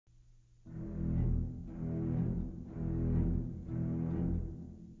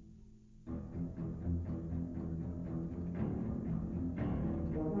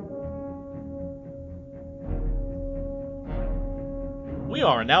We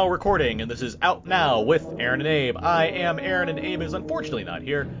are now recording, and this is Out Now with Aaron and Abe. I am Aaron, and Abe is unfortunately not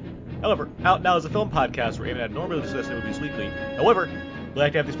here. However, Out Now is a film podcast where Abe and I normally discuss movies weekly. However, we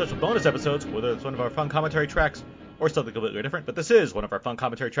like to have these special bonus episodes, whether it's one of our fun commentary tracks or something completely different, but this is one of our fun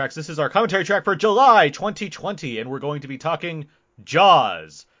commentary tracks. This is our commentary track for July 2020, and we're going to be talking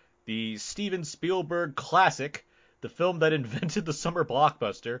Jaws, the Steven Spielberg classic, the film that invented the summer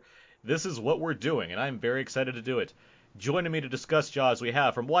blockbuster. This is what we're doing, and I'm very excited to do it. Joining me to discuss Jaws, we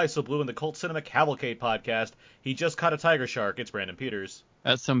have from Why So Blue and the Cult Cinema Cavalcade podcast. He just caught a tiger shark. It's Brandon Peters.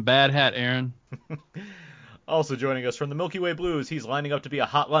 That's some bad hat, Aaron. Also joining us from the Milky Way Blues, he's lining up to be a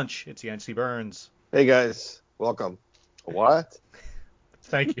hot lunch. It's Yancey Burns. Hey guys, welcome. What?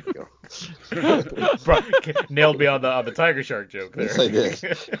 Thank you. Nailed me on the tiger shark joke there. Yes,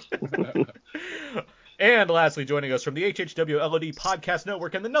 I did. And lastly, joining us from the HHW LOD Podcast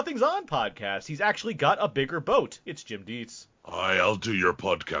Network and the Nothing's On podcast, he's actually got a bigger boat. It's Jim Dietz. I'll do your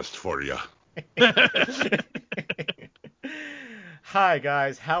podcast for you. Hi,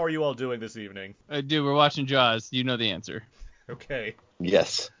 guys. How are you all doing this evening? Dude, we're watching Jaws. You know the answer. Okay.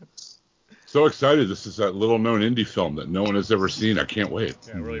 Yes. So excited. This is that little-known indie film that no one has ever seen. I can't wait.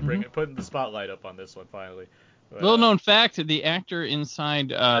 Yeah, really putting the spotlight up on this one, finally. But, Little known fact, the actor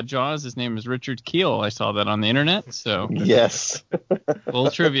inside Jaws, his name is Richard Kiel. I saw that on the internet, so Yes.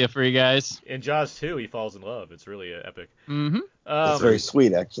 little trivia for you guys. In Jaws 2, he falls in love. It's really epic. Mm-hmm. That's very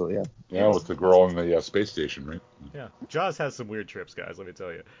sweet, actually, yeah. Yeah, with the girl in the space station, right? Yeah. Jaws has some weird trips, guys, let me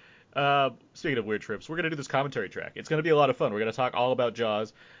tell you. Speaking of weird trips, we're going to do this commentary track. It's going to be a lot of fun. We're going to talk all about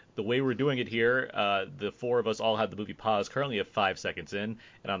Jaws. The way we're doing it here, the four of us all had the movie paused, currently at 5 seconds in,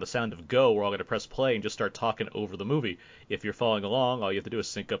 and on the sound of go, we're all going to press play and just start talking over the movie. If you're following along, all you have to do is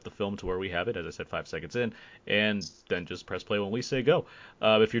sync up the film to where we have it, as I said, 5 seconds in, and then just press play when we say go.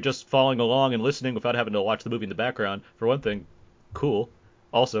 If you're just following along and listening without having to watch the movie in the background, for one thing, cool.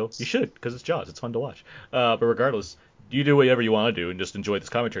 Also, you should, because it's Jaws. It's fun to watch. But regardless, you do whatever you want to do and just enjoy this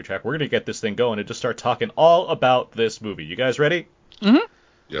commentary track. We're going to get this thing going and just start talking all about this movie. You guys ready? Mm-hmm.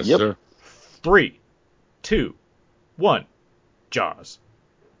 Yes, Yep. sir. 3, 2, 1, Jaws.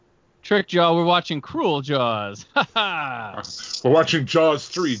 Trick Jaw, we're watching Cruel Jaws. Ha ha! We're watching Jaws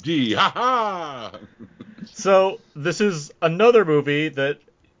 3D. Ha ha! So this is another movie that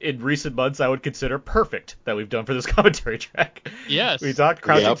in recent months I would consider perfect that we've done for this commentary track. Yes. We talked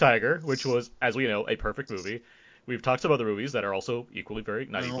Crouching Yep. Tiger, which was, as we know, a perfect movie. We've talked some other movies that are also equally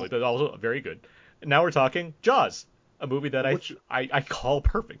not equally, but also very good. And now we're talking Jaws, a movie that I call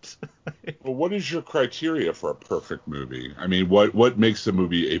perfect. Well, what is your criteria for a perfect movie? I mean, what makes a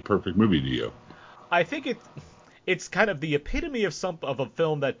movie a perfect movie to you? I think it's kind of the epitome of a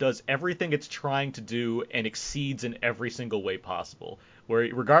film that does everything it's trying to do and exceeds in every single way possible. Where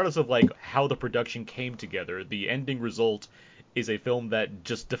regardless of like how the production came together, the ending result is a film that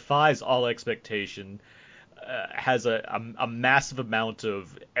just defies all expectation. Has a massive amount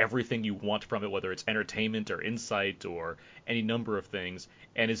of everything you want from it, whether it's entertainment or insight or any number of things,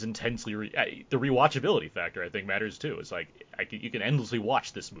 and is intensely the rewatchability factor I think matters too. It's like you can endlessly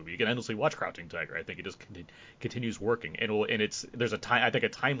watch this movie, you can endlessly watch Crouching Tiger. I think it just continues working, there's I think a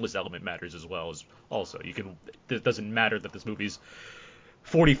timeless element matters as well as also it doesn't matter that this movie's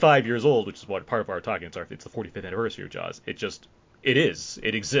 45 years old, which is what part of our talking. It's the 45th anniversary of Jaws.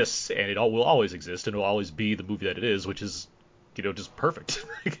 It exists, and it will always exist, and it will always be the movie that it is, which is, just perfect.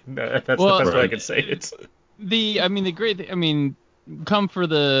 That's the best way I can say it. Come for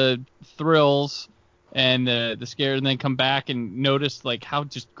the thrills and the scares, and then come back and notice like how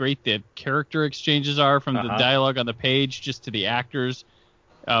just great the character exchanges are from the dialogue on the page just to the actors.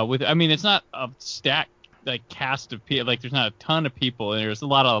 It's not a stacked like cast of people. Like there's not a ton of people, and there's a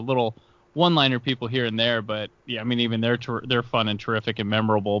lot of little one-liner people here and there, but yeah, even they're fun and terrific and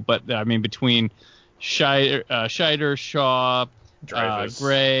memorable. But between Scheider, Shaw, Dreyfuss.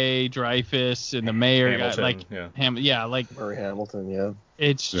 Gray, Dreyfuss, and the mayor, Hamilton, Murray Hamilton, yeah.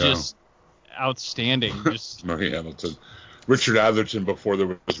 It's just outstanding. Just Murray Hamilton, Richard Atherton before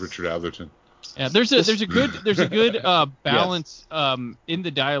there was Richard Atherton. Yeah, there's a good balance in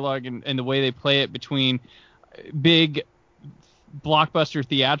the dialogue and the way they play it between big blockbuster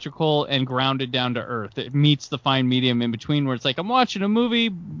theatrical and grounded down to earth. It meets the fine medium in between where it's like I'm watching a movie,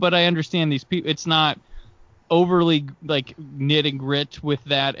 but I understand these people. It's not overly like knit and grit with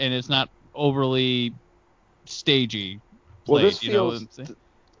that, and it's not overly stagey. Well, this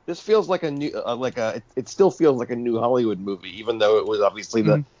feels like a new it still feels like a new Hollywood movie, even though it was obviously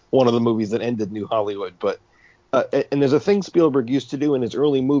one of the movies that ended New Hollywood. But and there's a thing Spielberg used to do in his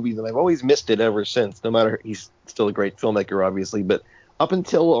early movies, and I've always missed it ever since. No matter, he's still a great filmmaker, obviously, but up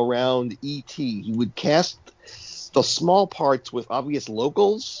until around E.T., he would cast the small parts with obvious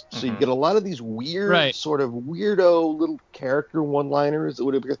locals. So you get a lot of these weird, sort of weirdo little character one-liners that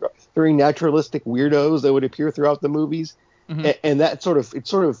would appear, very naturalistic weirdos that would appear throughout the movies. And that sort of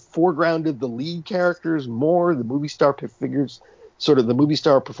foregrounded the lead characters more. The movie star figures, sort of the movie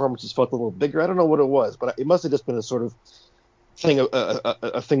star performances felt a little bigger. I don't know what it was, but it must have just been a sort of thing,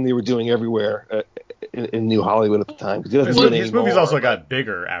 a thing they were doing everywhere in New Hollywood at the time. His movies also got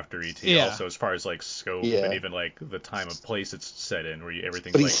bigger after E.T. Also, as far as like scope and even like the time and place it's set in, where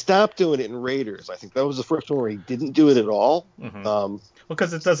everything's. But he stopped doing it in Raiders. I think that was the first one where he didn't do it at all. Well,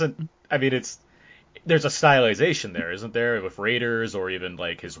 because it doesn't. I mean, there's a stylization there, isn't there, with Raiders, or even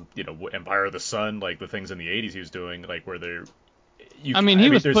like his, Empire of the Sun, like the things in the 80s he was doing, like where they're. He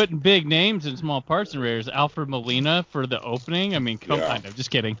was putting big names in small parts in Raiders. Alfred Molina for the opening. I mean, come on. I'm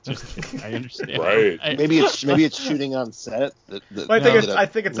just kidding. I understand. Right. Maybe it's shooting on set. I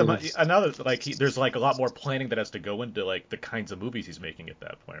think it's another, like, there's like a lot more planning that has to go into like the kinds of movies he's making at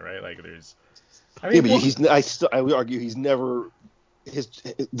that point, right? Like there's. I would argue he's never.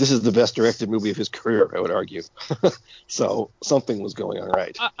 This is the best directed movie of his career, I would argue. So something was going on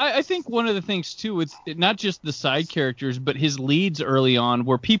right. I think one of the things too, it's not just the side characters, but his leads early on,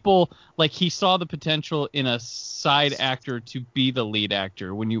 where people like he saw the potential in a side actor to be the lead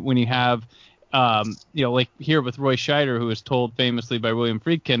actor. When you have, like here with Roy Scheider, who is told famously by William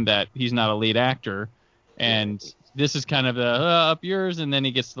Friedkin that he's not a lead actor, and this is kind of the up yours, and then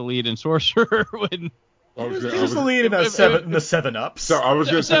he gets the lead in Sorcerer when. He was the lead in the 7-Up. So I was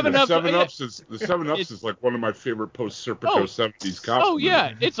going to say the 7-Ups is like one of my favorite post-Serpico 70s cops. Oh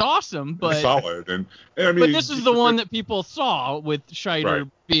yeah, it's awesome, but it's solid. And I mean, but this is the one that people saw with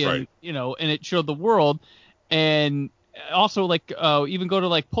Scheider being, and it showed the world. And also like even go to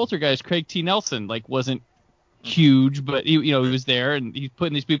like Poltergeist, Craig T. Nelson like wasn't huge, but he was there and he's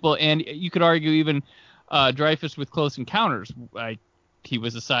putting these people. And you could argue even Dreyfuss with Close Encounters, like. He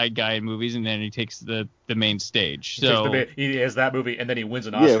was a side guy in movies, and then he takes the main stage. So he has that movie, and then he wins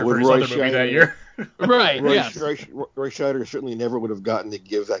an Oscar for his other movie that year. Right. Roy Scheider certainly never would have gotten to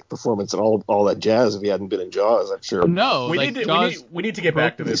give that performance and all that jazz if he hadn't been in Jaws. I'm sure. No, we need to get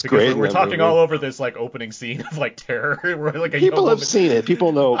back to this because we're talking all over this like opening scene of like terror. We're like people have seen it.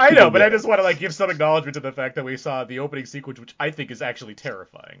 People know. I know, but I just want to like give some acknowledgement to the fact that we saw the opening sequence, which I think is actually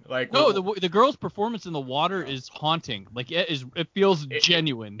terrifying. Like the girl's performance in the water is haunting. Like it feels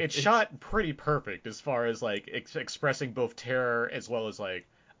genuine. It's shot pretty perfect as far as like expressing both terror as well as like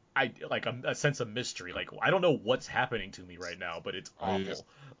a sense of mystery. Like I don't know what's happening to me right now, but it's awful.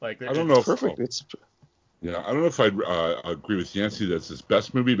 I don't know. Perfect. I don't know if I'd agree with Yancey that it's his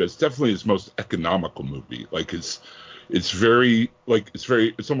best movie, but it's definitely his most economical movie. Like it's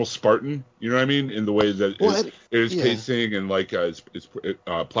almost Spartan. You know what I mean? In the way that it is pacing and like its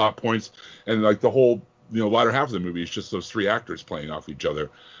plot points, and like the whole latter half of the movie is just those three actors playing off each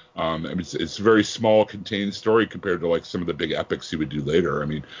other. I mean, it's a very small, contained story compared to like some of the big epics he would do later. I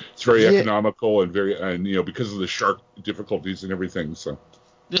mean, it's very economical and because of the shark difficulties and everything. So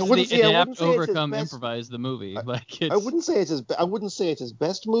this is the adapt, overcome, improvise the movie. I wouldn't say it's his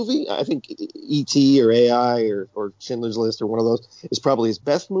best movie. I think E.T. or AI or Schindler's List or one of those is probably his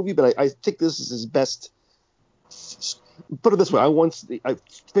best movie. But I think this is his best. Put it this way: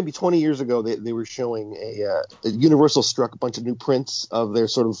 maybe 20 years ago, they were showing Universal struck a bunch of new prints of their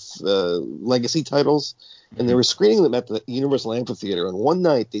sort of legacy titles, and they were screening them at the Universal Amphitheater. And one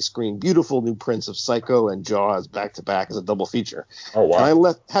night, they screened beautiful new prints of Psycho and Jaws back to back as a double feature. Oh wow! And I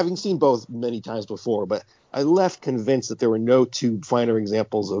left, having seen both many times before, but I left convinced that there were no two finer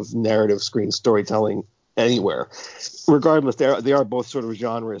examples of narrative screen storytelling anywhere. Regardless, they are both sort of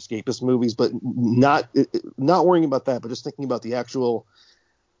genre escapist movies, but not worrying about that, but just thinking about the actual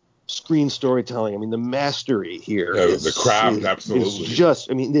screen storytelling. I mean, the mastery here is the craft, absolutely. Is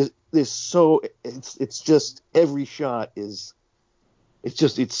just, I mean, it's just every shot is.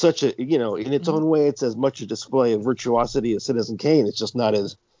 It's such a, in its own way, it's as much a display of virtuosity as Citizen Kane. It's just not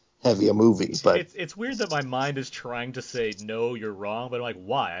as heavy a movie, but it's weird that my mind is trying to say no, you're wrong, but I'm like,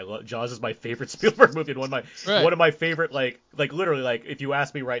 why? Jaws is my favorite Spielberg movie, and one of my favorite like literally like if you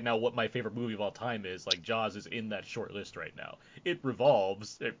ask me right now what my favorite movie of all time is, like Jaws is in that short list right now. It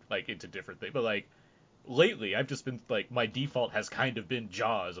revolves like into different things, but like lately I've just been like my default has kind of been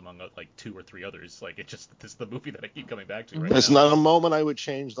Jaws among like two or three others. Like this is the movie that I keep coming back to right now. There's not a moment I would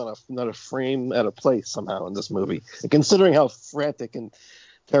change, not a frame at a place somehow in this movie, considering how frantic and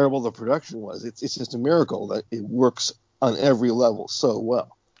terrible the production was. It's just a miracle that it works on every level so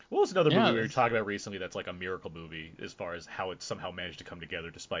well. What was another movie we were talking about recently that's like a miracle movie as far as how it somehow managed to come together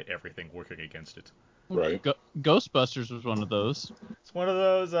despite everything working against it? Right. Ghostbusters was one of those. It's one of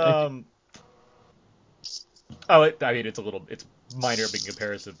those. Oh, I mean, it's minor in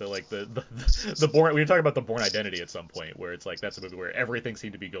comparison, but like the Bourne. We were talking about the Bourne Identity at some point, where it's like that's a movie where everything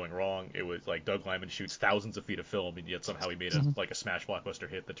seemed to be going wrong. It was like Doug Liman shoots thousands of feet of film, and yet somehow he made a smash blockbuster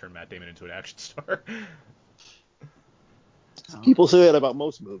hit that turned Matt Damon into an action star. People say that about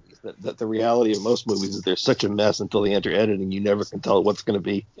most movies, that the reality of most movies is they're such a mess until they enter editing, you never can tell what's going to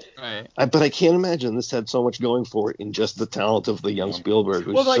be. Right. But I can't imagine this had so much going for it in just the talent of the young Spielberg,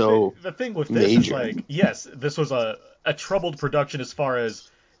 who's the thing with this major. is like, yes, this was a troubled production as far as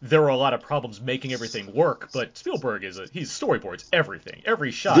there were a lot of problems making everything work, but Spielberg he storyboards everything.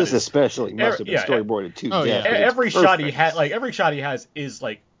 Every shot. This especially must have been storyboarded too. Oh, yeah. Every shot he has is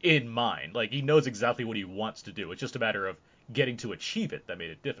like in mind. Like he knows exactly what he wants to do. It's just a matter of getting to achieve it that made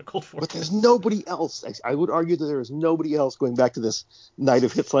it difficult for him. But there's nobody else. I would argue that there is nobody else, going back to this Night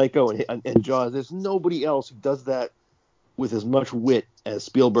of Hit Psycho and Jaws, there's nobody else who does that with as much wit as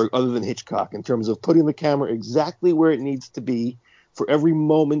Spielberg, other than Hitchcock, in terms of putting the camera exactly where it needs to be for every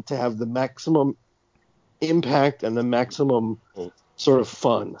moment to have the maximum impact and the maximum sort of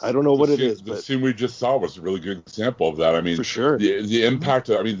fun. I don't know what it is. The scene we just saw was a really good example of that. I mean, for sure. The impact,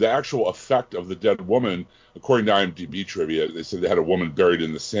 the actual effect of the dead woman, according to IMDb trivia, they said they had a woman buried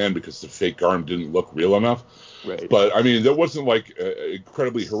in the sand because the fake arm didn't look real enough. Right. But, I mean, that wasn't, like,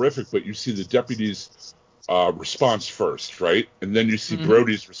 incredibly horrific, but you see the deputy's response first, right? And then you see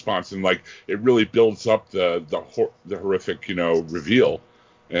Brody's response, and, like, it really builds up the horrific, reveal.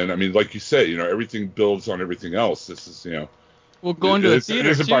 And, I mean, like you say, everything builds on everything else. This is, Well, going to the theater,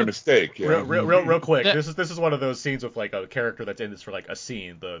 it isn't too. by mistake. Real quick. This is one of those scenes with like a character that's in this for like a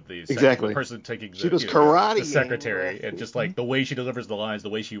scene. The person taking the secretary, and just like the way she delivers the lines, the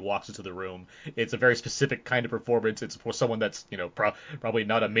way she walks into the room. It's a very specific kind of performance. It's for someone that's probably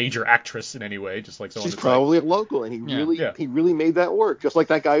not a major actress in any way. Just like someone. She's probably a local, and he really made that work. Just like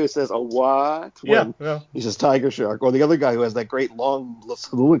that guy who says a what when he says tiger shark, or the other guy who has that great long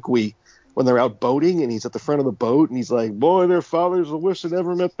soliloquy when they're out boating and he's at the front of the boat and he's like, boy, their fathers will wish they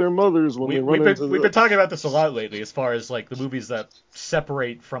never met their mothers when we've been talking about this a lot lately as far as like the movies that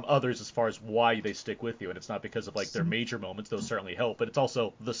separate from others as far as why they stick with you, and it's not because of like their major moments, those certainly help, but it's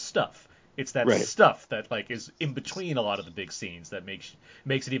also the stuff. It's that stuff that like is in between a lot of the big scenes that makes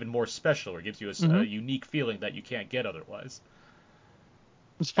it even more special or gives you a unique feeling that you can't get otherwise.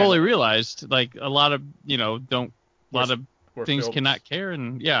 It's fully realized. Like a lot of things cannot care,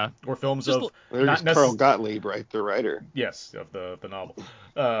 and or films of not Carl Gottlieb, right, the writer. Yes, of the novel,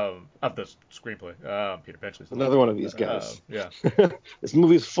 of the screenplay. Peter Benchley. Another one of these guys. This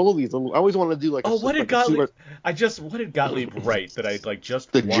movie is full of these. I always want to do like. What did Gottlieb write that I like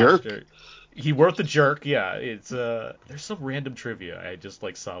just the watched? Jerk. He wrote The Jerk. Yeah, it's there's some random trivia I just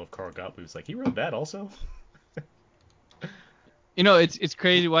like saw of Carl Gottlieb. It's like he wrote that also. It's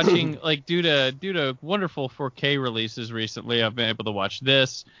crazy watching like due to wonderful 4K releases recently. I've been able to watch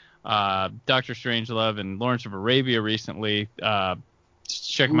this, Doctor Strangelove and Lawrence of Arabia recently.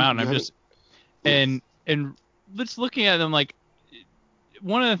 Just check them out, and and just looking at them, like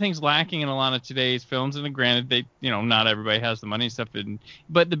one of the things lacking in a lot of today's films, and granted they not everybody has the money and stuff,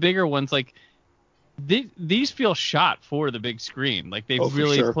 but the bigger ones like. These feel shot for the big screen. Like they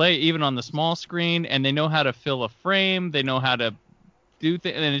really play even on the small screen, and they know how to fill a frame. They know how to do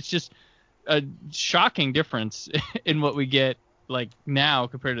things, and it's just a shocking difference in what we get like now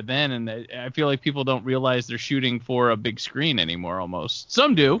compared to then. And I feel like people don't realize they're shooting for a big screen anymore. Almost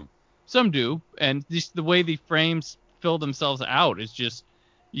some do, and just the way the frames fill themselves out is just.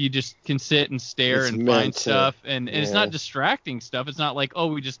 You just can sit and stare and find stuff, and it's not distracting stuff. It's not like,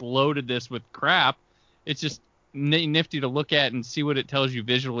 we just loaded this with crap. It's just nifty to look at and see what it tells you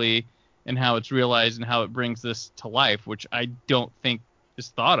visually and how it's realized and how it brings this to life, which I don't think is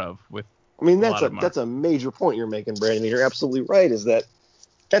thought of with. I mean, that's a major point you're making, Brandon. You're absolutely right. Is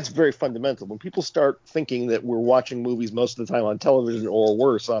that's very fundamental. When people start thinking that we're watching movies most of the time on television or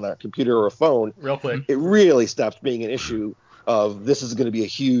worse on a computer or a phone, real quick, it really stops being an issue. Of this is going to be a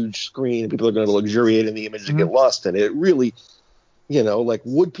huge screen and people are going to luxuriate in the image and get lost in it. It really, like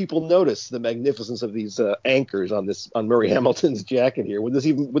would people notice the magnificence of these anchors on Murray Hamilton's jacket here? Would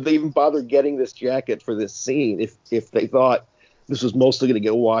they even bother getting this jacket for this scene if they thought this was mostly going to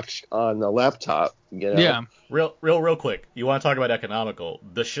get watched on a laptop? Yeah. Real quick. You want to talk about economical?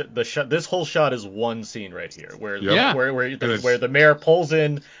 This whole shot is one scene right here, where the mayor pulls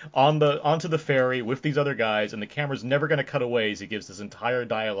in onto the ferry with these other guys, and the camera's never going to cut away as he gives this entire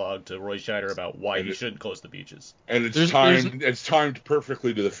dialogue to Roy Scheider about why he shouldn't close the beaches. And it's timed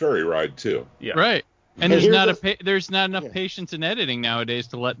perfectly to the ferry ride too. Yeah. Right. And there's not enough patience in editing nowadays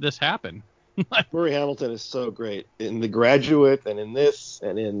to let this happen. Murray Hamilton is so great in The Graduate and in this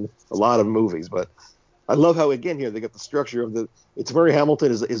and in a lot of movies, but I love how again here they got the structure of it's Murray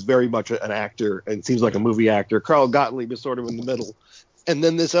Hamilton is very much an actor and seems like a movie actor. Carl Gottlieb is sort of in the middle, and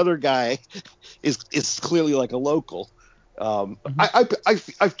then this other guy is clearly like a local.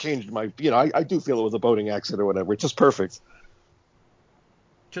 I've changed my I do feel it was a boating accident or whatever. It's just perfect.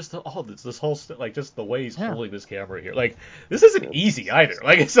 Just this whole like just the way he's holding this camera here, like this isn't easy either.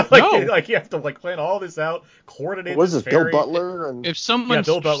 Like it's like like you have to like plan all this out, coordinate. What is this? Bill Butler and if someone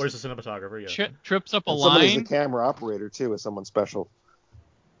Bill Butler's a cinematographer. Yeah, trips up a line. Somebody's a camera operator too. Is someone special?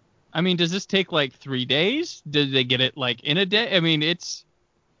 I mean, does this take like 3 days? Did they get it like in a day? I mean, it's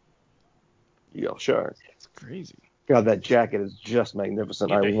sure. It's crazy. God, that jacket is just magnificent.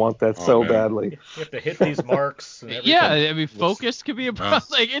 I want that so badly. You have to hit these marks. And everything. Yeah, I mean, focus could be a problem.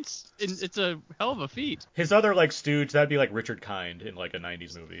 Like it's a hell of a feat. His other like stooge, that'd be like Richard Kind in like a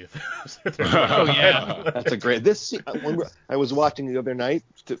 '90s movie. Oh yeah, that's a great. I was watching the other night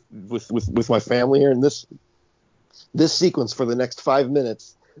with my family here, and this sequence for the next 5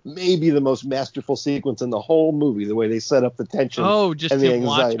 minutes may be the most masterful sequence in the whole movie. The way they set up the tension just and the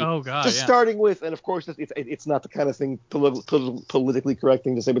anxiety. Watch. Oh god, just starting with, and of course it's not the kind of thing politically correct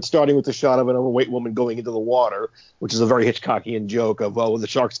thing to say, but starting with the shot of an overweight woman going into the water, which is a very Hitchcockian joke of the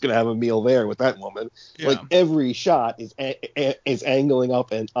shark's gonna have a meal there with that woman. Yeah. Like every shot is angling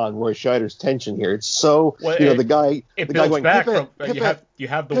up and on Roy Scheider's tension here. It's so the guy. It the builds guy going, back Pippet, from Pippet, you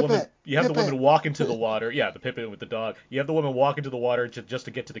have the Pippet, woman. You have Pippet. the woman walk into the water. Yeah, the Pippet with the dog. You have the woman walk into the water just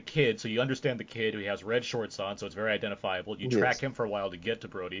to get to the kid, so you understand the kid. He has red shorts on, so it's very identifiable. You track him for a while to get to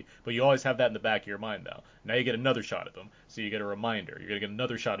Brody, but you always have that in the back of your mind, though. Now you get another shot of him, so you get a reminder. You're gonna get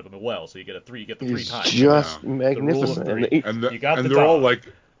another shot of him as well, so you get three times. Just magnificent.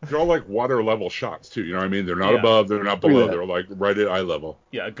 They're all like water level shots too. You know what I mean? They're not above, they're not below. They're like right at eye level.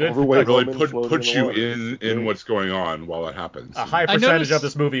 Yeah, good. Really put you in what's going on while it happens. A high percentage of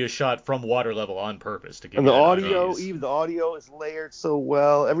this movie is shot from water level on purpose to give. And the audio, even the audio is layered so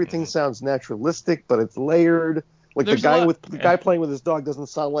well. Everything sounds naturalistic, but it's layered. Like the guy playing with his dog doesn't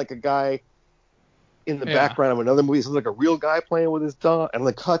sound like a guy in the background of another movie. It sounds like a real guy playing with his dog, and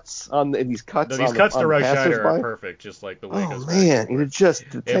the cuts these cuts to Roy Scheider are perfect, just like the way it goes. Oh man, it's just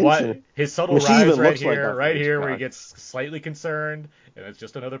the tension. His subtle rise right here, where he gets slightly concerned, and it's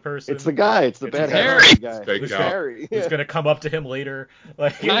just another person. It's the guy. It's the bad guy. Who's gonna come up to him later.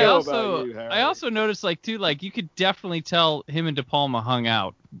 Like I also noticed too, you could definitely tell him and De Palma hung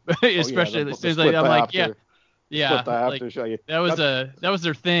out, especially I'm like that was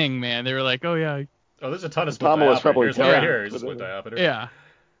their thing, man. They were like, oh yeah. Oh, there's a ton of split diopter. Here's one right here. Here's a split diopter. Yeah.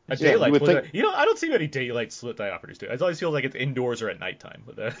 A daylight split. I don't see many daylight split diopters too. It always feels like it's indoors or at nighttime.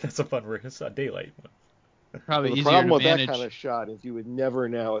 But that's a fun. It's a daylight one. Probably the problem with manage. That kind of shot is you would never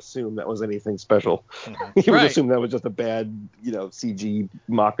now assume that was anything special. You would assume that was just a bad, CG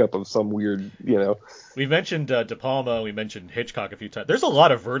mock-up of some weird, We mentioned De Palma. We mentioned Hitchcock a few times. There's a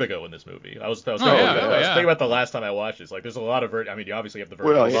lot of Vertigo in this movie. I was thinking about the last time I watched this. Like, there's a lot of Vertigo. I mean, you obviously have the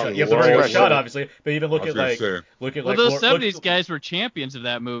Vertigo shot. You have the Vertigo shot, obviously. But even look at those 70s guys were champions of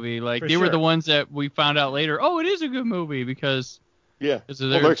that movie. Like, they were the ones that we found out later. Oh, it is a good movie because. Yeah,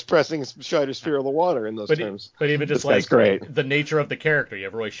 they're expressing Scheider's fear of the water in those terms. But even just the nature of the character, you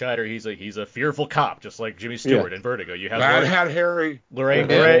have Roy Scheider. He's a fearful cop, just like Jimmy Stewart in Vertigo. You have Mad Hat Harry.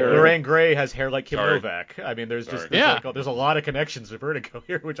 Lorraine Gray has hair like Kim Novak. I mean, there's a lot of connections to Vertigo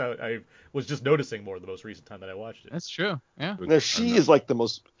here, which I was just noticing more the most recent time that I watched it. That's true. Yeah. Now she is like the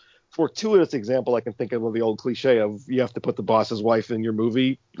most fortuitous example I can think of the old cliche of you have to put the boss's wife in your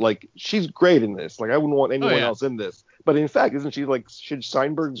movie. Like, she's great in this. Like, I wouldn't want anyone else in this. But in fact, isn't she like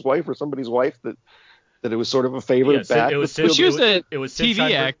Steinberg's wife or somebody's wife that it was sort of a favor back? She was a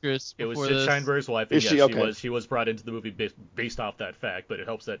TV actress. It was Sid Sheinberg's wife. And she was brought into the movie based off that fact. But it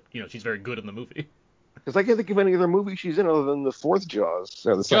helps that she's very good in the movie. Because I can't think of any other movie she's in other than the fourth Jaws.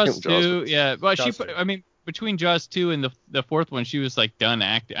 No, the second Jaws 2, yeah. Well, between Jaws 2 and the fourth one, she was like done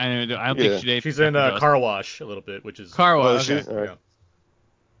acting. I don't think she did. She's in Car Wash a little bit, which is Car Wash. Yeah,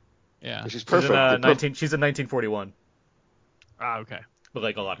 she's perfect. She's in 1941. Ah, okay. But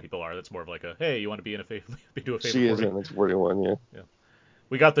like a lot of people are, that's more of like a hey, you want to be in a favor? Do a favor. She is in 1941. Yeah.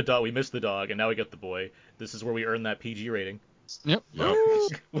 We got the dog. We missed the dog, and now we got the boy. This is where we earn that PG rating. Yep.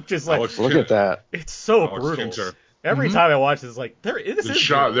 Which is like, look at that. It's so brutal. Every time I watch this, like there it is.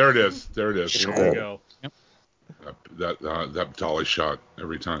 There it is. There you go. Yep. That dolly shot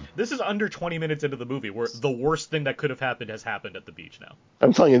every time. This is under 20 minutes into the movie, where the worst thing that could have happened has happened at the beach now.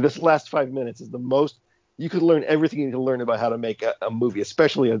 I'm telling you, this last 5 minutes is the most. You could learn everything you need to learn about how to make a movie,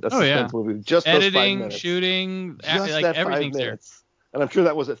 especially a suspense movie. Just editing, those 5 minutes. Shooting, just that everything's 5 minutes. There. And I'm sure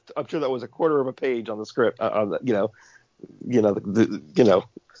that was a quarter of a page on the script.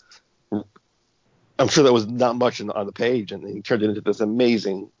 I'm sure that was not much on the page, and he turned it into this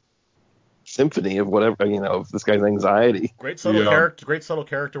amazing symphony of whatever, of this guy's anxiety. Great subtle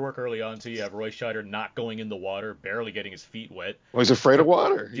character work early on too. You have Roy Scheider not going in the water, barely getting his feet wet. Well, he's afraid of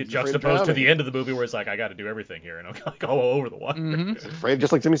water. Juxtaposed to the end of the movie where it's like, I got to do everything here, and I'm like all over the water. Mm-hmm. He's afraid,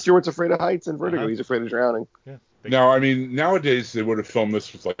 just like Jimmy Stewart's afraid of heights and Vertigo. He's afraid of drowning. Yeah. Now, I mean, nowadays they would have filmed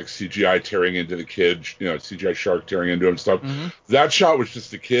this with like CGI tearing into the kid, CGI shark tearing into him and stuff. Mm-hmm. That shot was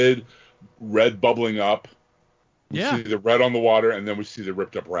just a kid, red bubbling up. We see the red on the water, and then we see the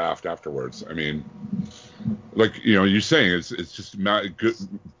ripped up raft afterwards. I mean, like you're saying, it's just good,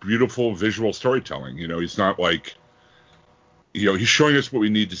 beautiful visual storytelling. He's not like, he's showing us what we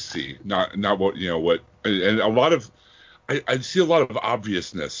need to see, not what what. And a lot of, I see a lot of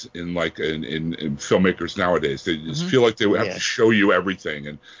obviousness in filmmakers nowadays. They just feel like they have to show you everything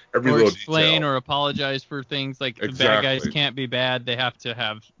and every little explain detail. or apologize for things. Like the bad guys can't be bad; they have to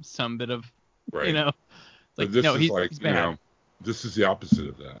have some bit of, Like, but this is he's bad. This is the opposite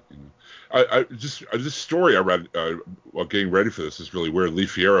of that. I just this story I read while getting ready for this is really weird. Lee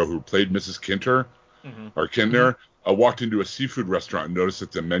Fierro, who played Mrs. Kinter or Kintner, walked into a seafood restaurant and noticed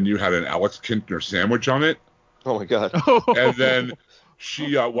that the menu had an Alex Kintner sandwich on it. Oh my God! And then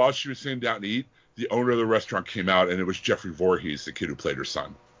she, while she was sitting down to eat, the owner of the restaurant came out, and it was Jeffrey Voorhees, the kid who played her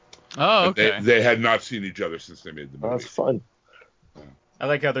son. Oh, okay. They had not seen each other since they made the movie. That's fun. I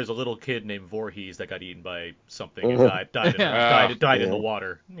like how there's a little kid named Voorhees that got eaten by something and died in the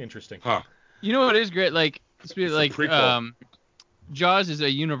water. Interesting. Huh. You know what is great? Jaws is a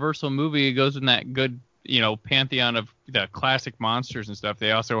Universal movie. It goes in that good, pantheon of the classic monsters and stuff.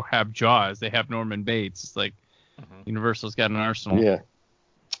 They also have Jaws. They have Norman Bates. It's like Universal's got an arsenal. Yeah.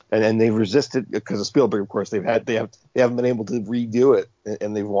 And they've resisted because of Spielberg, of course. They haven't been able to redo it,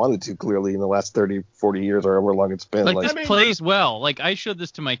 and they've wanted to clearly in the last 30, 40 years or however long it's been. This plays well. Like I showed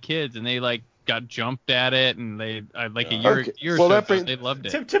this to my kids, and they got jumped at it, and they they loved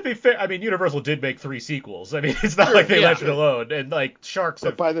it. To be fair, I mean Universal did make 3 sequels. I mean it's not like they left it alone. And sharks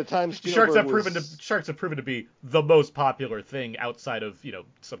have proven to be the most popular thing outside of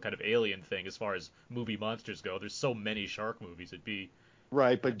some kind of alien thing as far as movie monsters go. There's so many shark movies. It'd be.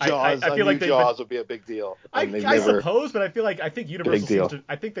 Right, but Jaws, I feel like Jaws would be a big deal. I suppose, but I think Universal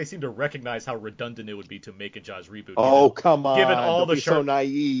they seem to recognize how redundant it would be to make a Jaws reboot. Oh, come on. Given all the so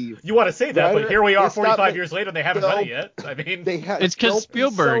naive. You want to say that, but here we are 45 years later and they haven't done it yet. I mean, it's because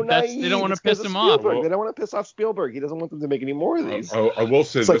Spielberg. They don't want to piss him off. They don't want to piss off Spielberg. He doesn't want them to make any more of these. I will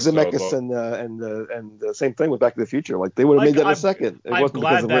say it's like Zemeckis and the same thing with Back to the Future. Like they would have made that in a second.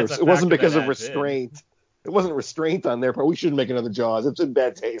 It wasn't because of restraint. It wasn't restraint on their part. We shouldn't make another Jaws. It's in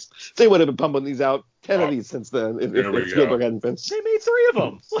bad taste. They would have been pumping these out, 10 of these since then if Spielberg hadn't been. They made 3 of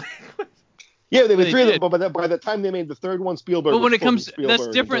them. Yeah, they made 3 of them, but by the time they made the third one, Spielberg. But when it comes, that's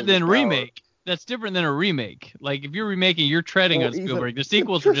different than remake. That's different than a remake. Like if you're remaking, you're treading on Spielberg. The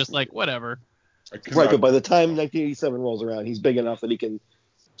sequels are just like whatever. Right, but by the time 1987 rolls around, he's big enough that he can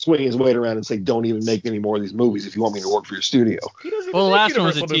swing his weight around and say, "Don't even make any more of these movies if you want me to work for your studio." The last one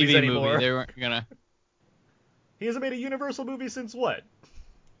was a TV movie. They weren't gonna. He hasn't made a Universal movie since what?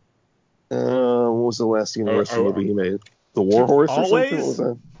 What was the last Universal movie he made? The War Horse or something? What was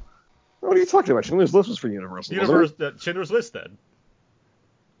that? What are you talking about? Schindler's List was for Universal. Schindler's List then.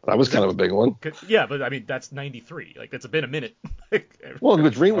 That was kind of a big one. Yeah, but I mean that's 93. Like that's been a minute. Well,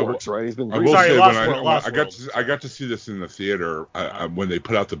 the DreamWorks, right? He's been. I got to see this in the theater when they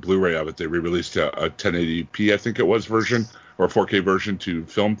put out the Blu-ray of it. They re-released a 1080p, I think it was, version or a 4K version to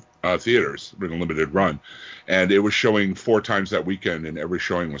film theaters in a limited run, and it was showing 4 times that weekend, and every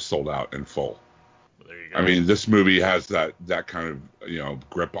showing was sold out in full. Well, there you go. I mean, this movie has that kind of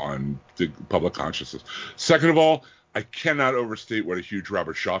grip on the public consciousness. Second of all, I cannot overstate what a huge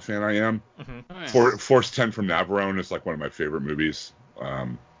Robert Shaw fan I am. Mm-hmm. Force 10 from Navarone is like one of my favorite movies.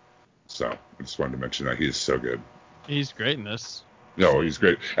 So I just wanted to mention that he's so good. He's great in this. No, he's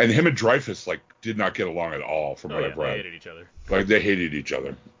great. And him and Dreyfuss did not get along at all from what I've read. They hated each other. They hated each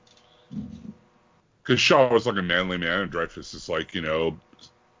other. Because Shaw was like a manly man, and Dreyfuss is like,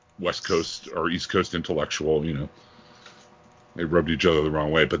 West Coast or East Coast intellectual, They rubbed each other the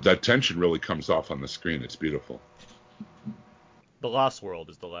wrong way. But that tension really comes off on the screen. It's beautiful. The Lost World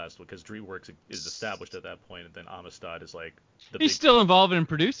is the last one, because DreamWorks is established at that point, and then Amistad is like He's still involved in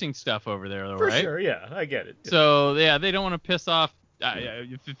producing stuff over there, though, right? For sure, yeah, I get it. So, yeah, they don't want to piss off...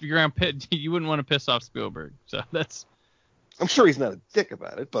 if you're on Pitt, you wouldn't want to piss off Spielberg. So that's... I'm sure he's not a dick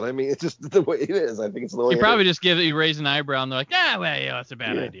about it, but I mean, it's just the way it is. I think it's the way. He probably just raise an eyebrow, and they're like, well, yeah, that's a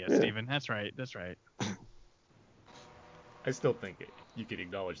bad idea, Steven. That's right. I still think you can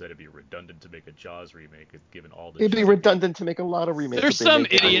acknowledge that it'd be redundant to make a Jaws remake, given all the. It'd be redundant to make a lot of remakes. There's some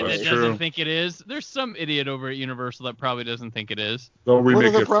idiot that doesn't think it is. There's some idiot over at Universal that probably doesn't think it is.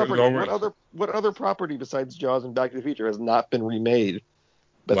 What other property besides Jaws and Back to the Future has not been remade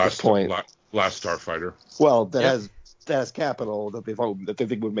at this point? Last Starfighter. Well, that has capital that they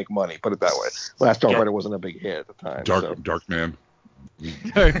think would make money. Put it that way. Last Starfighter wasn't a big hit at the time. Darkman.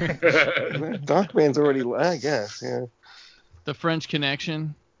 Darkman's already, I guess, yeah. The French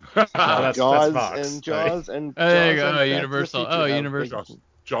Connection. That's Fox. Jaws and there you go. Universal. Universal.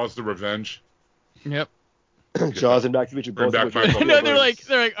 Jaws: The Revenge. Yep. Jaws and Back to the Future. Both no, they're like,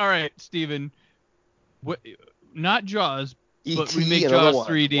 all right, Steven. Not Jaws, but we make Jaws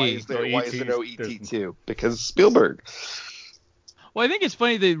 3D. Why is there no E.T. 2? Because Spielberg. Well, I think it's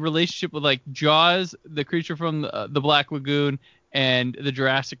funny the relationship with like Jaws, the creature from the Black Lagoon, and the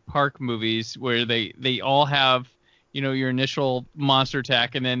Jurassic Park movies, where they all have, your initial monster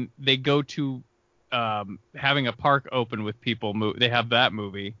attack, and then they go to having a park open with people. They have that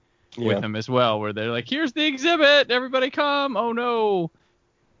movie with them as well, where they're like, here's the exhibit, everybody come. Oh no.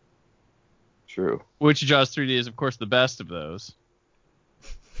 True. Which Jaws 3D is, of course, the best of those.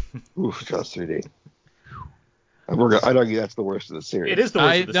 Oof, Jaws 3D. I'd argue that's the worst of the series. It is the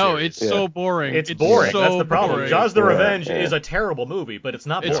worst of the series. No, it's so boring. It's boring. So that's the problem. Boring. Jaws: The Revenge is a terrible movie, but it's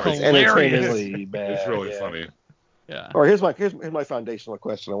not boring. It's hilarious. It's really funny. Yeah. All right, here's my foundational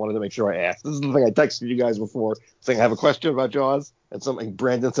question. I wanted to make sure I asked. This is the thing I texted you guys before, saying I have a question about Jaws, and something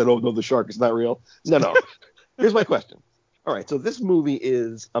Brandon said, "Oh no, the shark is not real." No. Here's my question. All right, so this movie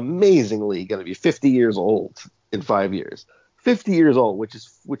is amazingly going to be 50 years old in 5 years. 50 years old, which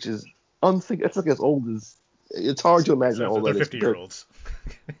is unthinkable. It's like as old as. It's hard to imagine how old that is. 50-year-olds.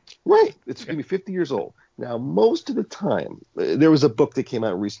 Right. It's going to be 50 years old. Now, most of the time, there was a book that came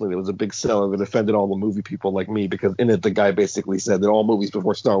out recently that was a big seller that offended all the movie people like me, because in it the guy basically said that all movies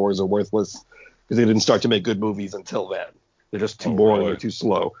before Star Wars are worthless because they didn't start to make good movies until then. They're just too boring or too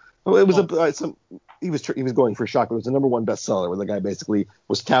slow. Well, it was he was going for shock. It was the number one bestseller where the guy basically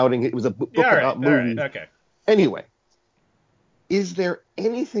was touting. It was a book about movies. Right, okay. Anyway, is there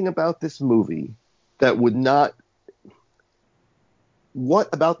anything about this movie that would not? What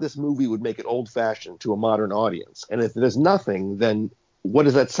about this movie would make it old-fashioned to a modern audience? And if there's nothing, then what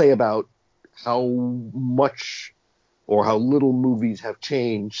does that say about how much or how little movies have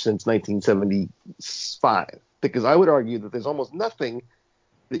changed since 1975? Because I would argue that there's almost nothing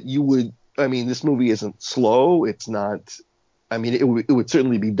that you would. I mean, this movie isn't slow. It's not. I mean, it would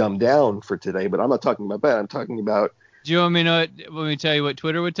certainly be dumbed down for today. But I'm not talking about that. I'm talking about. Do you want me to know? Let me tell you what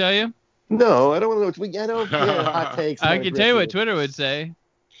Twitter would tell you. No, I don't want to know. I don't care hot takes. I can tell you what Twitter would say.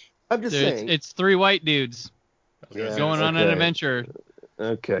 I'm just saying. It's three white dudes going on an adventure.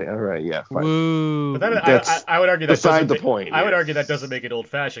 Okay, all right, yeah, fine. Woo. But I would argue that beside the point. I would argue that doesn't make it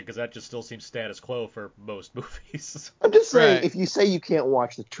old-fashioned, because that just still seems status quo for most movies. I'm just saying, if you say you can't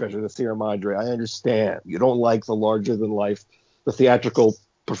watch The Treasure of the Sierra Madre, I understand. You don't like the larger-than-life, the theatrical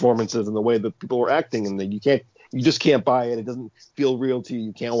performances and the way that people are acting, and that you just can't buy it. It doesn't feel real to you.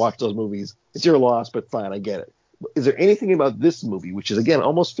 You can't watch those movies. It's your loss, but fine, I get it. Is there anything about this movie, which is, again,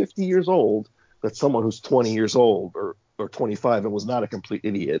 almost 50 years old, that someone who's 20 years old or 25 and was not a complete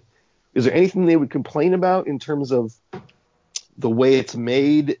idiot, is there anything they would complain about in terms of the way it's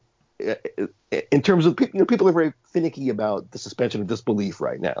made? In terms of, people are very finicky about the suspension of disbelief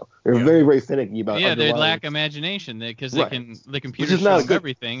right now. They're very, very finicky about. Yeah, they lack imagination because the computer shows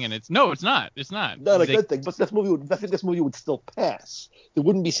everything, and it's not. It's not. Not a good thing. But I think this movie would still pass. There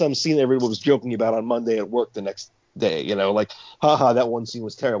wouldn't be some scene that everyone was joking about on Monday at work the next day. Like, haha, that one scene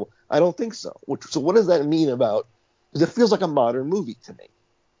was terrible. I don't think so. So what does that mean about? Because it feels like a modern movie to me.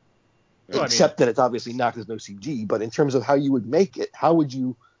 Well, except that it's obviously not. There's no CG. But in terms of how you would make it, how would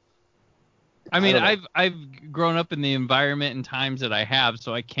you? I mean, I've grown up in the environment and times that I have,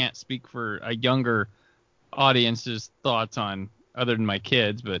 so I can't speak for a younger audience's thoughts on other than my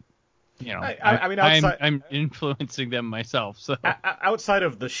kids, but I'm influencing them myself. So outside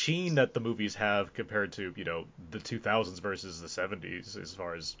of the sheen that the movies have compared to the 2000s versus the 70s, as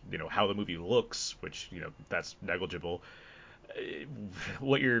far as how the movie looks, which that's negligible.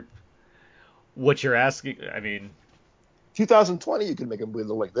 What you're asking, I mean, 2020, you could make a movie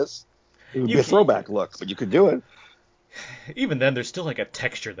look like this. It would be a throwback look, but you could do it. Even then, there's still like a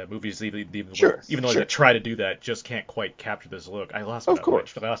texture that movies, even though they try to do that, just can't quite capture this look. I lost my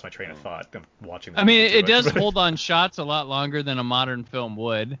train of thought. I'm watching. I mean, it does hold on shots a lot longer than a modern film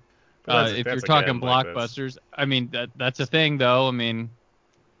would. If you're talking blockbusters, I mean that's a thing, though. I mean,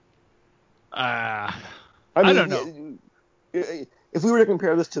 I don't know. if we were to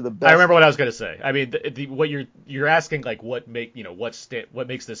compare this to the best, I remember what I was gonna say. I mean, what you're asking, like, what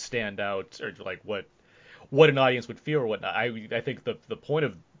makes this stand out, or like what an audience would feel or whatnot. I think the point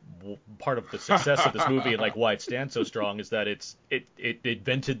of part of the success of this movie and like why it stands so strong is that it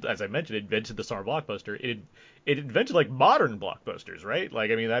invented, as I mentioned, it invented the summer blockbuster. It invented like modern blockbusters, right?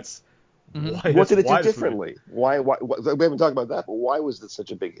 Like, I mean, that's why. What did it do differently? Why? We haven't talked about that, but why was this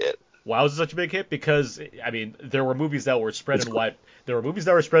such a big hit? Why was it such a big hit? Because, I mean, there were movies that were spread in wide. There were movies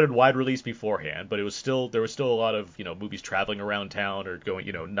that were spread in wide release beforehand, but there was still a lot of movies traveling around town or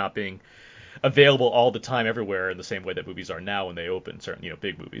going not being available all the time everywhere in the same way that movies are now when they open, certain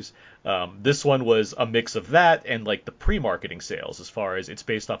big movies. This one was a mix of that and like the pre-marketing sales, as far as it's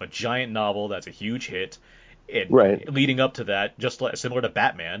based off a giant novel that's a huge hit. And leading up to that, just similar to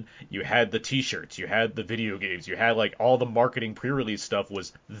Batman, you had the T-shirts, you had the video games, you had like all the marketing pre-release stuff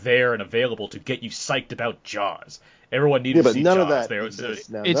was there and available to get you psyched about Jaws. Everyone needed to see Jaws. None of that exists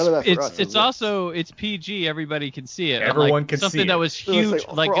now. None of that for us. It's also it's PG. Everybody can see it. Everyone can see it. Something that was huge,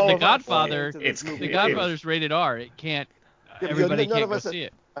 like The Godfather. The Godfather's rated R. It can't. Everybody can't go see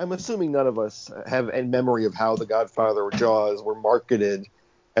it. I'm assuming none of us have any memory of how The Godfather or Jaws were marketed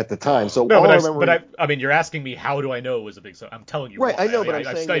at the time. So no, I mean, you're asking me how do I know it was a big. I'm telling you. Right, why. I know, but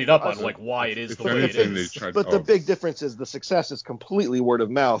I've studied up on like why it is the way it is. But the big difference is the success is completely word of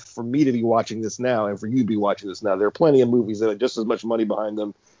mouth. For me to be watching this now, and for you to be watching this now, there are plenty of movies that have just as much money behind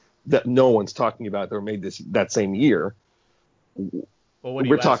them that no one's talking about that were made that same year. Well, what are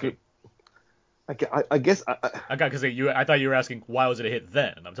you asking? I guess because I thought you were asking why was it a hit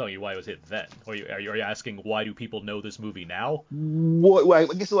then. I'm telling you why it was a hit then. Or are you asking why do people know this movie now? I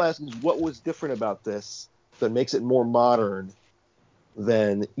guess I'll ask is what was different about this that makes it more modern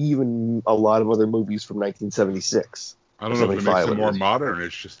than even a lot of other movies from 1976. I don't know if it makes it more modern.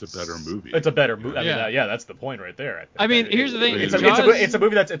 It's just a better movie. It's a better movie. I mean, that's the point right there. I mean, here's the thing. It's a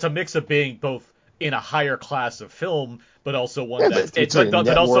movie it's a mix of being both in a higher class of film, but also one that's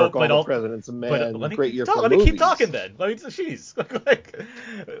but also Presidents of Men. Let me great year let me keep talking then. Jeez.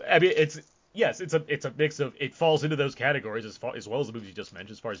 I mean, it's a mix of, it falls into those categories as well as the movies you just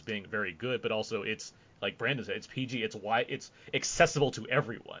mentioned, as far as being very good, but also it's like Brandon said, it's PG, it's wide, it's accessible to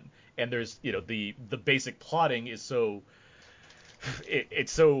everyone, and there's the basic plotting is so.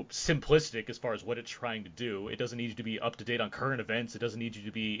 It's so simplistic as far as what it's trying to do. It doesn't need you to be up to date on current events. It doesn't need you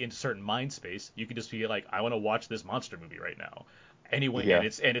to be in a certain mind space. You can just be like, I want to watch this monster movie right now. Anyway,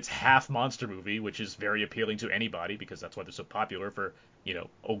 and it's half monster movie, which is very appealing to anybody because that's why they're so popular for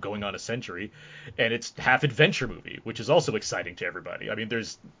going on a century. And it's half adventure movie, which is also exciting to everybody. I mean,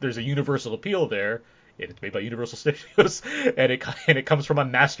 there's a universal appeal there. It's made by Universal Studios, and it comes from a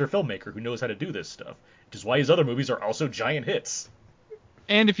master filmmaker who knows how to do this stuff, which is why his other movies are also giant hits.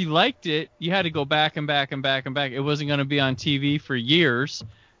 And if you liked it, you had to go back and back and back and back. It wasn't going to be on TV for years,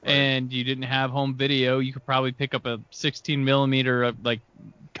 and you didn't have home video. You could probably pick up a 16 millimeter, like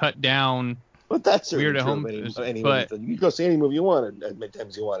cut down. But that's certainly true of any movie. You could go see any movie you wanted as many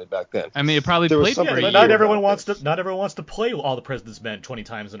times you wanted back then. I mean, it probably played for a year. Not everyone wants to play All the President's Men 20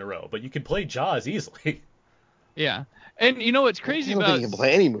 times in a row, but you can play Jaws easily. Yeah. And you know what's crazy about... I don't think you can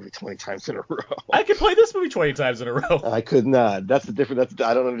play any movie 20 times in a row. I can play this movie 20 times in a row. I could not. That's the difference.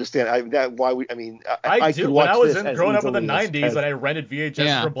 I don't understand. I do. I do. When I was growing up in the 90s and I rented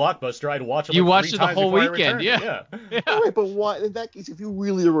VHS from Blockbuster, I'd watch it you watched 3 it the times whole before weekend, yeah. All right, but why, in that case, if you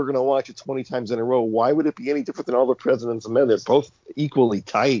really were going to watch it 20 times in a row, why would it be any different than All the President's Men? They're both equally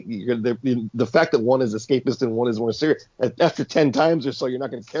tight. The fact that one is escapist and one is more serious, after 10 times or so, you're not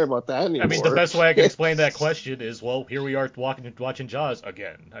going to care about that anymore. I mean, the best way I can explain that question is, well, here we are watching Jaws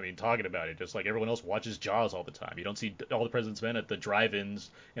again. I mean, talking about it, just like everyone else watches Jaws all the time. You don't see All the President's Men at the drive-ins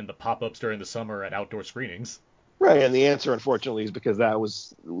and the pop-ups during the summer at outdoor screenings. Right, and the answer, unfortunately, is because that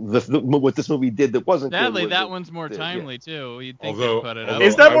was what this movie did that wasn't sadly, good. That one's more timely, too. You'd think they'd put it up.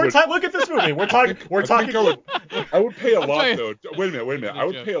 Is that more time? Look at this movie. We're talking. I would pay a lot, though. Wait a minute. I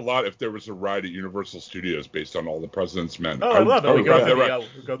would pay a lot if there was a ride at Universal Studios based on All the President's Men. Oh, I love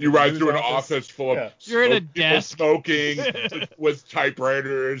it. You ride through an office full of you're in a desk smoking with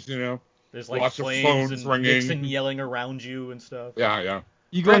typewriters, There's like lots flames of phones and ringing. Nixon yelling around you and stuff. Yeah.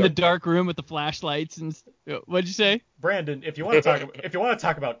 You go in the dark room with the flashlights and what'd you say? Brandon, if you want to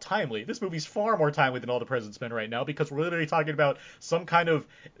talk about timely, this movie's far more timely than All the President's Men right now because we're literally talking about some kind of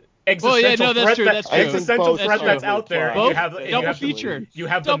existential threat that's out there. Double feature. You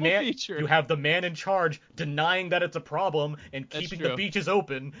have the man in charge denying that it's a problem and keeping the beaches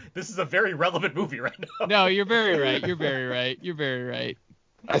open. This is a very relevant movie right now. No, you're very right.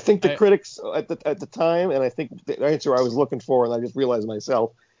 I think the critics at the time, and I think the answer I was looking for, and I just realized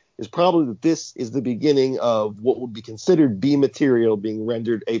myself, is probably that this is the beginning of what would be considered B material being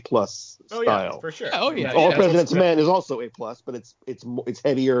rendered A+ style. Oh yeah, for sure. All President's Men is also A+, but it's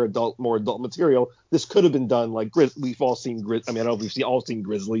heavier, more adult material. This could have been done like we've all seen Grizzly. I mean, I don't know if we've all seen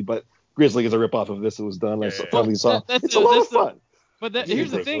Grizzly, but Grizzly is a ripoff of this. It was done. Probably saw. It's a lot of fun. But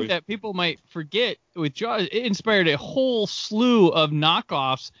here's the thing that people might forget with Jaws. It inspired a whole slew of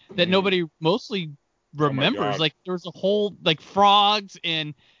knockoffs that nobody mostly remembers. Like there was a whole like frogs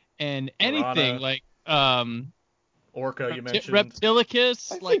and anything like Orca you mentioned.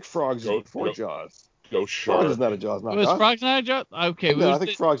 Reptilicus. I think frogs is before Jaws. Shark. Frogs is not a Jaws knockoff. Was frogs not a Jaws? Okay. No, I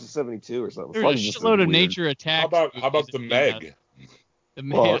think frogs is 72 or something. There's a shitload of nature attacks. How about the Meg? The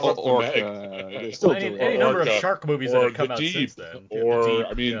Meg. Any number of shark movies that have come out since then.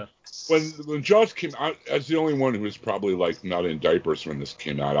 When Jaws came out, as the only one who was probably like not in diapers when this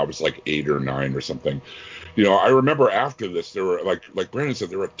came out, I was like 8 or 9 or something. I remember after this, there were like Brandon said,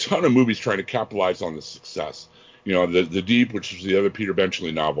 there were a ton of movies trying to capitalize on the success. The Deep, which was the other Peter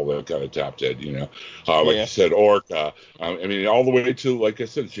Benchley novel that got adapted, you said, Orca. All the way to, like I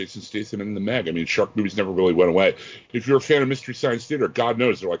said, Jason Statham and the Meg. Shark movies never really went away. If you're a fan of Mystery Science Theater, God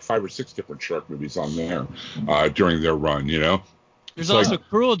knows there are like 5 or 6 different shark movies on there during their run, There's also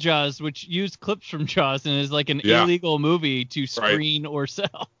Cruel Jaws, which used clips from Jaws and is like an illegal movie to screen or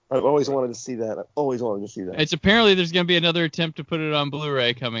sell. I've always wanted to see that. It's apparently there's going to be another attempt to put it on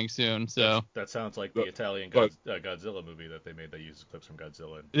Blu-ray coming soon. So that sounds like the Italian Godzilla movie that they made that uses clips from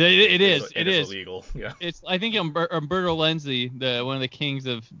Godzilla. It is illegal. Yeah. It's I think Umberto Lenzi, one of the kings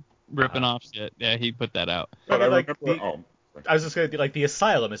of ripping off shit. Yeah, he put that out. But I was just gonna be like the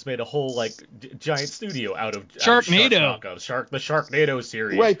Asylum has made a whole like giant studio out of Sharknado. The Sharknado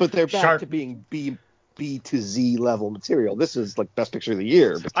series. Right, but they're back to being B to Z level material. This is like Best Picture of the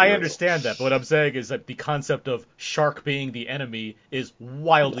Year material. I understand that, but what I'm saying is that the concept of shark being the enemy is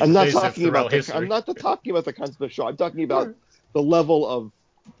wildly pervasive throughout history. I'm not talking about the concept of shark. I'm talking about the level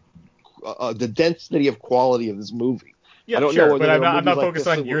of the density of quality of this movie. Yeah, I don't know, but I'm not focused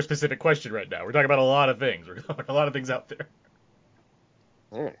on your specific question right now. We're talking about a lot of things. We're talking about a lot of things out there.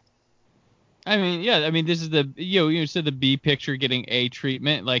 All right. This is you said the B picture getting A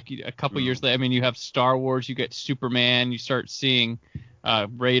treatment. Like a couple years later, you have Star Wars, you get Superman, you start seeing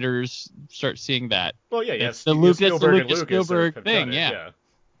Raiders, start seeing that. Well, yes, the Lucas Spielberg thing, yeah.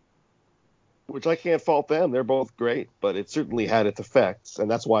 Which I can't fault them. They're both great, but it certainly had its effects,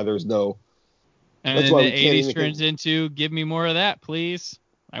 and that's why there's no. And then the 80s turns into give me more of that, please.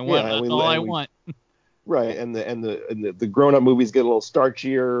 I want all I want. Right, and the grown-up movies get a little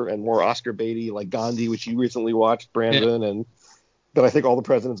starchier and more Oscar baity, like Gandhi, which you recently watched, Brandon, but I think All the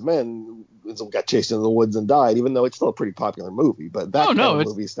President's Men got chased into the woods and died, even though it's still a pretty popular movie. But that kind of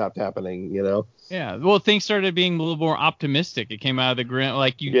movie stopped happening, Yeah, well, things started being a little more optimistic. It came out of the ground,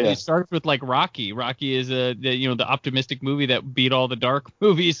 like you started with like Rocky. Rocky is the optimistic movie that beat all the dark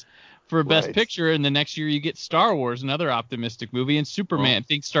movies for Best Picture, and the next year you get Star Wars, another optimistic movie, and Superman.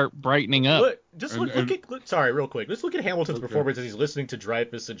 Things start brightening up. Sorry, real quick. Let's look at Hamilton's performance as he's listening to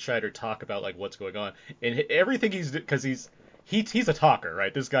Dreyfuss and Scheider talk about like what's going on and everything because he's a talker,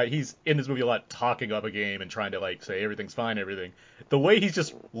 right? This guy, he's in this movie a lot, talking up a game and trying to like say everything's fine, everything. The way he's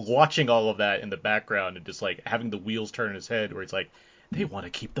just watching all of that in the background and just like having the wheels turn in his head, where it's like, they want to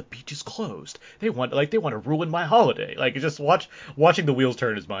keep the beaches closed. They want to ruin my holiday. Like, just watching the wheels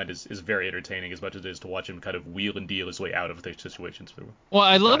turn in his mind is very entertaining, as much as it is to watch him kind of wheel and deal his way out of the situations. Well,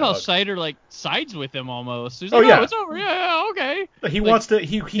 I love how Scheider like sides with him almost. He's like, it's over. Yeah, okay. But he wants to.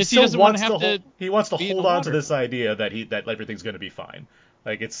 He wants to hold on to this idea that everything's going to be fine.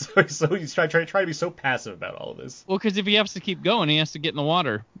 Like, it's so he's trying to be so passive about all of this. Well, because if he has to keep going, he has to get in the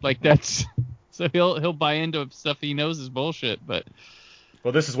water. Like, that's so he'll buy into stuff he knows is bullshit, but.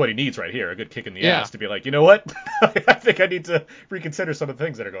 Well, this is what he needs right here, a good kick in the ass to be like, you know what? I think I need to reconsider some of the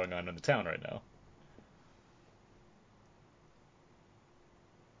things that are going on in the town right now.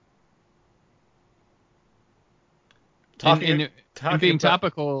 Being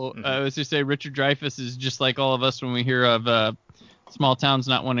topical, I was to say Richard Dreyfuss is just like all of us when we hear of small towns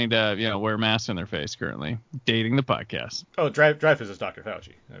not wanting to wear masks on their face currently. Dating the podcast. Oh, Dreyfuss is Dr.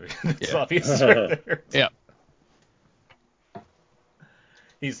 Fauci. It's obvious right there. Yeah.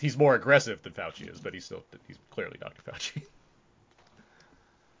 He's more aggressive than Fauci is, but he's clearly Dr. Fauci.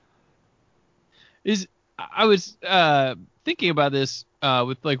 I was thinking about this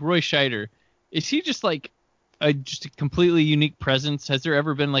with like Roy Scheider. Is he just like just a completely unique presence? Has there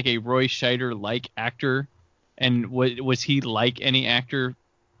ever been like a Roy Scheider like actor? And was he like any actor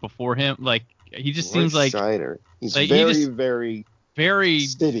before him? Like he just seems like Scheider. He's like, very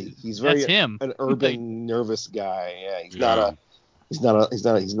steady. He's very that's him. An urban, nervous guy. Yeah, he's not a. He's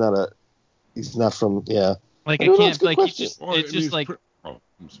not from Like I can't like it's just like. Oh,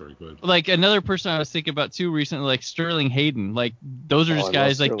 I'm sorry. Go ahead. Like another person I was thinking about too recently, like Sterling Hayden. Like those are just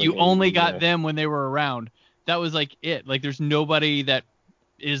guys like you Hayden, only got them when they were around. That was like it. Like there's nobody that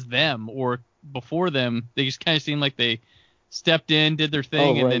is them or before them. They just kind of seemed like they stepped in, did their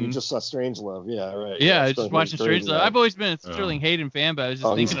thing, and then you just saw Strangelove. Yeah, right. Yeah, just watching Strangelove. I've always been a Sterling Hayden fan, but I was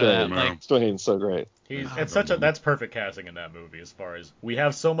just thinking of that. Like Sterling Hayden's so great. That's perfect casting in that movie. As far as we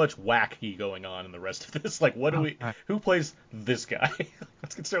have so much wacky going on in the rest of this. Like, who plays this guy?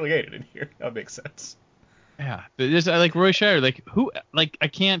 Let's get Sterling Hayden in here. That makes sense. Yeah, but I like Roy Scheider. Like who? Like I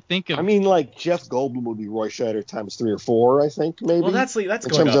can't think of. I mean, like Jeff Goldblum would be Roy Scheider times 3 or 4, I think, maybe. Well, that's going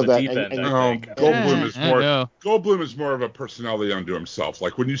off the deep end. I think. Goldblum is more of a personality unto himself.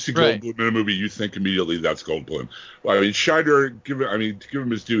 Like when you see Goldblum in a movie, you think immediately that's Goldblum. Well, I mean, Scheider, to give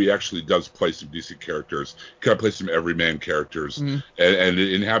him his due, he actually does play some decent characters. He kind of plays some everyman characters, and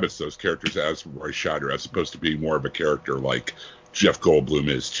inhabits those characters as Roy Scheider, as opposed to being more of a character like Jeff Goldblum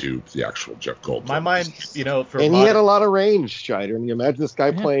is to the actual Jeff Goldblum. My mind, he had a lot of range, Scheider. I mean, imagine this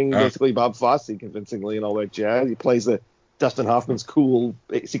guy playing basically Bob Fosse convincingly and all that jazz. He plays Dustin Hoffman's cool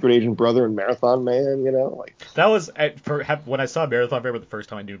secret agent brother in Marathon Man. That was when I saw Marathon Man for the first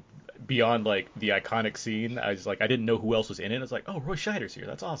time. I knew beyond like the iconic scene. I was like, I didn't know who else was in it. I was like, oh, Roy Scheider's here.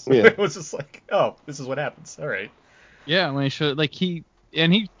 That's awesome. Yeah. It was just like, oh, this is what happens. All right. Yeah, when he showed he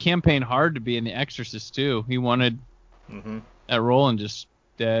campaigned hard to be in The Exorcist too. He wanted. Mm-hmm. That role and just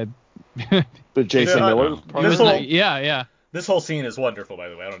dead. The Jason Miller. This whole scene is wonderful, by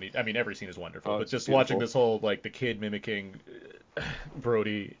the way. Every scene is wonderful, but just watching this whole like the kid mimicking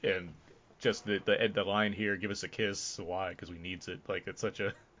Brody and just the line here, "Give us a kiss." Why? Because we needs it. Like it's such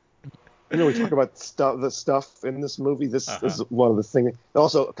a. We talk about the stuff in this movie. This is one of the things.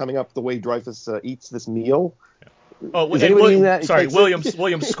 Also coming up, the way Dreyfus eats this meal. Yeah. Oh,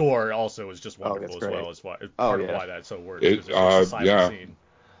 Williams' score also is just wonderful as well. As part of why that so works. It's a silent scene.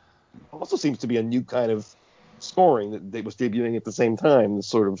 Also seems to be a new kind of scoring that was debuting at the same time. This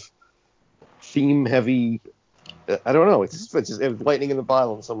sort of theme-heavy. I don't know. It's just lightning in the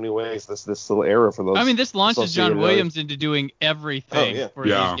bottle in so many ways. This little era for those. I mean, this launches John Williams into doing everything for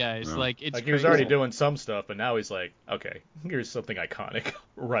these guys. Yeah. Like it's he was already doing some stuff, but now he's like, okay, here's something iconic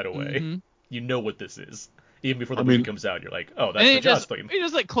right away. Mm-hmm. You know what this is. Even before the movie comes out, you're like, oh, that's the Jaws theme. He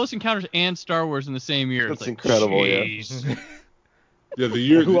does like Close Encounters and Star Wars in the same year. That's incredible, Yeah, the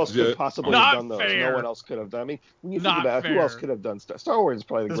year. Who else could possibly have done those? No one else could have done. I mean, when you think about it, who else could have done Star Wars? Is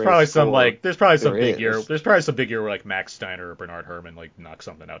probably the greatest. There's probably some big year. There's probably some big year where like Max Steiner or Bernard Herrmann like knock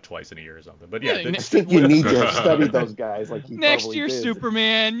something out twice in a year or something. But I think you need to have studied those guys. Like next year, did.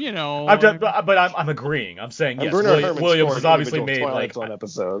 Superman. I'm agreeing. I'm saying yes. Williams has obviously made like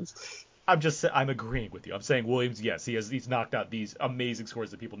episodes. I'm agreeing with you. I'm saying Williams, yes, he's knocked out these amazing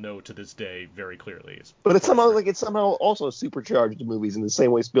scores that people know to this day very clearly. But it's somehow also supercharged the movies in the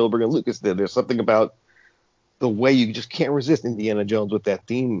same way Spielberg and Lucas did. There's something about the way you just can't resist Indiana Jones with that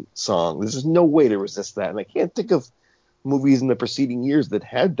theme song. There's no way to resist that, and I can't think of movies in the preceding years that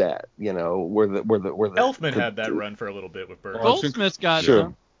had that. Where the Elfman had that run for a little bit with Burns. Goldsmith's got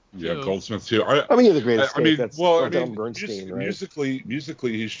sure. Yeah, Goldsmith too. You're the greatest.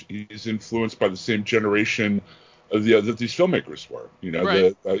 Musically, he's influenced by the same generation that these filmmakers were.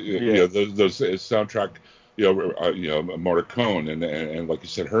 Those soundtrack. Morricone and like you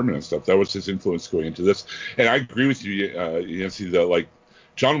said, Herman and stuff. That was his influence going into this. And I agree with you, Yancey. That like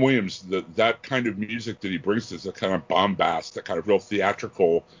John Williams, that kind of music that he brings to that kind of bombast, that kind of real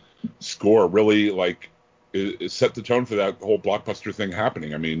theatrical score, really like. It set the tone for that whole blockbuster thing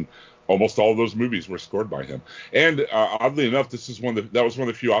happening. I mean, almost all of those movies were scored by him. And oddly enough, that was one of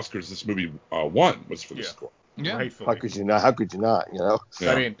the few Oscars this movie won was for the score. Yeah. Rightfully. How could you not? Yeah.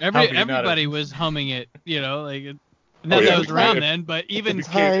 I mean, everybody was humming it. That was around then, but even it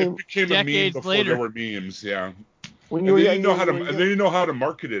became decades a meme before later, there were memes. Yeah. They didn't know how to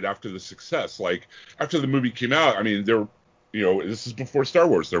market it after the success. Like after the movie came out, I mean, this is before Star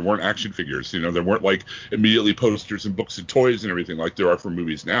Wars. There weren't action figures. There weren't like immediately posters and books and toys and everything like there are for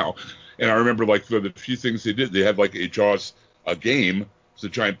movies now. And I remember like the few things they did. They had like a Jaws game. It's a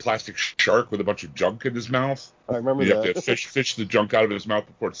giant plastic shark with a bunch of junk in his mouth. I remember that. You have to fish the junk out of his mouth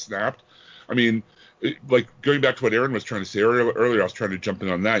before it snapped. I mean, like going back to what Aaron was trying to say earlier, I was trying to jump in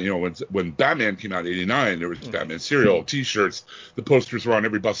on that. When Batman came out in '89, there was Batman cereal, T-shirts, the posters were on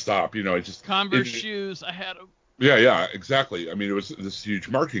every bus stop. Converse shoes. I had them. Yeah, exactly. I mean, it was this huge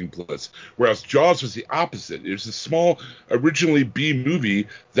marketing blitz, whereas Jaws was the opposite. It was a small, originally B movie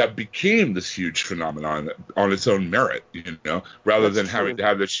that became this huge phenomenon on its own merit, rather than having to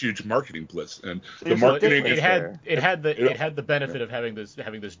have this huge marketing blitz. And the marketing it had the benefit of having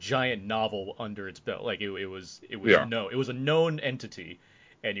this giant novel under its belt. Like it was a known entity.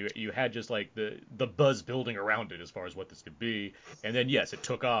 And you had just like the buzz building around it as far as what this could be, and then yes, it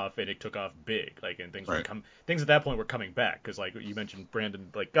took off, and it took off big, like, and things at that point were coming back, because like you mentioned,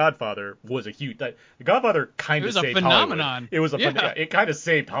 Brandon, like Godfather was a huge the Godfather kind of saved phenomenon. Hollywood. It was it kind of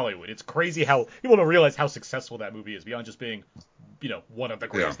saved Hollywood. It's crazy how people don't realize how successful that movie is beyond just being one of the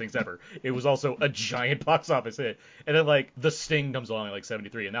greatest things ever. It was also a giant box office hit, and then like The Sting comes along in like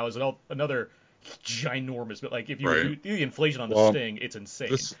 '73, and that was another ginormous, but like if you do the inflation on The Sting, it's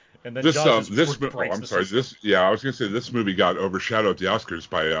insane. And then I was gonna say this movie got overshadowed at the Oscars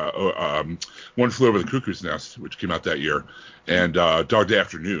by One Flew Over the Cuckoo's Nest, which came out that year, and Dog Day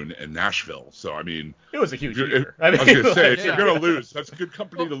Afternoon and Nashville. So I mean, it was a huge year. I was gonna say, if you're gonna lose, that's a good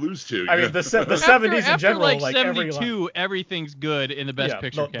company to lose to. I mean, the 70s in general, like 72, everything's good in the Best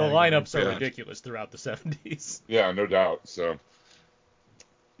Picture category. The lineups are ridiculous throughout the 70s. Yeah, no doubt. So.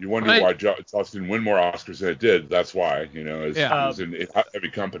 You wonder why Jaws didn't win more Oscars than it did. That's why, it was in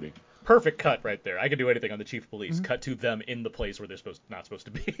heavy company. Perfect cut right there. I could do anything on the Chief of Police. Mm-hmm. Cut to them in the place where they're not supposed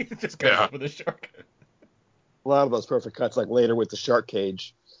to be. Just comes up with a shark. A lot of those perfect cuts, like later with the shark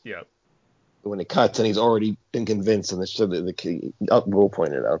cage. Yeah. When it cuts and he's already been convinced, and the key. We'll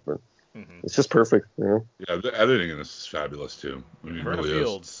point it out, but it's just perfect. Yeah, the editing in this is fabulous too. I mean, Verna really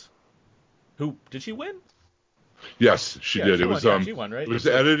Fields. Is. Who did she win? Yes, she did. She won, right? It was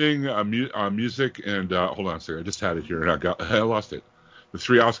editing, music, and hold on a second. I just had it here and I lost it. The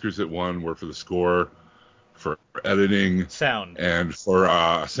 3 Oscars it won were for the score, for editing, sound, and for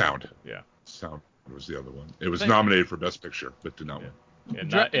sound. Yeah, sound was the other one. It was nominated for Best Picture, but did not win.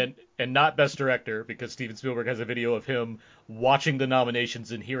 And not Best Director, because Steven Spielberg has a video of him watching the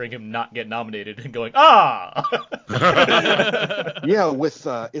nominations and hearing him not get nominated and going, ah! Yeah, with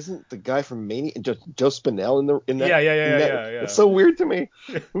isn't the guy from Mania, Joe Spinell in that? Yeah. It's so weird to me.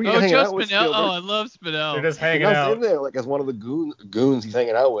 Joe Spinell. Oh, I love Spinell. They're just hanging out in there, like as one of the goons he's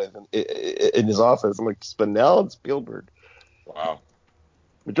hanging out with in his office. I'm like, Spinell and Spielberg. Wow.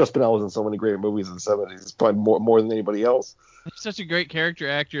 But Joe Spinell was in so many great movies in the '70s. It's probably more than anybody else. He's such a great character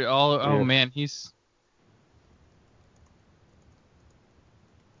actor. Man, he's.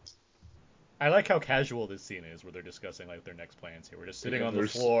 I like how casual this scene is, where they're discussing like their next plans here. We're just sitting on the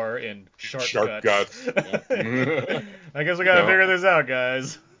floor in shark guts. I guess we gotta figure this out,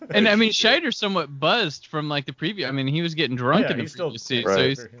 guys. And I mean, Scheider's somewhat buzzed from like the preview. I mean, he was getting drunk in the previous scene.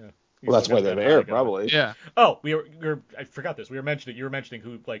 Right. So well, that's why they're there, probably. Yeah. Oh, I forgot this. You were mentioning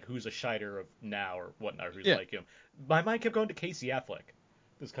who's a Scheider of now or whatnot, or who's like him. My mind kept going to Casey Affleck.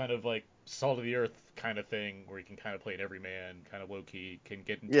 This kind of like salt of the earth kind of thing, where he can kind of play an everyman, kind of low key, can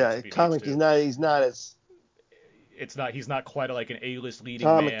get into comic. He's not as. He's not quite like an A-list leading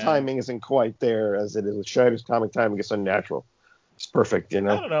man. Comic timing isn't quite there as it is with Scheider's. Comic timing is unnatural. It's perfect, I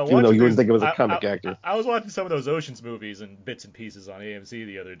don't know. Even though you wouldn't think it was a comic actor. I was watching some of those Ocean's movies and bits and pieces on AMC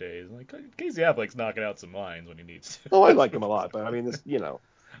the other day. Like, Casey Affleck's knocking out some lines when he needs to. Oh, I like him a lot, but I mean,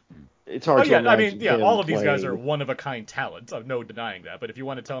 it's hard to imagine. All of these guys are one of a kind talent. I'm no denying that. But if you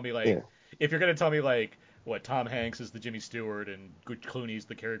want to tell me if you're gonna tell me like what Tom Hanks is the Jimmy Stewart and Clooney's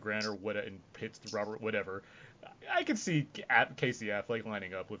the Cary Grant or what, and Pitt's the Robert whatever, I can see Casey Affleck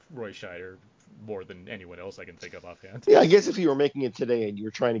lining up with Roy Scheider more than anyone else I can think of offhand. Yeah, I guess if you were making it today and you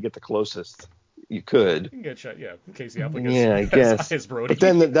were trying to get the closest, you could. You can get Casey Affleck. I guess. As Brody. But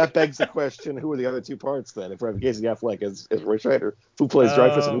then that begs the question: who are the other two parts then? If we have Casey Affleck as Roy Scheider, who plays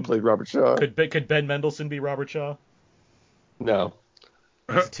Dreyfus and who plays Robert Shaw? Could Ben Mendelsohn be Robert Shaw? No.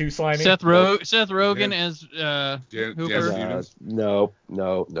 He's too slimy. Seth Rogen as Hooper.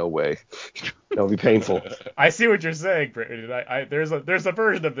 No way. That would be painful. I see what you're saying, Brandon. There's a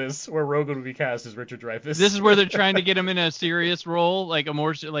version of this where Rogen would be cast as Richard Dreyfuss. This is where they're trying to get him in a serious role, like a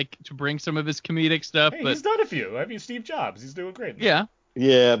more like to bring some of his comedic stuff. Hey, he's done a few. I mean, Steve Jobs, he's doing great. Yeah.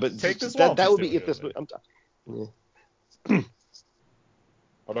 Yeah, but take this that would be if this. How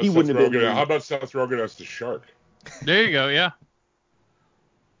about Seth Rogen as the shark? There you go. Yeah.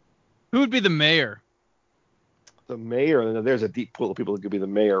 Who would be the mayor? The mayor? There's a deep pool of people that could be the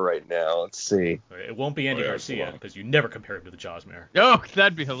mayor right now. Let's see. It won't be Andy Garcia, because you never compare him to the Jaws mayor. Oh,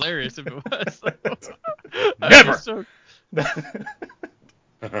 that'd be hilarious if it was. Never!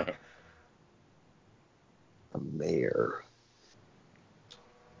 The mayor.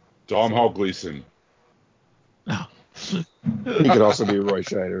 Domhnall Gleeson. He could also be Roy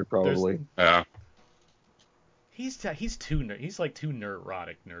Scheider, probably. Yeah. He's like too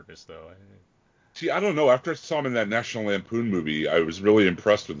neurotic nervous though. See, I don't know. After I saw him in that National Lampoon movie, I was really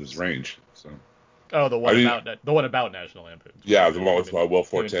impressed with his range. So. Oh, the one about National Lampoon. Yeah, the one with Will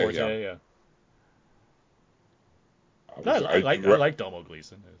Forte. Yeah. I like Domo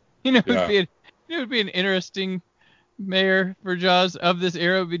Gleason. It would be an interesting mayor for Jaws of this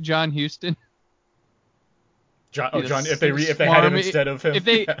era. Would be John Huston. John, if they had him instead of him.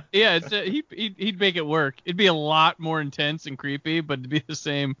 He'd make it work. It'd be a lot more intense and creepy, but it'd be the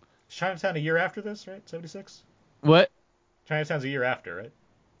same. Is Chinatown a year after this, right? 76. What? Chinatown's a year after, right?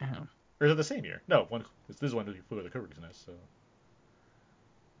 Oh. Or is it the same year? No, this is when he flew with the Cuckoo's Nest. So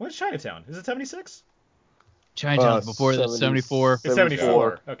when's Chinatown? Is it 76? Chinatown's before the 74. It's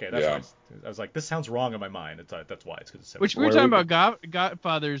 74. Okay, that's why. I was like, this sounds wrong in my mind. That's why. It's because it's 74. Which we were talking about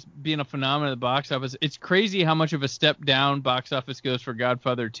Godfather's being a phenomenon at the box office. It's crazy how much of a step down box office goes for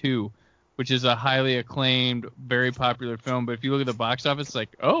Godfather 2, which is a highly acclaimed, very popular film. But if you look at the box office, it's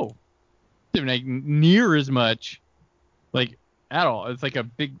like, oh, it's not near as much, like at all. It's like a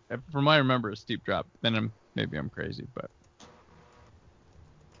big, from what I remember, a steep drop. Then maybe I'm crazy, but.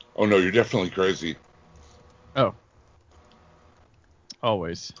 Oh no, you're definitely crazy. Oh.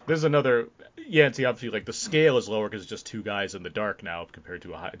 Always. There's another. Yeah, and see, obviously, like the scale is lower because it's just two guys in the dark now compared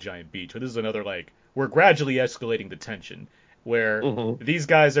to a giant beach. But this is another like we're gradually escalating the tension where these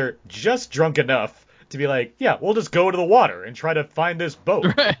guys are just drunk enough to be like, yeah, we'll just go to the water and try to find this boat.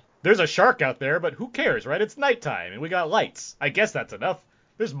 Right. There's a shark out there, but who cares, right? It's nighttime and we got lights. I guess that's enough.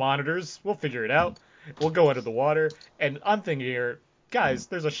 There's monitors. We'll figure it out. We'll go into the water. And I'm thinking here, guys,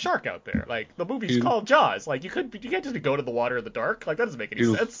 there's a shark out there. Like, the movie's called Jaws. Like, you can't just go to the water in the dark. Like, that doesn't make any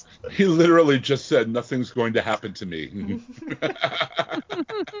sense. He literally just said, nothing's going to happen to me.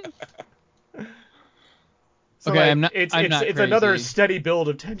 So, okay, like, it's not another steady build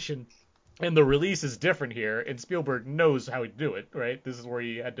of tension. And the release is different here, and Spielberg knows how to do it, right? This is where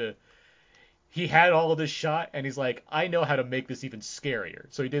he had all of this shot, and he's like, I know how to make this even scarier.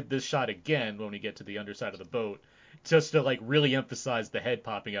 So he did this shot again when we get to the underside of the boat, just to like really emphasize the head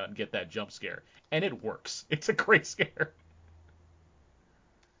popping out and get that jump scare. And it works. It's a great scare.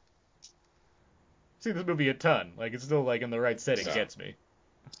 I've seen this movie a ton. Like, it's still like in the right setting, gets me.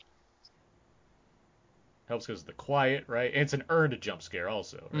 Helps because of the quiet, right? And it's an earned jump scare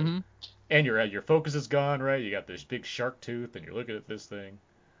also, right? Mm-hmm. And your focus is gone, right? You got this big shark tooth, and you're looking at this thing.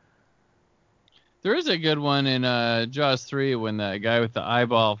 There is a good one in Jaws 3 when the guy with the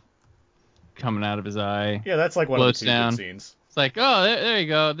eyeball coming out of his eye. Yeah, that's like one of the two good scenes. It's like, oh, there you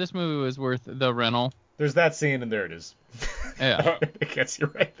go. This movie was worth the rental. There's that scene, and there it is. Yeah. It gets you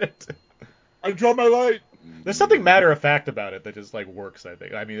right. I draw my light. There's something matter of fact about it that just like works, I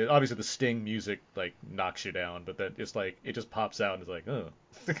think. I mean, obviously the Sting music like knocks you down, but that it's like it just pops out and it's like, oh.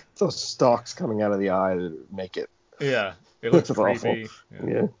 It's those stalks coming out of the eye that make it. Yeah, it looks creepy.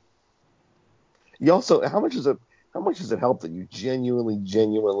 Yeah. You also, how much does it help that you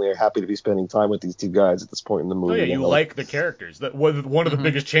genuinely are happy to be spending time with these two guys at this point in the movie? Oh yeah, you like the characters. That one of the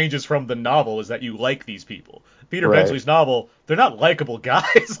biggest changes from the novel is that you like these people. Peter Benchley's novel, they're not likable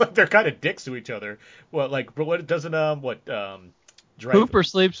guys. Like they're kind of dicks to each other. Hooper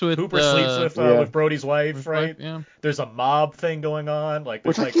sleeps with Brody's wife, right? Yeah. There's a mob thing going on, like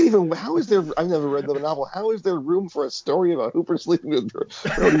which I can't even. How is there? I've never read the novel. How is there room for a story about Hooper sleeping with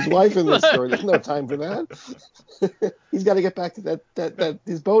Brody's wife in this story? There's no time for that. He's got to get back to that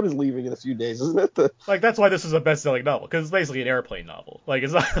his boat is leaving in a few days, isn't it? Like that's why this is a best-selling novel because it's basically an airplane novel. Like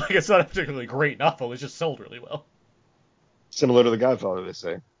it's not a particularly great novel. It's just sold really well. Similar to The Godfather, they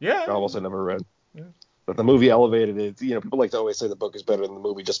say. Yeah. Novels I never read. Yeah. But the movie elevated it. You know, people like to always say the book is better than the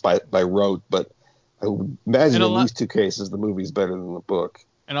movie just by rote, but I imagine in these two cases the movie's better than the book.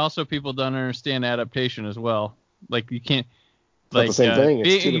 And also people don't understand adaptation as well. Like you can't it's not the same thing.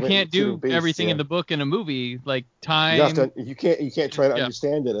 You can't do everything in the book in a movie. Like time. You can't try to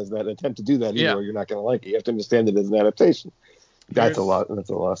understand it as that attempt to do that either, or you're not going to like it. You have to understand it as an adaptation. That's a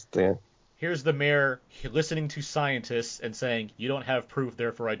lost thing. Here's the mayor listening to scientists and saying, "You don't have proof,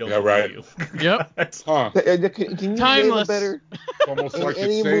 therefore I don't believe you." Yep. Can you Timeless. Name a better? Almost like in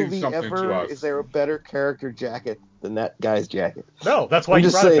any saying movie something ever, to us. is there a better character jacket than that guy's jacket? No, that's why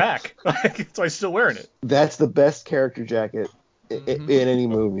he brought it back. That's why he's still wearing it. That's the best character jacket in any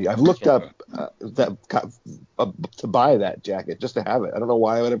movie. I've looked up to buy that jacket just to have it. I don't know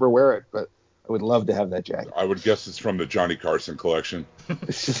why I would ever wear it, but I would love to have that jacket. I would guess it's from the Johnny Carson collection.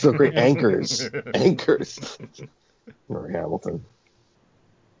 It's just so great. Anchors. Murray Hamilton.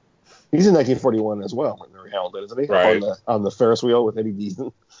 He's in 1941 as well, Murray Hamilton, isn't he? Right. On the Ferris wheel with Eddie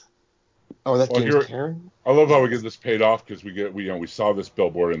Deason. Oh, that's James Karen? I love how we get this paid off because we saw this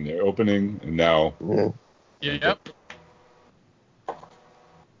billboard in the opening, and now Yep.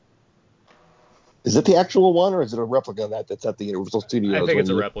 Is it the actual one, or is it a replica of that's at the Universal Studios? I think it's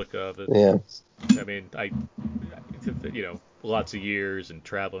a replica of it. Yeah. I mean, lots of years and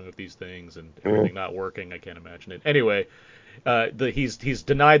traveling with these things and everything not working. I can't imagine it. Anyway, he's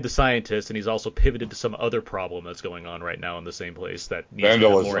denied the scientist, and he's also pivoted to some other problem that's going on right now in the same place that needs to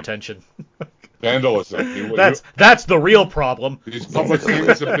have more attention. Vandalism. That's the real problem. These public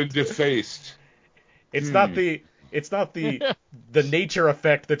things have been defaced. It's not the nature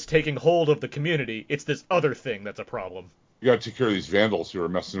effect that's taking hold of the community. It's this other thing that's a problem. You got to take care of these vandals who are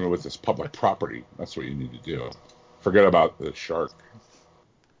messing with this public property. That's what you need to do. Forget about the shark.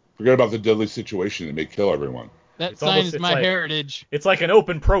 Forget about the deadly situation that may kill everyone. That sign is my heritage. It's like an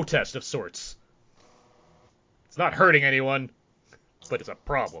open protest of sorts. It's not hurting anyone, but it's a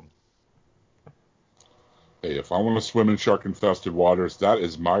problem. Hey, if I want to swim in shark-infested waters, that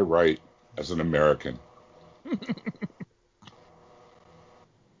is my right as an American.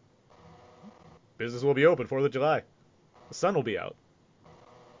 Business will be open 4th of July. The sun will be out.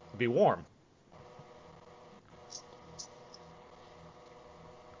 It'll be warm.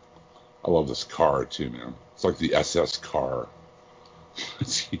 I love this car, too, man. It's like the SS car.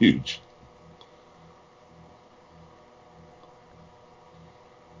 It's huge.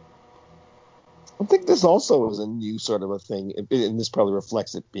 I think this also is a new sort of a thing, and this probably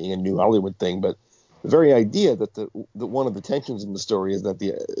reflects it being a new Hollywood thing, but the very idea that the one of the tensions in the story is that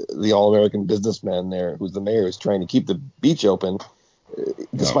the all-American businessman there, who's the mayor, is trying to keep the beach open,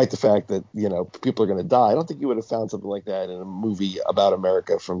 despite the fact that, people are going to die. I don't think you would have found something like that in a movie about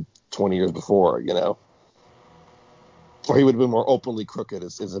America from 20 years before, Or he would have been more openly crooked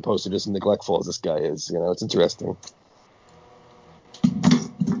as opposed to just neglectful as this guy is. It's interesting.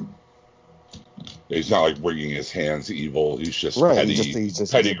 He's not like wringing his hands evil. He's just petty,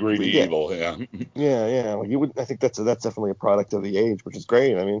 petty, greedy evil. Yeah. Yeah. Like I think that's definitely a product of the age, which is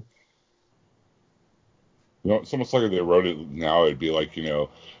great. I mean, it's almost like if they wrote it now, it'd be like,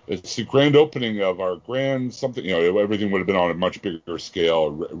 it's the grand opening of our grand something. Everything would have been on a much bigger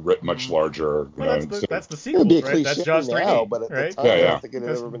scale, much larger. Well, that's the sequel, right? That's Jaws 3D, now, but at the time, I don't think it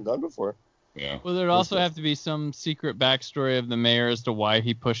had ever been done before. Yeah. Well, there'd also have to be some secret backstory of the mayor as to why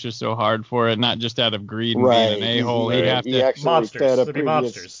he pushes so hard for it, not just out of greed and being an a-hole. He'd have to mobsters. There'd be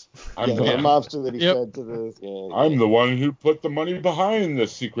mobsters. The mobster that he fed to the. Yeah, I'm the one who put the money behind the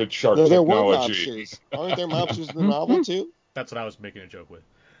secret shark technology. There were mobsters. Aren't there mobsters in the novel too? That's what I was making a joke with.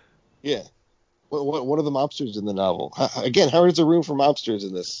 Yeah. What are the mobsters in the novel? Again, how is there room for mobsters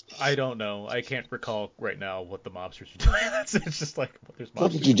in this? I don't know. I can't recall right now what the mobsters are doing. It's just like there's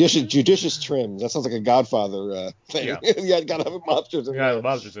mobsters. Judicious trim. That sounds like a Godfather thing. Yeah, you gotta have mobsters in there. Yeah, the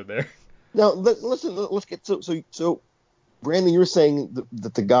mobsters in there. Now, listen. Let's get so. Brandon, you were saying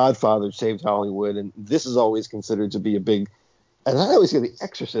that the Godfather saved Hollywood, and this is always considered to be a big. And I always see The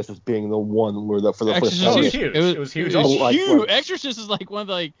Exorcist as being the one where for the first time. It was huge. It was huge. Huge. Exorcist is like one of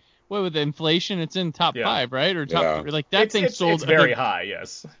the with the inflation, it's in top 5, right? Or top 3. Like that thing sold. It's very high,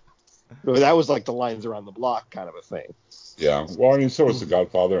 yes. That was like the lines around the block kind of a thing. Yeah. Well, I mean, so was The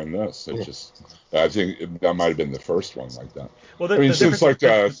Godfather in this. I think that might have been the first one like that. Well, since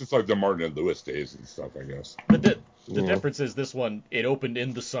the Martin and Lewis days and stuff, I guess. The difference is this one, it opened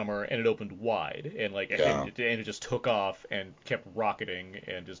in the summer and it opened wide and it just took off and kept rocketing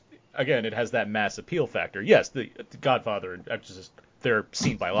and just again it has that mass appeal factor. Yes, the Godfather and Exorcist, they're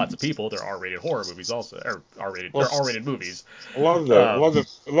seen by lots of people. They're R-rated horror movies also, or R-rated. They're R-rated movies. A lot of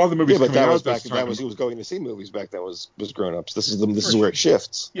the movies coming out at this time. That was who was going to see movies back then was grown-ups. This is where it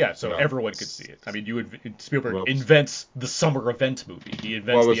shifts. Yeah, so everyone could see it. I mean, Spielberg invents the summer event movie. He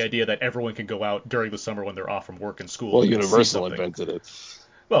invents the idea that everyone can go out during the summer when they're off from work and school. Well, Universal invented it.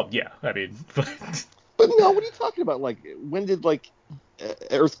 Well, yeah, I mean, but no, what are you talking about? Like, when did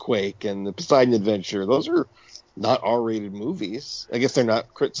Earthquake and the Poseidon Adventure? Those are not R-rated movies. I guess they're not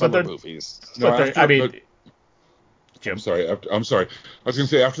summer movies. I'm sorry. I was going to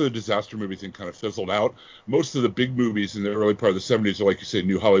say, after the disaster movie thing kind of fizzled out, most of the big movies in the early part of the 70s are, like you say,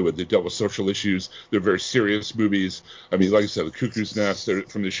 New Hollywood. They dealt with social issues. They're very serious movies. I mean, like I said, The Cuckoo's Nest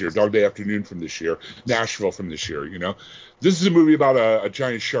from this year, Dog Day Afternoon from this year, Nashville from this year, This is a movie about a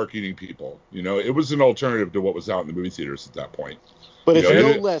giant shark eating people. It was an alternative to what was out in the movie theaters at that point. But it's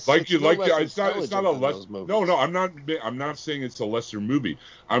no less. It's not a less. No. I'm not saying it's a lesser movie.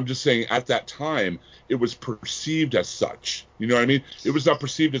 I'm just saying at that time it was perceived as such. You know what I mean? It was not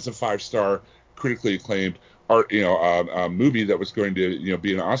perceived as a 5-star, critically acclaimed movie that was going to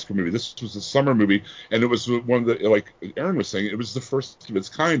be an Oscar movie. This was a summer movie, and it was one of the, like Aaron was saying, it was the first of its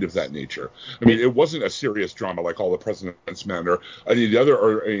kind of that nature. I mean, it wasn't a serious drama like All the President's Men or any of the other,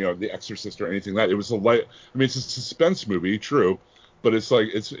 or The Exorcist or anything like that. It was a light. I mean, it's a suspense movie, true, but it's like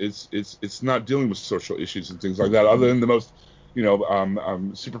it's not dealing with social issues and things like that, other than the most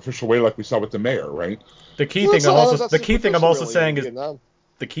superficial way, like we saw with The Mayor, right? The key thing I'm also saying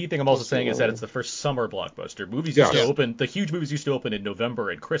is that it's the first summer blockbuster. Movies used to open. The huge movies used to open in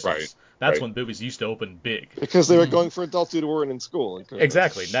November and Christmas. Right. That's when movies used to open big. Because they were going for adults who weren't in school.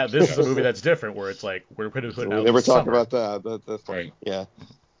 Exactly. Now this is a movie that's different, where it's like we're going to put it out. We never talk summer. about that. That's right. Yeah.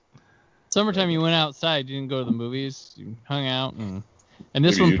 Summertime, you went outside. You didn't go to the movies. You hung out and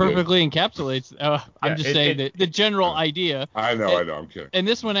this one perfectly encapsulates. I'm just saying the general idea. I know. I'm kidding. And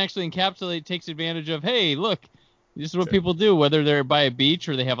this one actually takes advantage of. Hey, look, this is what people do, whether they're by a beach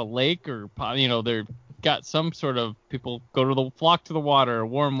or they have a lake or they're got some sort of people flock to the water,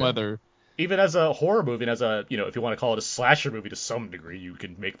 warm weather. Even as a horror movie, and as a if you want to call it a slasher movie to some degree, you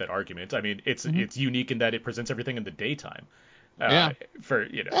can make that argument. I mean, it's unique in that it presents everything in the daytime. How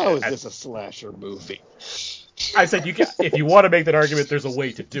is this a slasher movie? I said if you want to make that argument, there's a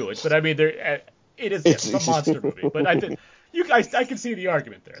way to do it. But I mean, it's a monster movie. But I can see the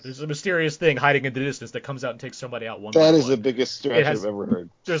argument there. There's a mysterious thing hiding in the distance that comes out and takes somebody out one by one. That is the biggest stretch I've ever heard.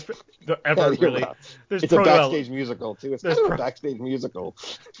 It's a backstage musical too. It's kind of a backstage musical.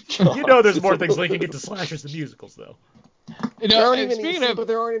 There's more things linking it to slashers than musicals, though. There aren't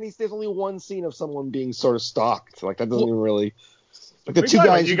any. There's only one scene of someone being sort of stalked. Like that doesn't even really. Like the two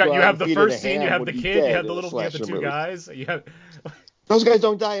guys. You have the first scene. You have the kid. You have the little. You have the two guys. You have. Those guys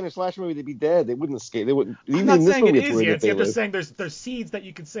don't die in a slasher movie. They'd be dead. They wouldn't escape. They wouldn't. I'm not saying it is yet. I'm just saying there's seeds that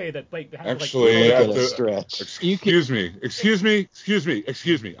you can say that like. Actually, stretch. Excuse me.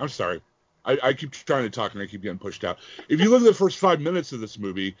 I'm sorry. I keep trying to talk and I keep getting pushed out. If you look at the first 5 minutes of this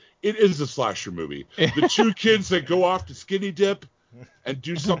movie, it is a slasher movie. The two kids that go off to skinny dip and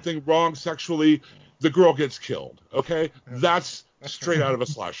do something wrong sexually, the girl gets killed. Okay, that's straight out of a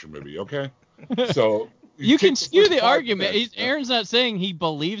slasher movie. Okay, so. You can skew the argument. Aaron's not saying he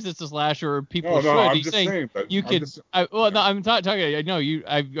believes it's a slasher or people should. He's saying you could. I'm not talking. I know you.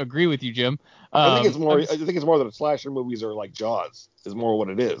 I agree with you, Jim. I think it's more that slasher movies are like Jaws. Is more what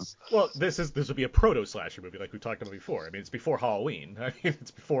it is. Well, this would be a proto slasher movie like we talked about before. I mean, it's before Halloween. I mean,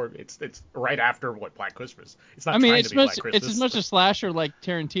 it's right after Black Christmas. It's not. Black Christmas. It's as much a slasher like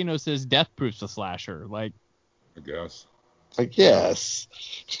Tarantino says Death Proof's a slasher. Like. I guess. I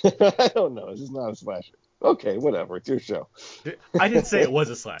don't know. This is not a slasher. Okay, whatever. It's your show. I didn't say it was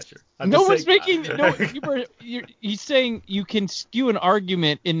a slasher. He's saying you can skew an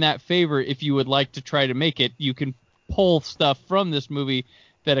argument in that favor if you would like to try to make it. You can pull stuff from this movie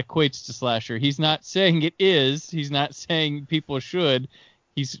that equates to slasher. He's not saying it is. He's not saying people should.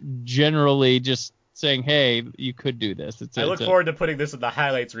 He's generally just saying, hey, you could do this. I look forward to putting this in the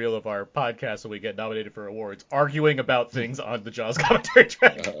highlights reel of our podcast when we get nominated for awards, arguing about things on the Jaws commentary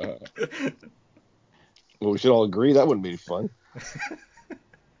track. Well, we should all agree that wouldn't be fun.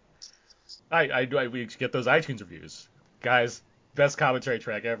 We get those iTunes reviews, guys. Best commentary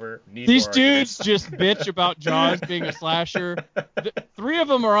track ever. These dudes just bitch about Jaws being a slasher. 3 of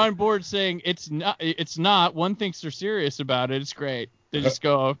them are on board saying it's not. One thinks they're serious about it. It's great. They just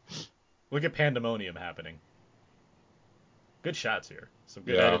go. Look at pandemonium happening. Good shots here. Some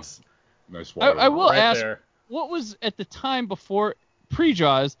good edits. Nice water. I will ask, what was at the time before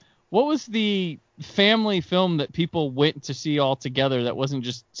pre-Jaws? What was the family film that people went to see all together that wasn't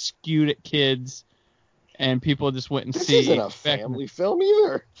just skewed at kids and people just went and see? This isn't a family film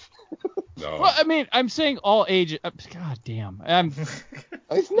either. No. Well, I mean, I'm saying all ages. God damn.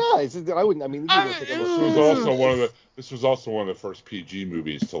 It's not. I wouldn't. I mean, this was also one of the first PG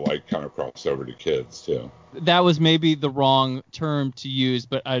movies to kind of cross over to kids too. That was maybe the wrong term to use,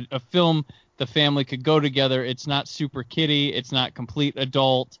 but a film the family could go together. It's not super kiddie. It's not complete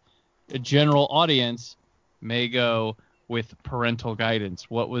adult. A general audience may go with parental guidance.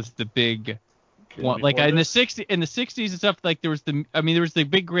 What was the big one? Like in the 60s and stuff, like there was the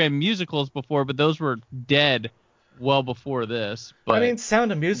big grand musicals before, but those were dead well before this. But I mean,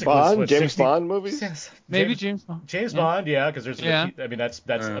 Sound of Music James Bond movies? Maybe James Bond. James Bond, yeah, because there's I mean that's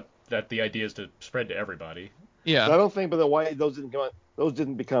that the idea is to spread to everybody. Yeah. So I don't think, but why those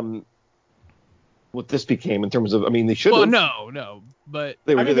didn't become what this became in terms of, I mean, they should have. Well, no, but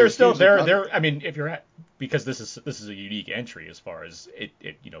they're still there. I mean, if you're because this is a unique entry as far as it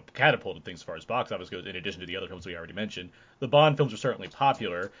catapulted things as far as box office goes. In addition to the other films we already mentioned, the Bond films were certainly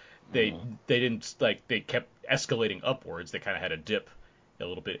popular. They didn't they kept escalating upwards. They kind of had a dip a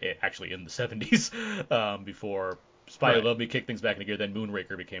little bit actually in the 70s before Spy Who Loved Me kicked things back into gear. Then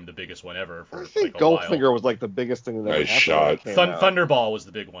Moonraker became the biggest one ever for I think like a Goldfinger while. was like the biggest thing that ever Nice happened. shot. Thunderball was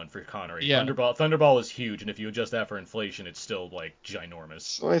the big one for Connery. Yeah. Thunderball was huge, and if you adjust that for inflation, it's still like ginormous.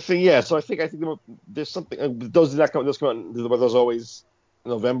 So I think there's something. Those come out. Were those always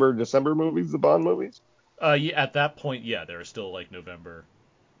November, December movies? The Bond movies? Yeah, at that point, yeah, there are still like November.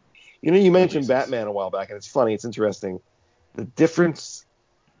 You mentioned releases. Batman a while back, and it's funny. It's interesting. The difference.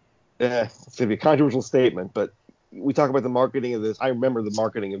 It's gonna be a controversial statement, but we talk about the marketing of this. I remember the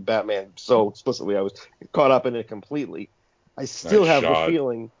marketing of Batman so explicitly. I was caught up in it completely. I still have the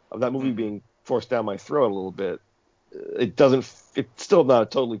feeling of that movie being forced down my throat a little bit. It's still not a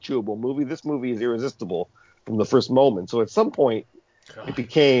totally chewable movie. This movie is irresistible from the first moment. So at some point, it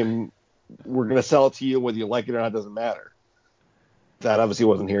became, we're going to sell it to you whether you like it or not, it doesn't matter. That obviously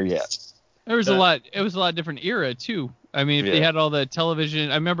wasn't here yet. It was a lot different era too. I mean, if they had all the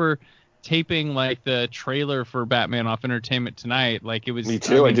television, I remember taping like the trailer for Batman off Entertainment Tonight. Like it was. Me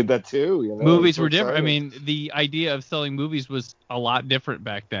too. I did that too. Movies were different. I mean, the idea of selling movies was a lot different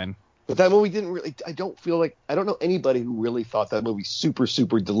back then. But that movie didn't really. I don't know anybody who really thought that movie super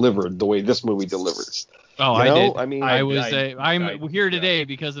delivered the way this movie delivers. Oh, I did. I mean, I'm here today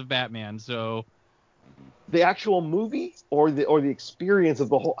because of Batman. So. The actual movie or the experience of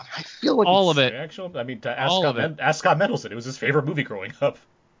the whole. I feel like all of it. Ask Scott Mendelson. It was his favorite movie growing up.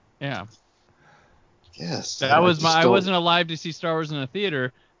 Yeah. Yes. I wasn't alive to see Star Wars in a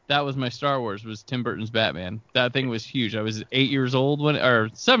theater. That was my Star Wars. Was Tim Burton's Batman. That thing was huge. I was 7 years old when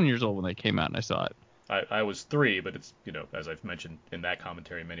they came out and I saw it. I was 3, but it's, as I've mentioned in that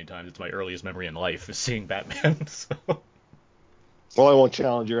commentary many times, it's my earliest memory in life is seeing Batman. So. Well, I won't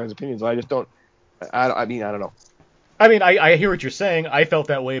challenge your guys' opinions. I just don't. I mean, I don't know. I mean, I hear what you're saying. I felt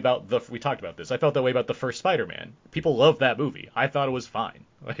that way about we talked about this. I felt that way about the first Spider-Man. People loved that movie. I thought it was fine.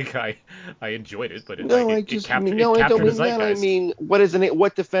 Like I enjoyed it, but it captured the zeitgeist. I mean,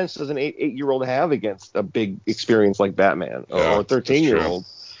 what defense does an 8-year-old have against a big experience like Batman or a 13-year-old?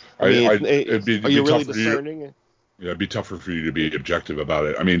 I mean, are you really discerning? Yeah, it'd be tougher for you to be objective about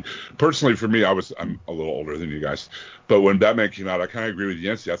it. I mean, personally, for me, I'm a little older than you guys, but when Batman came out, I kind of agree with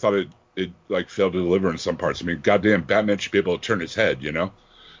Yancey. I thought it like failed to deliver in some parts. I mean, goddamn, Batman should be able to turn his head, Well,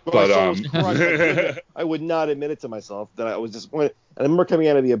 but I would not admit it to myself that I was disappointed. And I remember coming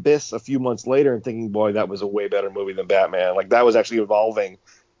out of the Abyss a few months later and thinking, boy, that was a way better movie than Batman. Like that was actually evolving.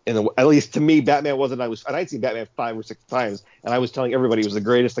 At least to me, Batman wasn't. I'd seen Batman 5 or 6 times, and I was telling everybody it was the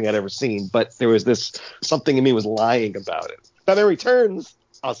greatest thing I'd ever seen. But there was something in me was lying about it. Batman Returns,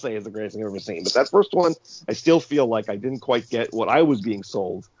 I'll say, is the greatest thing I've ever seen. But that first one, I still feel like I didn't quite get what I was being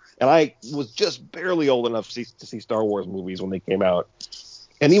sold. And I was just barely old enough to see Star Wars movies when they came out.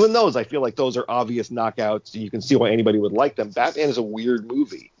 And even those, I feel like those are obvious knockouts. You can see why anybody would like them. Batman is a weird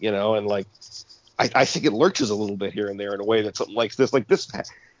movie, and like I think it lurches a little bit here and there in a way that something like this,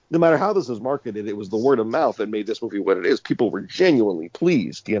 no matter how this was marketed, it was the word of mouth that made this movie what it is. People were genuinely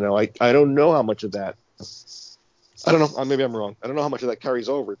pleased. I don't know how much of that. I don't know. Maybe I'm wrong. I don't know how much of that carries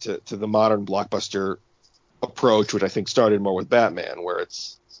over to the modern blockbuster approach, which I think started more with Batman, where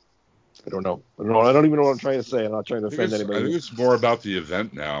it's. I don't know. I don't even know what I'm trying to say. I'm not trying to offend anybody. I think it's more about the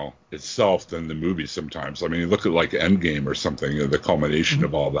event now itself than the movie sometimes. I mean, you look at like Endgame or something, the culmination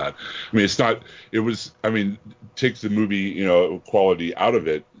of all that. I mean, take the movie, quality out of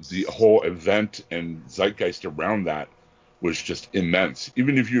it. The whole event and zeitgeist around that was just immense.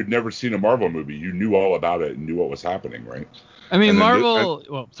 Even if you had never seen a Marvel movie, you knew all about it and knew what was happening, right? I mean,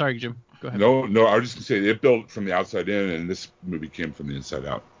 Marvel. Sorry, Jim. Go ahead. No, I was just going to say it built from the outside in, and this movie came from the inside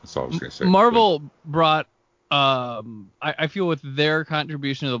out. That's all I was going to say. Marvel brought, I feel with their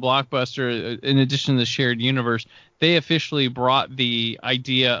contribution to the blockbuster, in addition to the shared universe, they officially brought the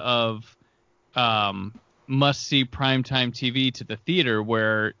idea of must-see primetime TV to the theater,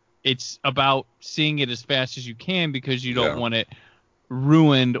 where it's about seeing it as fast as you can because you don't want it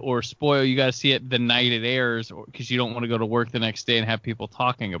ruined or spoiled. You got to see it the night it airs because you don't want to go to work the next day and have people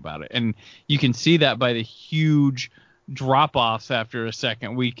talking about it. And you can see that by the huge drop-offs after a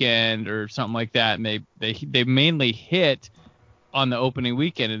second weekend or something like that. And they mainly hit on the opening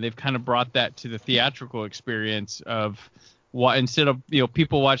weekend, and they've kind of brought that to the theatrical experience of what, instead of,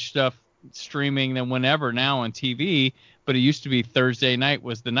 people watch stuff streaming than whenever now on TV, but it used to be Thursday night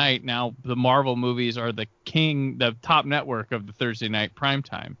was the night. Now the Marvel movies are the top network of the Thursday night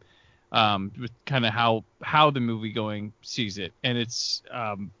primetime, with kind of how the movie going sees it. And it's,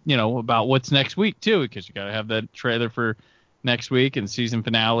 about what's next week too, because you got to have the trailer for next week and season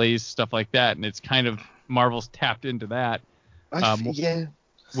finales, stuff like that. And it's kind of Marvel's tapped into that.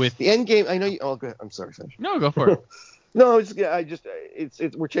 With the Endgame, I know you. Oh, go ahead. I'm sorry, finish. No, go for it. No,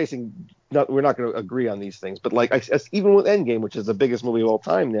 we're chasing. We're not going to agree on these things, but like even with Endgame, which is the biggest movie of all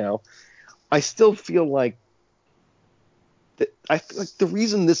time now, I still feel like I feel like the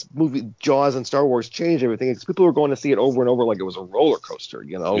reason this movie Jaws and Star Wars changed everything is people were going to see it over and over like it was a roller coaster.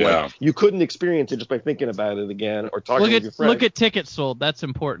 Like you couldn't experience it just by thinking about it again or talking with your friends. Look at tickets sold. That's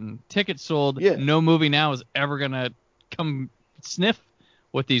important. Tickets sold. Yeah. No movie now is ever gonna come sniff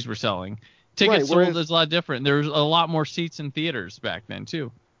what these were selling. Tickets sold is a lot different. There's a lot more seats in theaters back then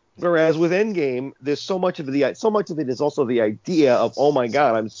too. Whereas with Endgame, there's so much of it is also the idea of, oh my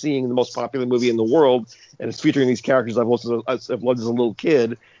God, I'm seeing the most popular movie in the world, and it's featuring these characters I've loved as a little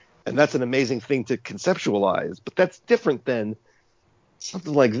kid, and that's an amazing thing to conceptualize. But that's different than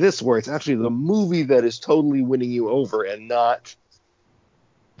something like this, where it's actually the movie that is totally winning you over, and not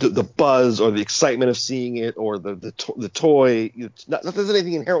the buzz or the excitement of seeing it or the toy. Not that there's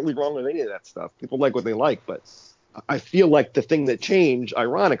anything inherently wrong with any of that stuff. People like what they like, but I feel like the thing that changed,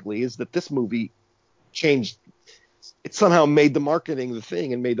 ironically, is that this movie changed. It somehow made the marketing the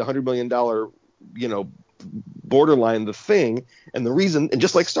thing and made the $100 million, borderline the thing. And the reason, and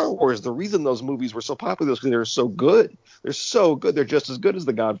just like Star Wars, the reason those movies were so popular is because they're so good. They're so good. They're just as good as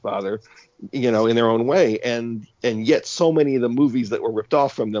The Godfather, in their own way. And yet so many of the movies that were ripped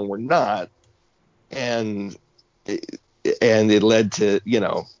off from them were not. And it led to,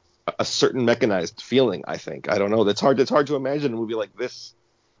 a certain mechanized feeling, I think. I don't know. It's hard to imagine a movie like this.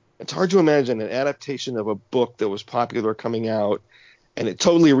 It's hard to imagine an adaptation of a book that was popular coming out, and it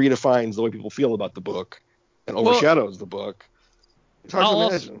totally redefines the way people feel about the book and overshadows the book. It's hard to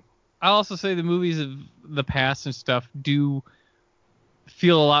imagine. I'll also say the movies of the past and stuff do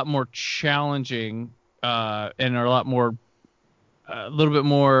feel a lot more challenging and are a little bit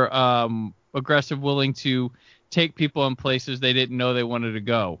more aggressive, willing to take people in places they didn't know they wanted to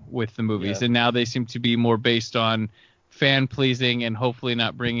go with the movies. Yeah. And now they seem to be more based on fan pleasing and hopefully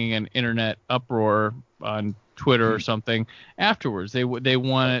not bringing an internet uproar on Twitter or something afterwards. They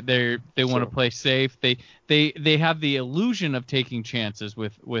want to play safe. They have the illusion of taking chances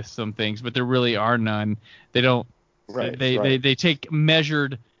with some things, but there really are none. They don't. Right. They take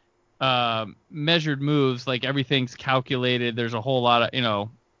measured moves. Like everything's calculated. There's a whole lot of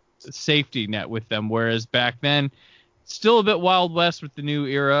safety net with them, whereas back then still a bit Wild West with the new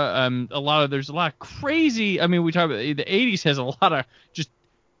era. There's a lot of crazy. I mean, we talk about the 80s has a lot of just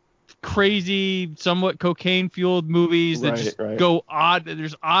crazy, somewhat cocaine fueled movies that go odd.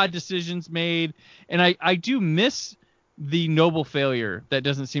 There's odd decisions made, and I do miss the noble failure that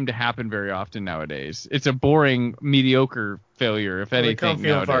doesn't seem to happen very often nowadays. It's a boring, mediocre failure, if anything. They come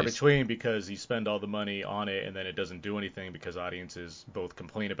few and far between because you spend all the money on it and then it doesn't do anything because audiences both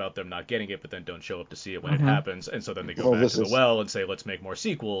complain about them not getting it, but then don't show up to see it when it happens, and so then they go back to the well and say, let's make more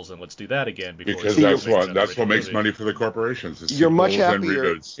sequels and let's do that again. Because that's what makes money for the corporations. You're much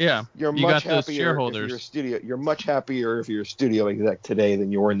happier. Yeah, you're much happier shareholders. If you're a studio. You're much happier if you're a studio exec today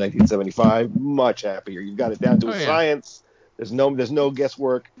than you were in 1975. Much happier. You've got it down to a science. There's no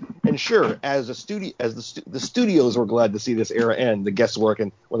guesswork, and sure, as the studios were glad to see this era end, the guesswork,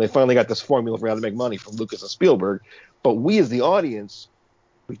 and when they finally got this formula for how to make money from Lucas and Spielberg, but we as the audience,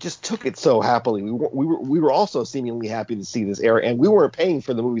 we just took it so happily. We were also seemingly happy to see this era, and we weren't paying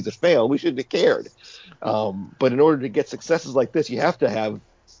for the movies that failed. We shouldn't have cared. But in order to get successes like this, you have to have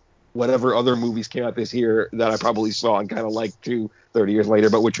whatever other movies came out this year that I probably saw and kind of liked 30 years later,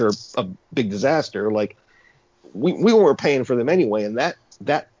 but which are a big disaster. Like. We weren't paying for them anyway, and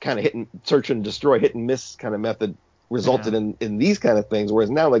that kind of search and destroy, hit and miss kind of method resulted in these kind of things. Whereas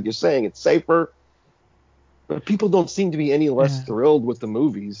now, like you're saying, it's safer, but people don't seem to be any less thrilled with the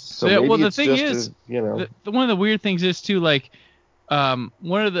movies. So maybe the thing is, one of the weird things is too, like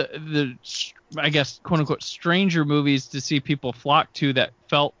one of the I guess quote unquote stranger movies to see people flock to that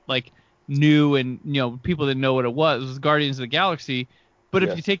felt like new and people didn't know what it was Guardians of the Galaxy. But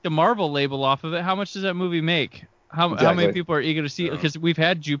if you take the Marvel label off of it, how much does that movie make? How many people are eager to see it? Because we've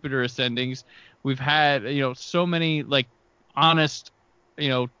had Jupiter Ascendings, we've had so many like honest,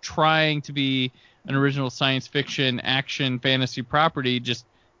 trying to be an original science fiction, action, fantasy property just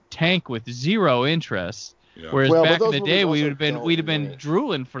tank with zero interest. Yeah. Whereas back in the day, we'd have been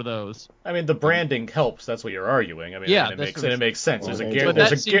drooling for those. I mean, the branding helps. That's what you're arguing. I mean, it makes sense. There's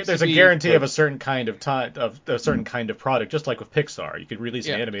a guarantee of a certain kind of a certain kind of product, just like with Pixar. You could release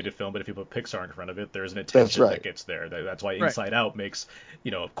an animated film, but if you put Pixar in front of it, there's an attention that gets there. That's why Inside Out makes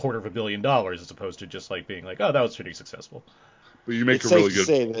 $250 million as opposed to just like being like, oh, that was pretty successful. But you make a really good.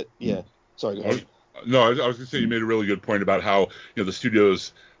 Say that, yeah. Sorry, go ahead. I was going to say you made a really good point about how the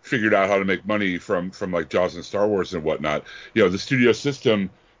studios figured out how to make money from like Jaws and Star Wars and whatnot. The studio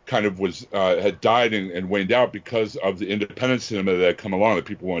system kind of was had died and waned out because of the independent cinema that had come along that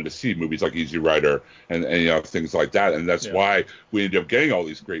people wanted to see, movies like Easy Rider and things like that. And that's why we ended up getting all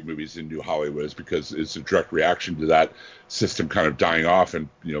these great movies in New Hollywood, is because it's a direct reaction to that system kind of dying off, and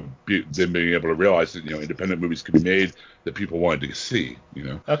them being able to realize that independent movies could be made that people wanted to see.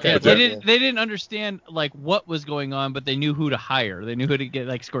 Okay. Yeah, they didn't understand like what was going on, but they knew who to hire. They knew who to get,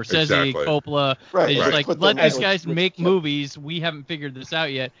 like Scorsese, exactly. Coppola. Right. They just right. let these guys make movies. We haven't figured this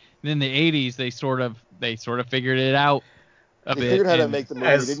out yet. And in the 80s, they sort of figured it out. They figured how to make the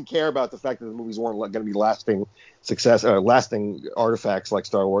movie. They didn't care about the fact that the movies weren't going to be lasting artifacts like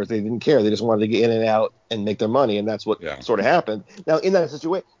Star Wars. They didn't care. They just wanted to get in and out and make their money, and that's what sort of happened. Now, in that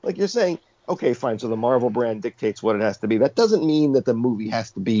situation, like you're saying, okay, fine. So the Marvel brand dictates what it has to be. That doesn't mean that the movie has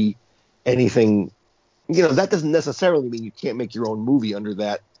to be anything. That doesn't necessarily mean you can't make your own movie under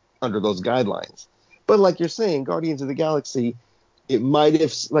those guidelines. But like you're saying, Guardians of the Galaxy, it might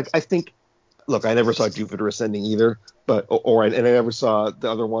have, like, I think. Look, I never saw Jupiter Ascending either, but I never saw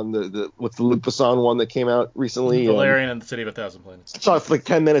the other one, the Luc Besson one that came out recently. Valerian and the City of a Thousand Planets. I saw it for like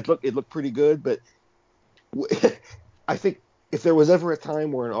 10 minutes. It looked pretty good, but I think if there was ever a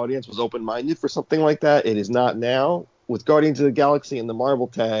time where an audience was open-minded for something like that, it is not now. With Guardians of the Galaxy and the Marvel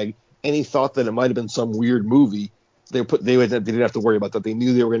tag, any thought that it might have been some weird movie, they didn't have to worry about that. They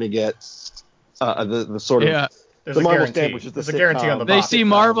knew they were going to get the sort of. There's the a Marvel guarantee. stamp, which is There's a guarantee on the box. They see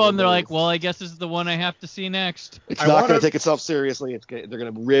Marvel and they're like, well, I guess this is the one I have to see next. It's not going to take itself seriously. They're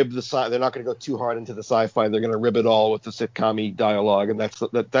going to rib they're not going to go too hard into the sci-fi. They're going to rib it all with the sitcom-y dialogue, and that's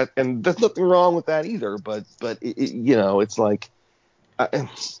that. And there's nothing wrong with that either. But it's like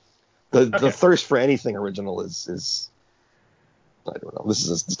the thirst for anything original is I don't know. This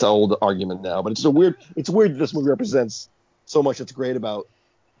is an old argument now, but it's weird that this movie represents so much that's great about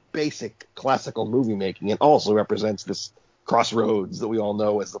basic classical movie making, and also represents this crossroads that we all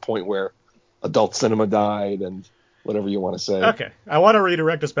know as the point where adult cinema died, and whatever you want to say. Okay, I want to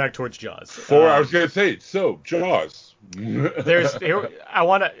redirect us back towards Jaws. I was going to say, so Jaws. There's a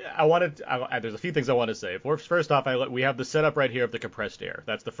few things I want to say. First off, we have the setup right here of the compressed air.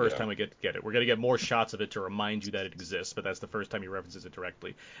 That's the first time we get it. We're going to get more shots of it to remind you that it exists, but that's the first time he references it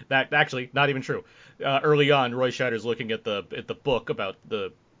directly. That actually not even true. Early on, Roy Scheider's looking at the book about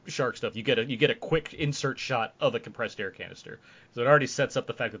the shark stuff. You get a quick insert shot of a compressed air canister, so it already sets up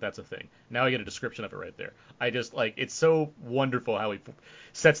the fact that that's a thing. Now I get a description of it right there. I just it's so wonderful how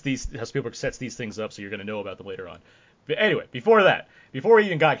Spielberg sets these things up, so you're going to know about them later on. But anyway, before we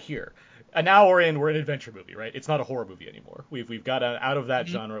even got here, now we're an adventure movie, right? It's not a horror movie anymore. We've got out of that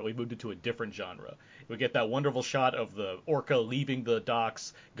genre. We moved into a different genre. We get that wonderful shot of the orca leaving the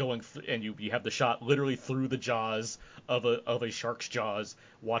docks, and you have the shot literally through the jaws of a shark's jaws,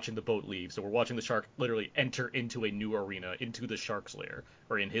 watching the boat leave. So we're watching the shark literally enter into a new arena, into the shark's lair,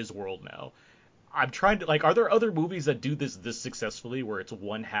 or in his world now. I'm trying to are there other movies that do this successfully, where it's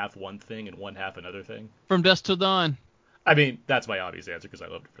one half one thing and one half another thing? From Dusk Till Dawn. I mean, that's my obvious answer because I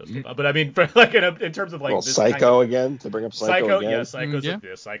love it. But I mean, in terms of this Psycho kind of, again, to bring up Psycho again.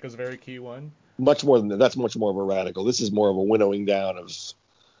 Yeah, Psycho's a very key one. Much more than that. That's much more of a radical. This is more of a winnowing down of.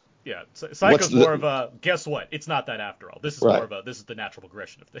 Yeah, Psycho's more of a guess what? It's not that after all. This is more of this is the natural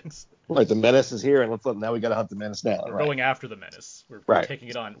progression of things. Right, the menace is here, and now we got to hunt the menace down. We're going after the menace. We're taking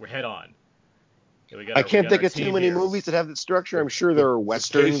it on. We're head on. I can't think of too many movies that have that structure. I'm sure there are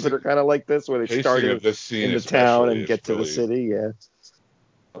westerns that are kind of like this, where they start in the town and get to the city. Yeah.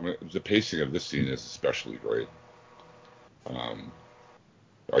 I mean, the pacing of this scene is especially great.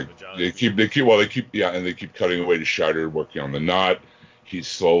 They keep cutting away to Scheider working on the knot. He's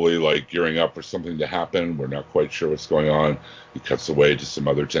slowly gearing up for something to happen. We're not quite sure what's going on. He cuts away to some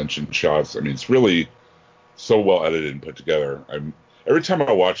other tension shots. I mean, it's really so well edited and put together. Every time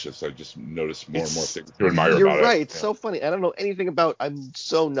I watch this, I just notice more and more things to admire about it. You're right. It's so funny. I don't know anything about. I'm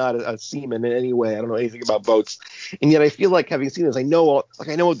so not a seaman in any way. I don't know anything about boats, and yet I feel like having seen this, I know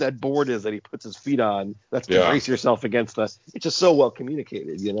what that board is that he puts his feet on. That's to brace yourself against us. It's just so well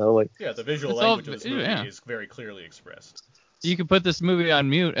communicated, the visual language of this movie is very clearly expressed. You can put this movie on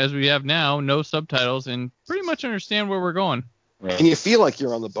mute, as we have now, no subtitles, and pretty much understand where we're going. Right. And you feel like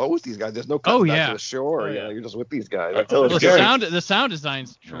you're on the boat with these guys. There's no cutting back to the shore. You're just with these guys. The sound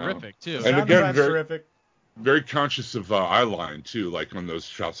design's terrific too. And again, terrific. Very conscious of eye line too, on those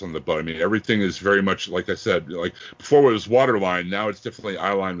shots on the boat. I mean, everything is very much like I said. Before it was water line, now it's definitely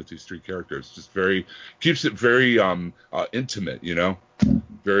eye line with these three characters. Just keeps it very intimate.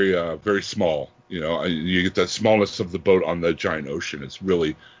 Very very small. You get that smallness of the boat on the giant ocean. It's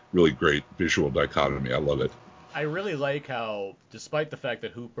really really great visual dichotomy. I love it. I really like how, despite the fact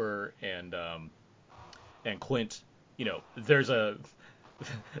that Hooper and Quint, there's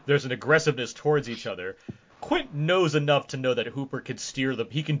there's an aggressiveness towards each other. Quint knows enough to know that Hooper can steer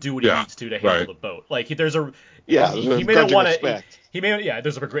he can do what he needs to handle the boat. Like he may not want to.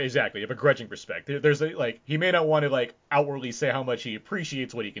 There's a begrudging respect. He may not want to like outwardly say how much he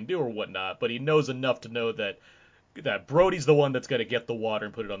appreciates what he can do or whatnot, but he knows enough to know that Brody's the one that's going to get the water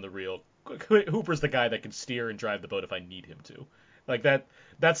and put it on the reel. Hooper's the guy that can steer and drive the boat if I need him to. Like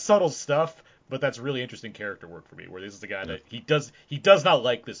that's subtle stuff, but that's really interesting character work for me, where this is the guy that he does not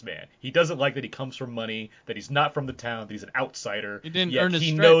like this man. He doesn't like that he comes from money, that he's not from the town, that he's an outsider. He didn't earn his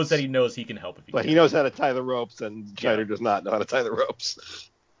He stripes. knows that he knows he can help if he But can. he knows how to tie the ropes, and Scheider does not know how to tie the ropes.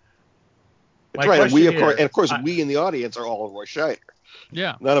 My That's right, and question of course, we in the audience are all Roy Scheider.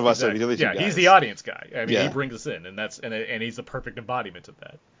 Yeah. None of us are the other two guys. He's the audience guy. I mean, he brings us in, and he's the perfect embodiment of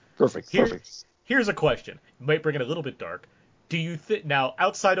that. Perfect. Here's a question. It might bring it a little bit dark. Do you think now,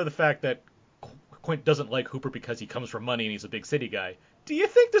 outside of the fact that Quint doesn't like Hooper because he comes from money and he's a big city guy, do you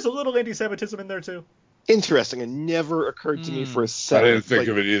think there's a little anti-Semitism in there too? Interesting. It never occurred to me for a second. I didn't think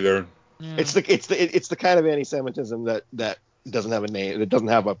of it either. Yeah. It's the kind of anti-Semitism that doesn't have a name. It doesn't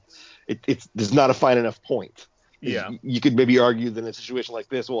have there's not a fine enough point. Yeah. You could maybe argue that in a situation like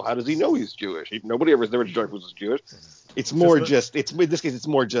this, well, how does he know he's Jewish? Nobody ever judged was Jewish. It's more in this case, it's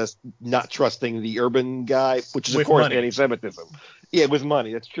more just not trusting the urban guy, which is of course anti-Semitism. Yeah, with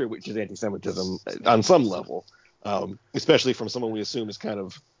money, that's true, which is anti-Semitism on some level, especially from someone we assume is kind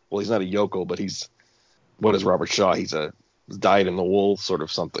of, well, he's not a yokel, but what is Robert Shaw? He's a dyed in the wool sort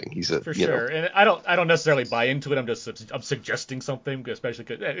of something. He's a for sure, and I don't necessarily buy into it. I'm suggesting something, especially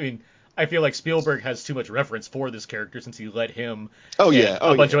because I mean. I feel like Spielberg has too much reference for this character since he let him a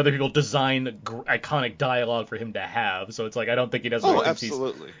bunch of other people design iconic dialogue for him to have. So it's like I don't think he does.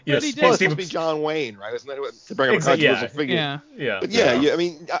 Absolutely. But he must be John Wayne, right? Isn't that to bring up a controversial figure? Yeah. But I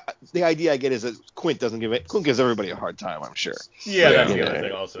mean, the idea I get is that Quint gives everybody a hard time. I'm sure. Yeah, that's the other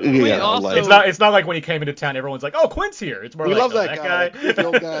thing also. It's not like when he came into town, everyone's like, "Oh, Quint's here." It's more we like, love that guy. The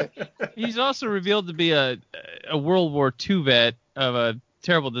old guy. He's also revealed to be a World War II vet of a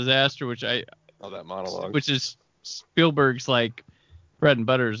terrible disaster, that monologue, which is Spielberg's like bread and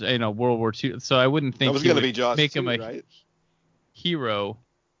butters, World War II. So I wouldn't think he would make him a hero.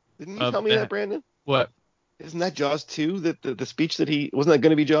 Didn't you tell me that, Brandon? What? Isn't that Jaws 2? That the speech that wasn't that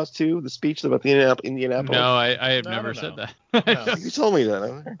going to be Jaws 2? The speech about the Indianapolis? No, I have never said that. No. You told me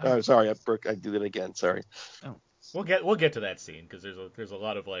that. Oh, sorry, I did it again. Sorry. Oh. We'll get to that scene because there's a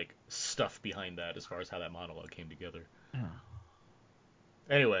lot of like stuff behind that as far as how that monologue came together. Oh.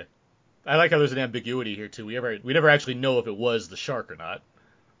 Anyway, I like how there's an ambiguity here too. We never actually know if it was the shark or not.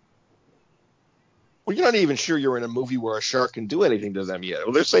 Well, you're not even sure you're in a movie where a shark can do anything to them yet.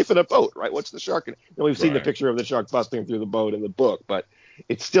 Well, they're safe in a boat, right? What's the shark? We've seen the picture of the shark busting through the boat in the book, but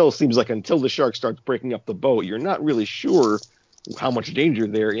it still seems like until the shark starts breaking up the boat, you're not really sure how much danger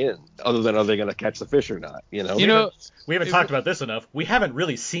they're in, other than are they going to catch the fish or not? We haven't talked about this enough. We haven't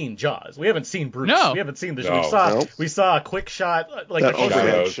really seen Jaws. We haven't seen Bruce. No. We haven't seen the. We saw a quick shot, like that the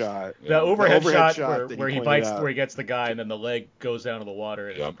overhead shot. The overhead shot where he bites, where he gets the guy, and then the leg goes down to the water,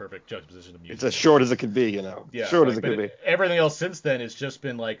 and it's a perfect juxtaposition of music. It's as short as it could be, short as it could be. Everything else since then has just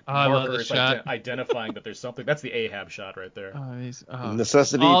been like markers identifying that there's something. That's the Ahab shot right there.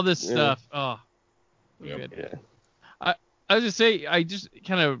 Necessity. All this stuff. Oh, good. Yeah. I was just say, I just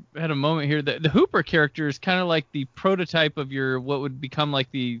kind of had a moment here that the Hooper character is kind of like the prototype of what would become like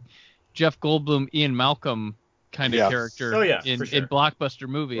the Jeff Goldblum, Ian Malcolm kind of character in blockbuster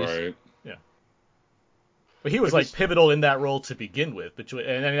movies. Right. Yeah. But he was like pivotal in that role to begin with.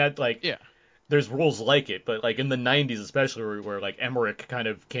 And I mean, that there's roles like it, but like in the 90s especially where like Emmerich kind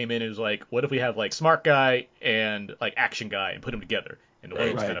of came in and was like, what if we have like smart guy and like action guy and put them together? And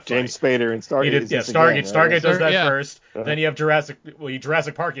right. Kind of James Spader and Stargate. Stargate does that first. Then you have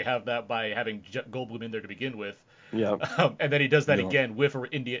Jurassic Park. You have that by having Goldblum in there to begin with. Yeah. And then he does that again with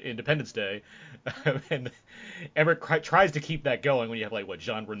Independence Day. And Emmerich tries to keep that going when you have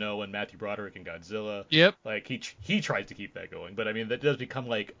Jean Reno and Matthew Broderick and Godzilla. Yep. Like he tries to keep that going, but I mean that does become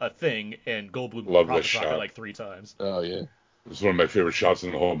like a thing, and Goldblum profits off it like 3 times. Oh yeah. It's one of my favorite shots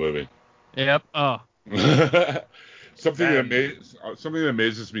in the whole movie. Yep. Oh. Something that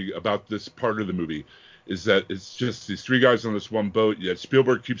amazes me about this part of the movie is that it's just these 3 guys on this one boat, yet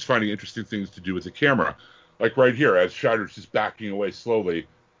Spielberg keeps finding interesting things to do with the camera. Like right here, as Scheider's just backing away slowly,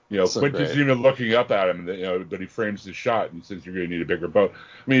 Quint isn't even looking up at him, but he frames the shot and he says, "You're going to need a bigger boat."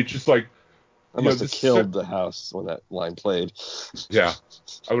 I mean, it's just like... I must have killed the house when that line played. Yeah,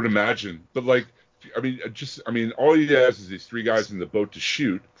 I would imagine. But all he has is these 3 guys in the boat to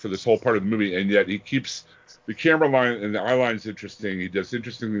shoot for this whole part of the movie, and yet he keeps... The camera line and the eye line is interesting. He does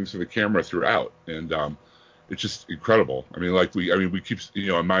interesting things for the camera throughout, and it's just incredible. I mean, we keep,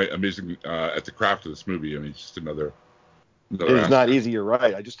 my amazing at the craft of this movie. I mean, it's just another. It is not easy. You're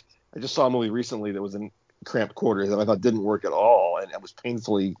right. I just saw a movie recently that was in cramped quarters that I thought didn't work at all, and it was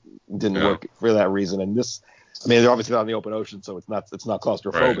painfully didn't work for that reason. And this, I mean, they're obviously not in the open ocean, so it's not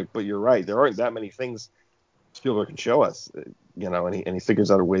claustrophobic. Right. But you're right. There aren't that many things Spielberg can show us, and he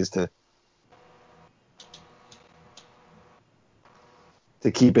figures out ways to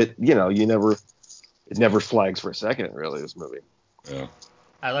keep it. It never flags for a second. Really, this movie. Yeah.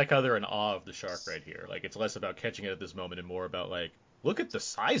 I like how they're in awe of the shark right here. Like, it's less about catching it at this moment and more about, like, look at the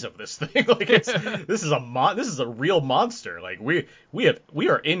size of this thing. Like, this is a real monster. Like, we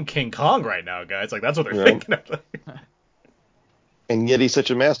are in King Kong right now, guys. Like, that's what they're thinking of. And yet he's such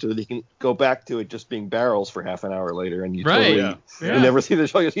a master that he can go back to it just being barrels for half an hour later, and you you never see the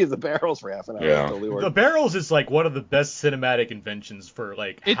show. You see the barrels for half an hour. Yeah. Totally the barrels is like one of the best cinematic inventions for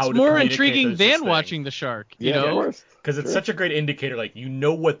like it's how to more intriguing than watching the shark. You know, because it's such a great indicator. Like,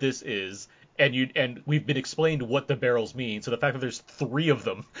 what this is. And we've been explained what the barrels mean, so the fact that there's 3 of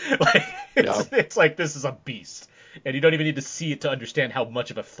them, like it's like this is a beast, and you don't even need to see it to understand how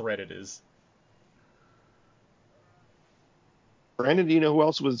much of a threat it is. Brandon, do you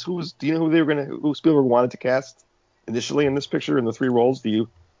know do you know who Spielberg wanted to cast initially in this picture in the 3 roles? Do you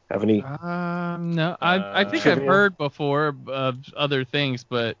have any? No, I think I've heard before of other things,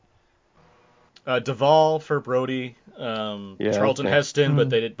 but Duvall for Brody, Charlton Heston,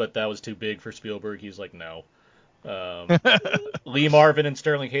 but that was too big for Spielberg. He's like, no. Lee Marvin and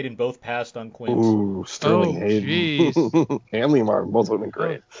Sterling Hayden both passed on Quint. Ooh, Sterling Hayden. And Lee Marvin, both would have been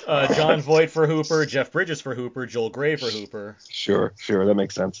great. John Voight for Hooper, Jeff Bridges for Hooper, Joel Gray for Hooper. Sure, that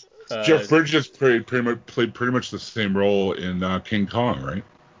makes sense. Jeff Bridges played pretty much the same role in King Kong, right?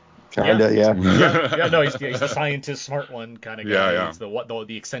 Kinda, yeah. No, he's the scientist, smart one kind of guy. Yeah. He's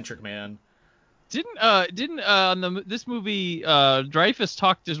the eccentric man. Didn't this movie Dreyfuss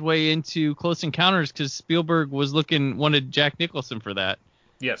talked his way into Close Encounters because Spielberg wanted Jack Nicholson for that.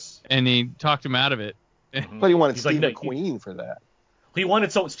 Yes. And he talked him out of it. But he wanted Steve McQueen for that. He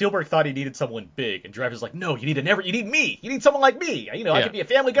wanted Spielberg thought he needed someone big, and Dreyfuss was like, no, you need me. You need someone like me. I could be a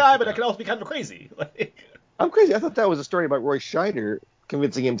family guy, but I can also be kind of crazy. I'm crazy. I thought that was a story about Roy Scheider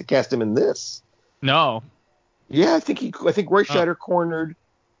convincing him to cast him in this. No. Yeah, I think Roy Scheider cornered.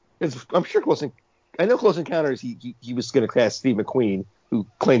 I'm sure Close Encounters. He was going to cast Steve McQueen, who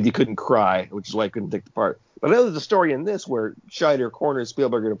claimed he couldn't cry, which is why he couldn't take the part. But I know there's a story in this where Scheider corners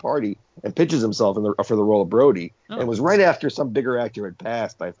Spielberg at a party and pitches himself for the role of Brody, and it was right after some bigger actor had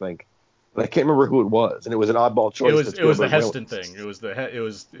passed, I think. But I can't remember who it was, and it was an oddball choice. It was the Heston thing. It was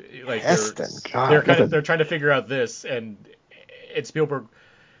like Heston. They're trying to figure out this, and Spielberg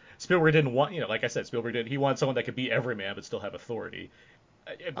didn't want, like I said, he wanted someone that could be every man but still have authority.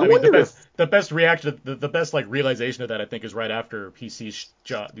 I mean, the best reaction, the best realization of that, I think, is right after he sees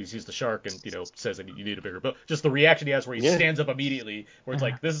the shark and says that you need a bigger boat. Just the reaction he has where he stands up immediately, where it's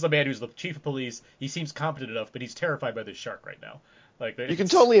like, this is a man who's the chief of police. He seems competent enough, but he's terrified by this shark right now. You can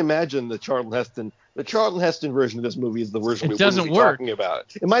totally imagine the Charlton Heston version of this movie is the version we wouldn't be talking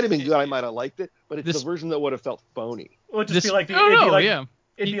about. It might have been good. I might have liked it, but it's the version that would have felt phony. Well, it'd be like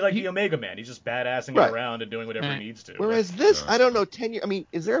the Omega Man. He's just badassing it around and doing whatever he needs to. Whereas this, I don't know, 10 years. I mean,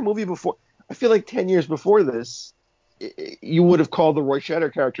 is there a movie before? I feel like 10 years before this, you would have called the Roy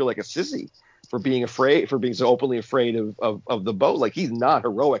Scheider character like a sissy for being so openly afraid of the boat. Like, he's not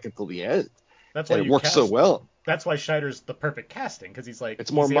heroic until the end. That's why it works so well. That's why Scheider's the perfect casting, because he's like...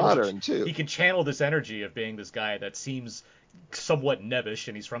 It's more modern, too. He can channel this energy of being this guy that seems somewhat nebbish,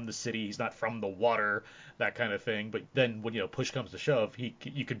 and he's from the city, he's not from the water, that kind of thing. But then when push comes to shove,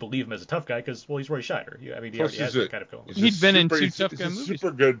 you could believe him as a tough guy because, well, he's Roy Scheider. I mean, he already has that kind of film. He'd been in 2 tough guy movies.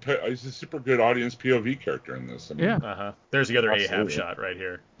 He's a super good audience POV character in this. I mean, There's the other Ahab shot right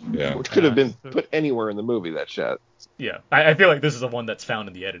here. Yeah. Which could have been put anywhere in the movie, that shot. Yeah, I feel like this is the one that's found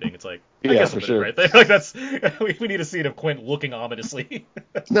in the editing. It's like, I guess for sure. Right there. Like, that's we need a scene of Quint looking ominously.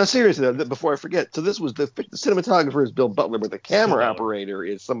 No, seriously, though, before I forget, so this was the cinematographer is Bill Butler, but the camera operator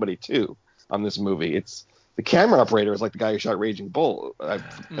is somebody too on this movie. It's the camera operator is like the guy who shot Raging Bull. I'm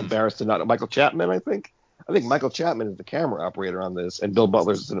embarrassed to not know. Michael Chapman, I think Michael Chapman is the camera operator on this, and Bill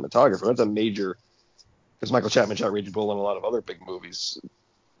Butler's the cinematographer. That's a major, because Michael Chapman shot Raging Bull and a lot of other big movies.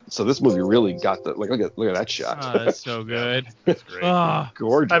 So this movie really got the look at that shot. Oh, that's so good. It's great.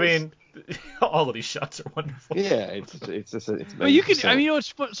 Gorgeous. I mean, all of these shots are wonderful. Yeah, it's just it's. Well, you could. I mean,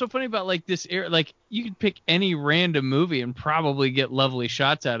 what's so funny about this era? Like, you could pick any random movie and probably get lovely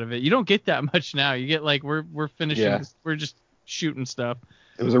shots out of it. You don't get that much now. You get we're finishing. We're just shooting stuff.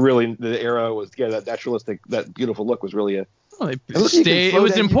 It was the era was that naturalistic, that beautiful look was really Well, it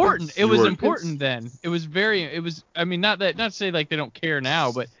was important. It was important then. It was very. It was. I mean, not to say like they don't care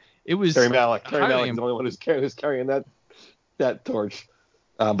now, but it was. Terry Malick is the only one who's carrying that torch.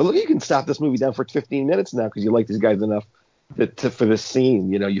 But look, you can stop this movie down for 15 minutes now because you like these guys enough for this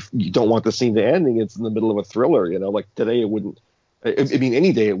scene. You know, you don't want the scene to end. It's in the middle of a thriller. You know, like today it wouldn't. I mean,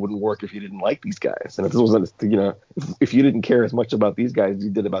 any day it wouldn't work if you didn't like these guys, and if this wasn't, you know, if you didn't care as much about these guys as you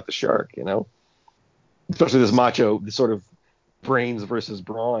did about the shark, you know, especially this sort of brains versus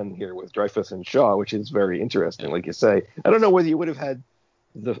brawn here with Dreyfuss and Shaw, which is very interesting. Like you say, I don't know whether you would have had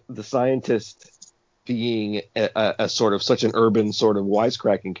the scientist being a sort of such an urban sort of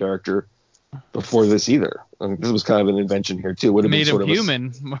wisecracking character before this either. I mean, this was kind of an invention here too. Would have made been sort him of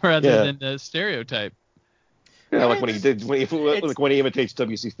human rather than a stereotype. Yeah, like when he imitates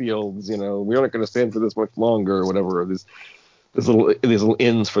W.C. Fields, you know, we're not going to stand for this much longer or whatever. There's little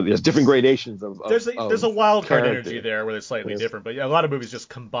ends for there's different gradations of there's a wild card energy there where it's slightly yes. different, but a lot of movies just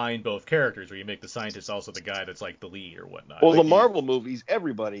combine both characters where you make the scientist also the guy that's like the lead or whatnot. Well, like the Marvel movies,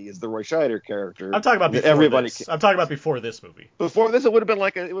 everybody is the Roy Scheider character. I'm talking about before this. I'm talking about before this movie. Before this, it would have been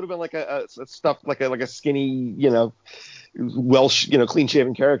like a stuffed like a skinny, you know, Welsh, you know, clean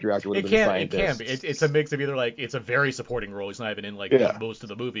shaven character actor would have been a scientist. It can be. It's a mix of either like it's a very supporting role. He's not even in like most of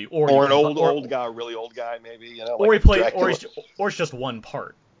the movie, or an old guy, really old guy, maybe, you know, or he played, or it's just one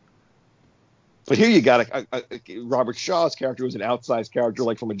part. But here you got Robert Shaw's character was an outsized character,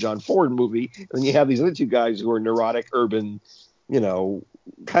 like from a John Ford movie, and then you have these other two guys who are neurotic, urban, you know,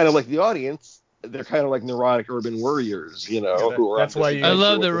 kind of like the audience. They're kind of like neurotic urban warriors, you know. Yeah, that's why I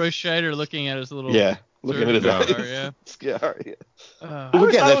love the Roy Scheider looking at his little looking at his eyes. Again, that's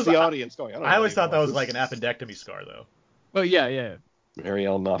the audience going. I always thought that was like an appendectomy scar, though. Oh yeah. Mary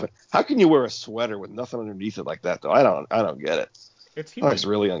Ellen Moffat. How can you wear a sweater with nothing underneath it like that, though? I don't get it. It's humid. It's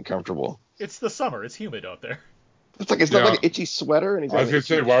really uncomfortable. It's the summer. It's humid out there. It's not like an itchy sweater. And I was gonna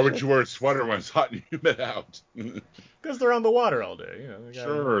say, why would you wear a sweater when it's hot and humid out? Because they're on the water all day. You know.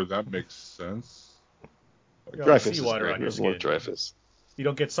 Sure, that makes sense. Dreyfuss seawater on your skin. Dreyfuss. You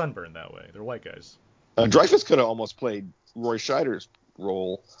don't get sunburned that way. They're white guys. Dreyfuss could have almost played Roy Scheider's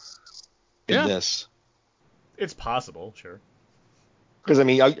role in this. It's possible, sure. Because, I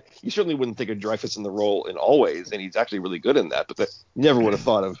mean, you certainly wouldn't think of Dreyfuss in the role in Always, and he's actually really good in that, but you never would have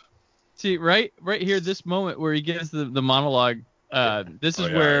thought of. See, right here, this moment where he gives the monologue, this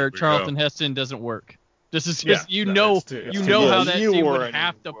is where Charlton Heston doesn't work. This is just, how that scene would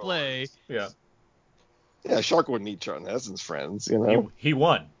have to play. Yeah. Yeah, Shark wouldn't eat Charlton Heston's friends, you know. He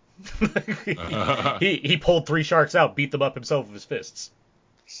won. he pulled 3 sharks out, beat them up himself with his fists.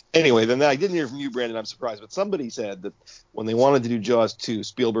 Anyway, then I didn't hear from you, Brandon. I'm surprised, but somebody said that when they wanted to do Jaws 2,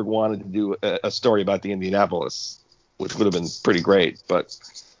 Spielberg wanted to do a story about the Indianapolis, which would have been pretty great, but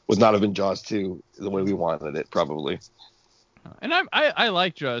would not have been Jaws 2 the way we wanted it, probably. And I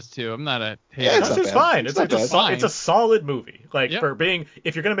like Jaws 2. I'm not a hater. It's fine. It's a solid movie. Like for being,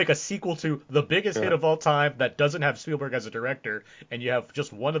 if you're gonna make a sequel to the biggest hit of all time that doesn't have Spielberg as a director, and you have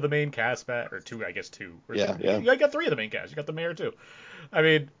just one of the main cast or two, I guess two. You got 3 of the main cast. You got the mayor too. I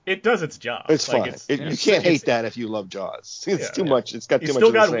mean, it does its job. It's fine. You can't hate that if you love Jaws. It's too much. It's got too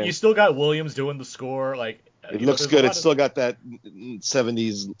much. You still got Williams doing the score. Like it looks good. It's still got that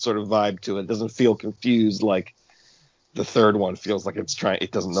 70s sort of vibe to it. It doesn't feel confused like the third one feels like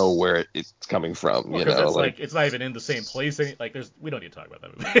it doesn't know where it's coming from. Well, you know, it's like it's not even in the same place. Like we don't need to talk about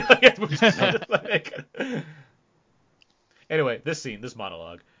that movie. Anyway, this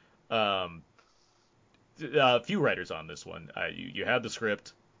monologue. A few writers on this one. You had the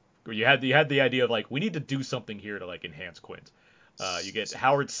script. You had the idea of like we need to do something here to like enhance Quint. You get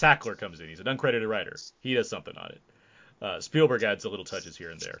Howard Sackler comes in. He's an uncredited writer. He does something on it. Spielberg adds a little touches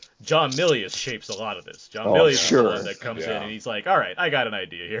here and there. John Milius shapes a lot of this. John Milius is the one that comes in and he's like, all right, I got an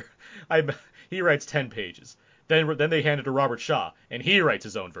idea here. He writes 10 pages. Then they hand it to Robert Shaw, and he writes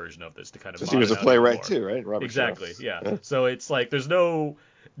his own version of this to kind of. He was a playwright too, right? Robert exactly, Shaw. Yeah. So it's like there's no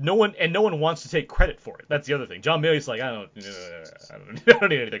one wants to take credit for it. That's the other thing. John Milius is like, I don't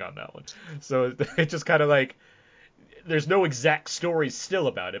need anything on that one. So it's just kind of like. There's no exact story still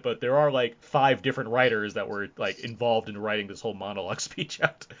about it, but there are like 5 different writers that were like involved in writing this whole monologue speech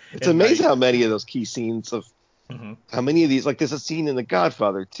out. It's amazing how many of those key scenes of how many of these, like there's a scene in The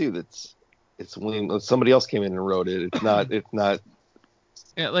Godfather too it's when somebody else came in and wrote it. It's not.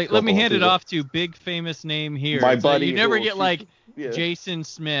 Yeah, like let me hand it off to big famous name here. My buddy. You never get like Jason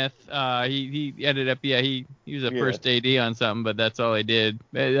Smith, he ended up, he was a first AD on something, but that's all he did.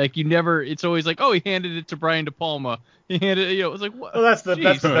 Like, it's always like, oh, he handed it to Brian De Palma. He handed it, it was like, what? Well, that's the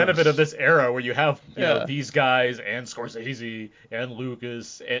benefit of this era where you have these guys and Scorsese and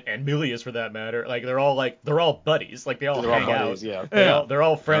Lucas and Milius for that matter. Like they're all buddies. Like they all hang out. Yeah. They're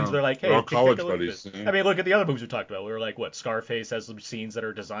all friends. They're like, hey, they're all college take a look buddies. at this. I mean, look at the other movies we talked about. We were like, what? Scarface has some scenes that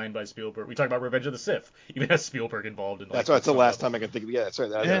are designed by Spielberg. We talked about Revenge of the Sith. Even has Spielberg involved in. Like, that's the last time I can think of. Yeah, that's right.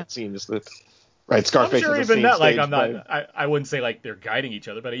 That scene is the. Right, Scarface. I'm sure even that, like, I wouldn't say like they're guiding each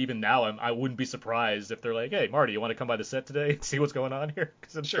other, but even now, I wouldn't be surprised if they're like, hey, Marty, you want to come by the set today and see what's going on here?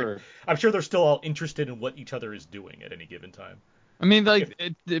 Because I'm sure they're still all interested in what each other is doing at any given time. I mean, like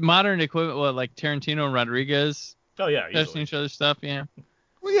the modern equivalent, like Tarantino and Rodriguez. Oh yeah, testing each other's stuff. Yeah.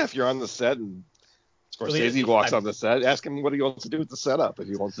 Well, yeah, if you're on the set and Scorsese walks on the set, ask him what he wants to do with the setup. If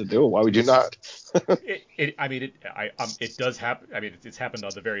he wants to do it, why would you not? It does happen. I mean, it's happened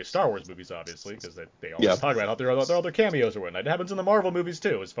on the various Star Wars movies, obviously, because they always talk about how there are other cameos or whatnot. It happens in the Marvel movies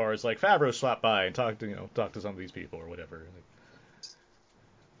too, as far as like Favreau swap by and talk to some of these people or whatever.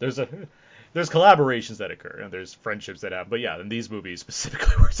 There's collaborations that occur and there's friendships that happen. But yeah, in these movies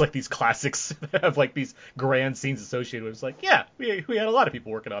specifically, where it's like these classics that have like these grand scenes associated with, it's like, yeah, we had a lot of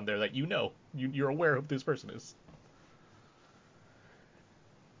people working on there that you're aware of who this person is.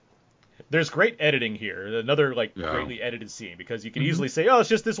 There's great editing here. Another greatly edited scene, because you can easily say, oh, it's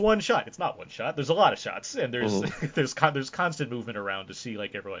just this one shot. It's not one shot. There's a lot of shots, and there's there's constant movement around to see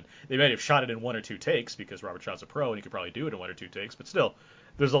like everyone. They might have shot it in one or two takes because Robert Shaw's a pro and he could probably do it in one or two takes, but still,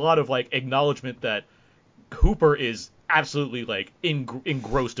 there's a lot of like acknowledgement that Hooper is absolutely like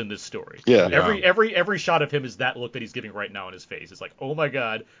engrossed in this story. Yeah. Every shot of him is that look that he's giving right now on his face. It's like, oh my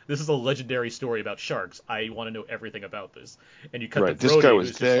god, this is a legendary story about sharks. I want to know everything about this. And you cut to Brody, this guy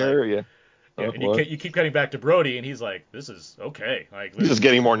was there, yeah, and you keep cutting back to Brody, and he's like, this is okay. Like, he's just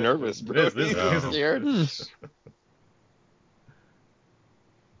getting more nervous. This is scared.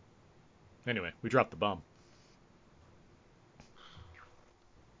 Anyway, we dropped the bomb.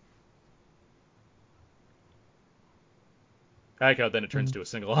 I like how then it turns to a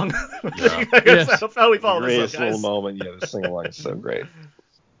sing-along. That's how we follow this up, guys. Little moment, the sing-along is so great.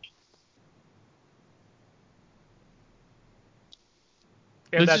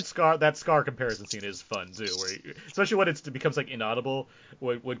 And that Scar comparison scene is fun too, especially when it becomes like inaudible.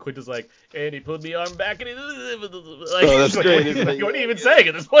 When Quint is like, and he put the arm back, and that's great. What are you even saying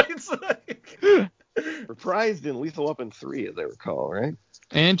at this point? It's like... Reprised in Lethal Weapon 3, as I recall, right?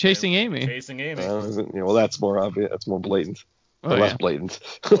 And Chasing Amy. Well, that's more obvious. That's more blatant. Less blatant.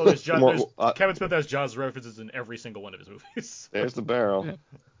 Well, Kevin Smith has Jaws references in every single one of his movies. There's the barrel. Yeah.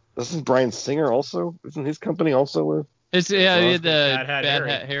 Isn't Bryan Singer also? Isn't his company also? He had the Bad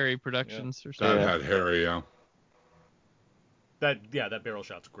Hat Harry Productions or something. Bad Hat Harry, yeah. That barrel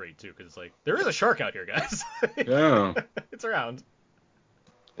shot's great too, because it's like, there is a shark out here, guys. Yeah. It's around.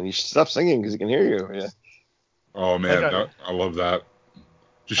 And you should stop singing because he can hear you. Yeah. Oh man, I love that.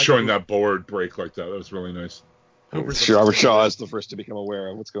 Just showing that board break like that was really nice. Robert Shaw is the first to become aware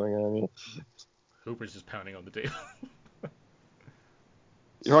of what's going on. Yeah. Hooper's just pounding on the table.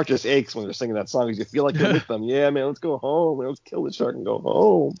 Your heart just aches when they're singing that song because you feel like you're with them. Yeah, man, let's go home. Let's kill the shark and go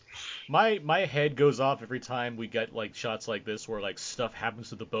home. My head goes off every time we get like shots like this where like stuff happens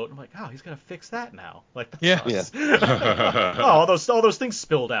to the boat. I'm like, oh, he's gonna fix that now. Like, that sucks. Yeah. all those things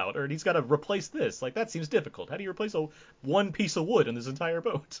spilled out, or he's got to replace this. Like, that seems difficult. How do you replace one piece of wood in this entire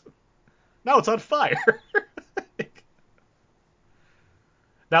boat? Now it's on fire.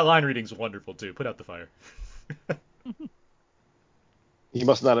 That line reading's wonderful too. Put out the fire. He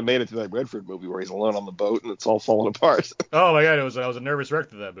must not have made it to that Redford movie where he's alone on the boat and it's all falling apart. Oh my god, I was a nervous wreck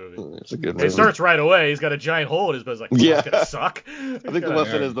to that movie. It's a good movie. It starts right away. He's got a giant hole in his boat. It's like, it's gonna suck. I think the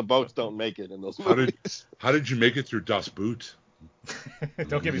lesson is the boats don't make it in those movies. How did you make it through Das Boot?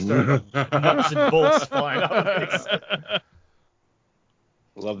 Don't get me started on nuts and bolts flying out.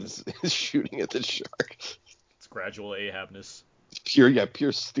 Love this shooting at the shark. It's gradual Ahabness.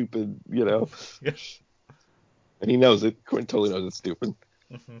 Pure stupid, Yeah. And he knows it. Quentin totally knows it's stupid.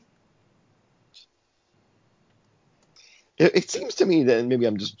 Mm-hmm. It seems to me that, maybe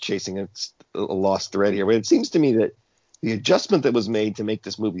I'm just chasing a lost thread here, but it seems to me that the adjustment that was made to make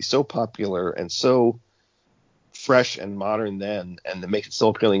this movie so popular and so fresh and modern then, and that makes it so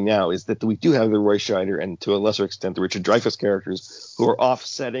appealing now, is that we do have the Roy Scheider and to a lesser extent the Richard Dreyfuss characters who are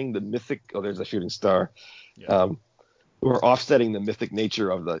offsetting the mythic. Oh, there's a shooting star. Yeah. Who are offsetting the mythic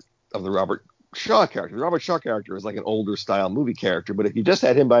nature of the Robert Shaw character. The Robert Shaw character is like an older style movie character, but if you just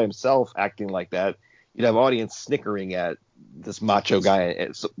had him by himself acting like that, you'd have audience snickering at this macho guy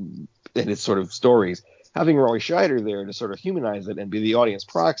and his sort of stories. having Roy Scheider there to sort of humanize it and be the audience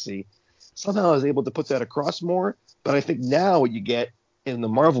proxy, somehow I was able to put that across more. But I think now what you get in the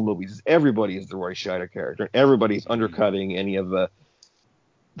Marvel movies is everybody is the Roy Scheider character. Everybody's undercutting any of the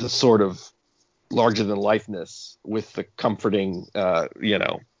sort of larger than lifeness with the comforting,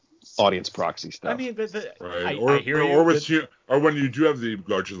 audience proxy stuff. I mean, right. I hear you. Or when you do have the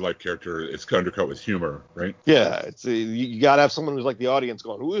larger than life character, it's undercut with humor, right? Yeah, it's you got to have someone who's like the audience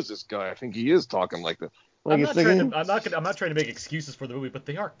going, "Who is this guy? I think he is talking like this." Like I'm not trying to make excuses for the movie, but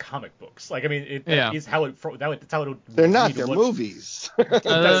they are comic books. Like, I mean, that is how it. That's how it. They're not. They're movies.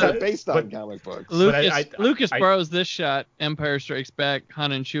 They're based on comic books. Lucas borrows this shot. Empire Strikes Back.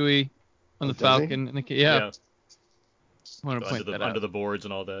 Han and Chewie on the Falcon. And yeah. I want to point that out. Under the boards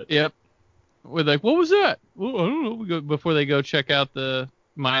and all that. Yep. We're like, what was that? Well, I don't know. We go before they go check out the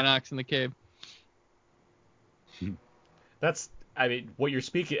Minox in the cave. I mean, what you're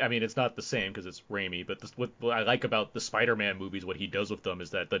speaking, I mean, it's not the same because it's Raimi, but what I like about the Spider-Man movies, what he does with them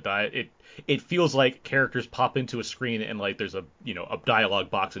is that it feels like characters pop into a screen and like there's a dialogue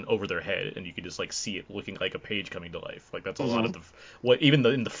box and over their head, and you can just like see it looking like a page coming to life. Like that's a lot of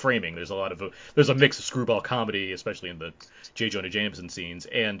in the framing, there's a mix of screwball comedy, especially in the J. Jonah Jameson scenes,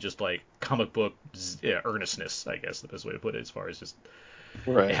 and just like comic book earnestness, I guess the best way to put it, as far as just.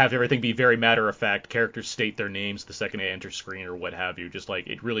 Right. Have everything be very matter of fact. Characters state their names the second they enter screen or what have you. Just like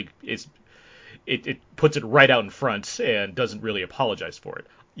it really is, it puts it right out in front and doesn't really apologize for it.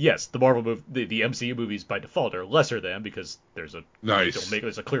 Yes, the Marvel movie, the MCU movies by default are lesser than because there's a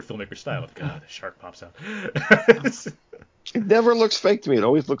clear filmmaker style. God, the shark pops out. It never looks fake to me. It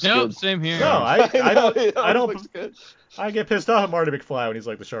always looks good. Same here. No, I don't. Looks good. I get pissed off at Marty McFly when he's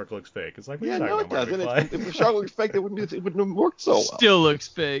like, the shark looks fake. It's like, no, it doesn't. If the shark looks fake, it wouldn't have worked so well. Still looks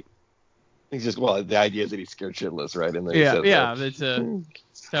fake. He's just, the idea is that he's scared shitless, right? And then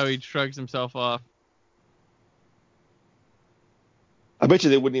that's how he shrugs himself off. I bet you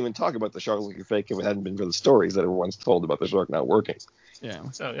they wouldn't even talk about the shark looking fake if it hadn't been for the stories that everyone's told about the shark not working. Yeah.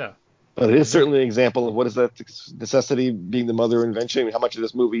 Oh, yeah. But it is certainly an example of what is that necessity being the mother of invention. I mean, how much of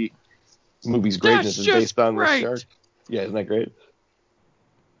this movie's greatness is based on the shark? Yeah, isn't that great?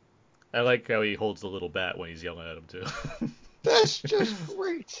 I like how he holds the little bat when he's yelling at him, too. That's just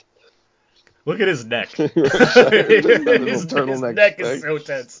great. Look at his neck. his neck is so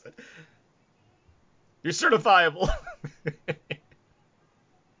tense. You're certifiable.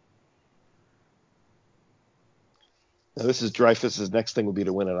 Now, this is Dreyfuss's next thing would be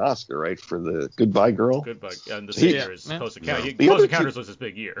to win an Oscar, right, for the Goodbye Girl. Goodbye. And the same year as Close Encounters. Close Encounters was his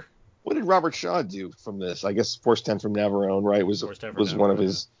big year. What did Robert Shaw do from this? I guess Force 10 from Navarone, right, was one of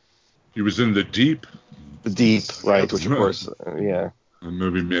his... He was in The Deep. The Deep, right, which of course, A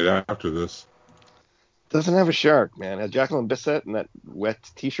movie made after this. Doesn't have a shark, man. It has Jacqueline Bisset in that wet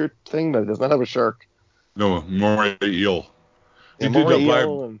T-shirt thing, but it does not have a shark. No, more eel. He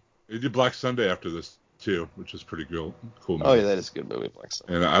did Black Sunday after this, too, which is pretty cool movie. Oh, yeah, that is a good movie, Black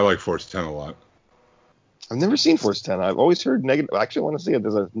Sunday. And I like Force 10 a lot. I've never seen Force 10. I've always heard negative. I actually want to see it.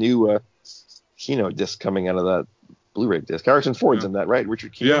 There's a new Kino disc coming out of that Blu-ray disc. Harrison Ford's in that, right?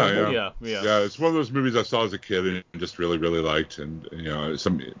 Richard Kino. Yeah. It's one of those movies I saw as a kid and just really, really liked. And it's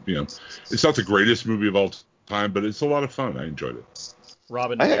not the greatest movie of all time, but it's a lot of fun. I enjoyed it.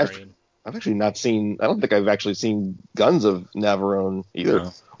 Robin Marion. I've actually not seen. I don't think I've actually seen Guns of Navarone either,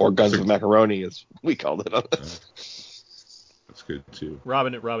 or Guns of Macaroni, as we called it. That's good too.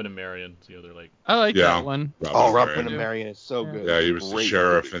 Robin and Marion is the other like. I like that one. Robin and Marion is so good. Yeah, he was the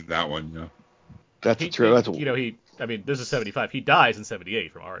sheriff in that one. Yeah. That's true. That's I mean, this is 75. He dies in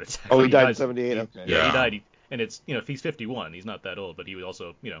 78 from a heart attack. Oh, he died in 78. Okay. Yeah, he died. And it's if he's 51, he's not that old, but he was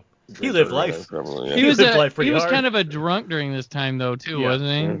also he lived life. He lived life pretty hard. He was kind of a drunk during this time though too,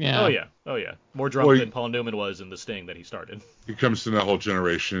 wasn't he? Yeah. Oh yeah. More drunk than Paul Newman was in The Sting that he started. He comes from that whole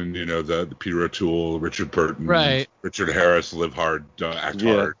generation, the Peter O'Toole, Richard Burton, right? Richard Harris, live hard, act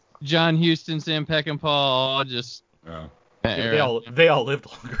hard. John Huston, Sam Peckinpah, all just. They all lived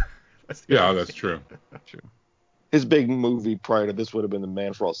longer. That's true. True. His big movie prior to this would have been A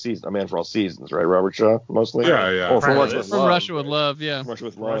Man for All Seasons, right? Robert Shaw, mostly. Yeah. Or From Russia with Love, yeah. Russia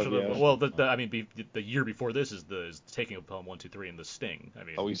with Love, yeah. Well, the year before this is Taking of Pelham 1, 2, 3 and The Sting. I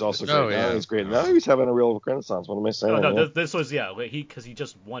mean. He's also great. Yeah. He's great. Now he's having a real renaissance. What am I saying? No, this was because he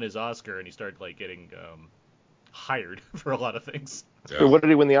just won his Oscar and he started getting hired for a lot of things. Yeah. What did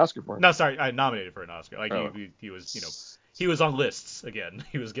he win the Oscar for? No, sorry, I nominated for an Oscar. He was he was on lists again.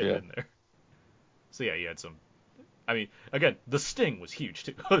 He was getting in there. So he had some. I mean, again, The Sting was huge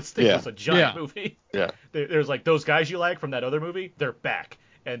too. The Sting was a giant movie. Yeah. There's those guys you like from that other movie, they're back,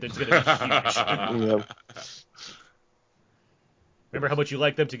 and it's gonna be huge. Remember how much you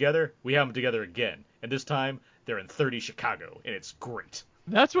liked them together? We have them together again, and this time they're in 30 Chicago, and it's great.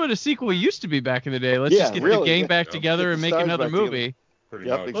 That's what a sequel used to be back in the day. Let's just get the gang back together and make another movie. Yep,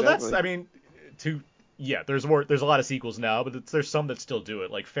 exactly. Well, that's, I mean, there's a lot of sequels now, but there's some that still do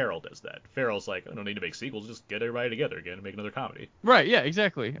it. Like Ferrell does that. Ferrell's like, I don't need to make sequels, just get everybody together again and make another comedy. Right? Yeah,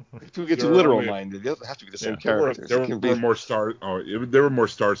 exactly. People get too literal minded. It doesn't have to be the same characters. There were more stars. There were more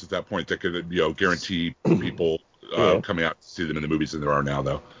stars at that point that could guarantee people coming out to see them in the movies than there are now,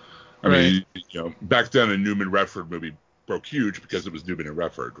 though. I mean, back then a Newman Redford movie broke huge because it was Newman and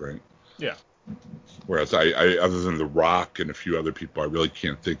Redford, right? Yeah. Whereas I other than The Rock and a few other people, I really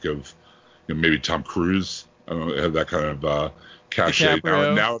can't think of, maybe Tom Cruise have that kind of cachet.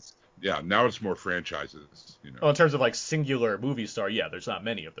 Now it's more franchises. Well, in terms of like singular movie star, there's not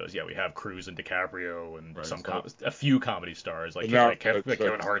many of those. Yeah, we have Cruise and DiCaprio and a few comedy stars like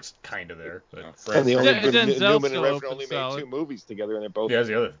Kevin Hart's kind of there. And the only Newman and Redford only made 2 movies together, and they're both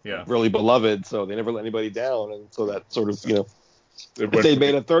really beloved, so they never let anybody down, and so that sort of if they'd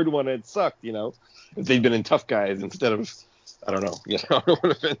made a third one, it sucked. If they'd been in Tough Guys instead of, I don't know, it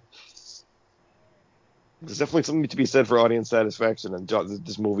would have been. There's definitely something to be said for audience satisfaction, and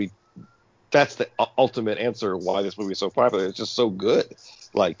this movie, that's the ultimate answer why this movie is so popular. It's just so good.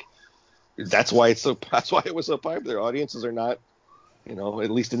 Like, that's why it was so popular. Audiences are not,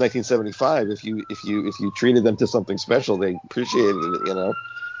 at least in 1975, if you treated them to something special, they appreciated it.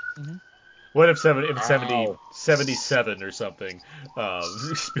 Mm-hmm. What if 77 or something,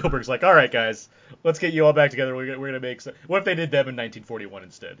 Spielberg's like, all right, guys, let's get you all back together. We're going to make what if they did them in 1941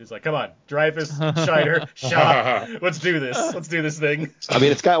 instead? It's like, come on, Dreyfuss, Scheider, Shaw, let's do this. Let's do this thing. I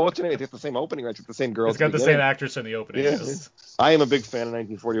mean, it's got, what's her name? It's the same opening, right? It's the same girl. It's got the same actress in the opening. Yeah. Yes. I am a big fan of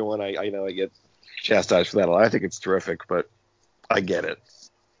 1941. I know I get chastised for that a lot. I think it's terrific, but I get it.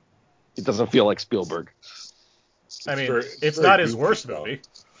 It doesn't feel like Spielberg. I mean, it's not his worst movie.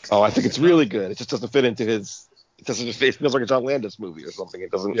 Oh, I think it's really good. It just doesn't fit into his. It doesn't. It feels like a John Landis movie or something.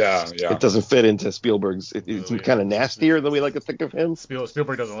 It doesn't. Yeah. It doesn't fit into Spielberg's. It's kind of nastier than we like to think of him.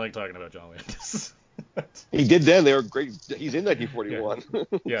 Spielberg doesn't like talking about John Landis. He did then. They were great. He's in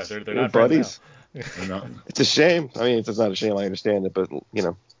 1941. Yeah, they're not buddies. Now. It's a shame. I mean, it's not a shame. I understand it, but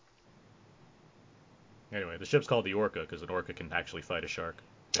Anyway, the ship's called the Orca because an orca can actually fight a shark.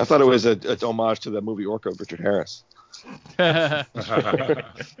 I thought it was an homage to the movie Orca of Richard Harris. This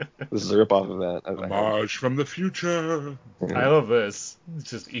is a ripoff of that. Homage from the future. I love this. It's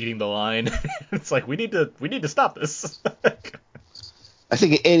just eating the line. It's like we need to stop this. I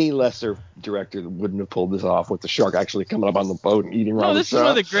think any lesser director wouldn't have pulled this off with the shark actually coming up on the boat and eating Robert Shaw. This is one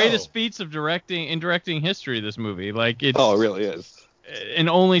of the greatest feats of directing history. This movie, like it really is. And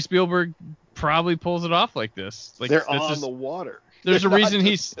only Spielberg probably pulls it off like this. Like they're on the water. There's a reason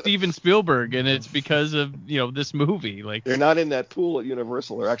he's Steven Spielberg, and it's because of this movie. Like they're not in that pool at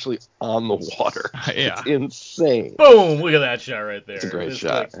Universal; they're actually on the water. Yeah, it's insane. Boom! Look at that shot right there. It's a great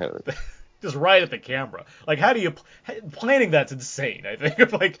shot. Like, just right at the camera. Like, how do you planning that's insane? I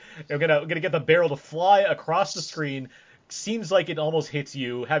think like I'm gonna get the barrel to fly across the screen. Seems like it almost hits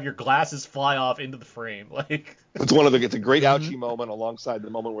you. Have your glasses fly off into the frame. Like it's a great ouchie moment alongside the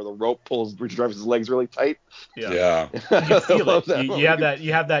moment where the rope pulls Richard Dreyfuss' legs really tight. Yeah. You can feel it. You have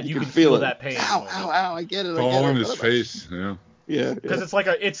that. You can feel that pain. Ow! I get it. Fall on his face. Yeah. Yeah. Because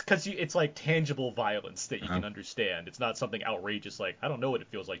it's like tangible violence that you can understand. It's not something outrageous like I don't know what it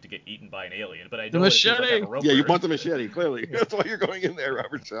feels like to get eaten by an alien, but I know what it feels like to have a rope you want the machete clearly. That's why you're going in there,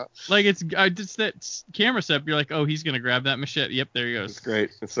 Robert Shaw. Like it's that camera set. You're like, oh, he's gonna grab that machete. Yep, there he goes. It's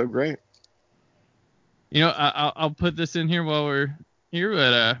great. It's so great. I'll put this in here while we're here,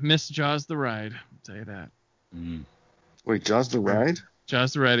 but Miss Jaws the Ride. I'll tell you that. Wait, Jaws the Ride?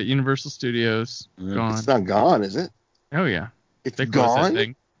 Jaws the Ride at Universal Studios. Gone. It's not gone, is it? Oh yeah. It's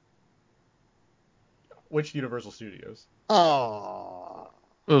gone? Which Universal Studios? Oh.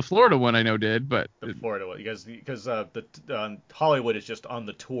 Well, the Florida one I know did, but the Florida one because Hollywood is just on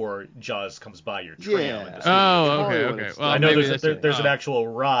the tour. Jaws comes by your tram. Yeah. Oh, okay. Well, I know there's an actual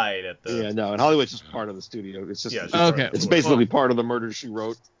ride at the. Yeah, no, and Hollywood's just part of the studio. It's just okay. It's basically part of the Murder She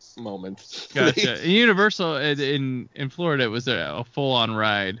Wrote moment. Gotcha. Universal in Florida, it was a full-on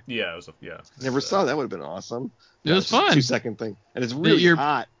ride. Yeah, it was. Never saw that. Would have been awesome. It was fun. 2-second thing, and it's really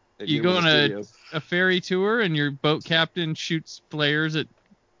hot. You go on a ferry tour, and your boat captain shoots flares at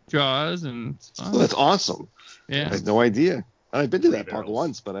Jaws, and it's fun. Oh, that's awesome. Yeah, I had no idea. I've been to that park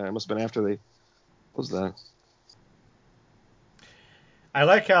once, but I must have been after they closed that. I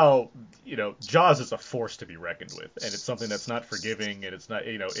like how Jaws is a force to be reckoned with, and it's something that's not forgiving, and it's not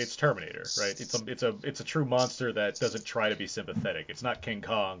it's Terminator, right? It's a true monster that doesn't try to be sympathetic. It's not King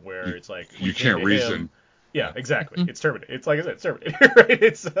Kong where it's like you can't reason. Yeah, exactly. It's Terminator. It's like I said, it's Terminator, right?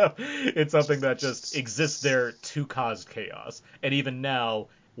 It's something that just exists there to cause chaos. And even now,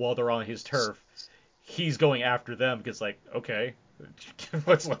 while they're on his turf, he's going after them because, like, okay,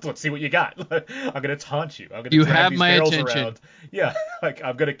 let's see what you got. I'm gonna taunt you. I'm gonna You drag have these my barrels attention. around. Yeah, like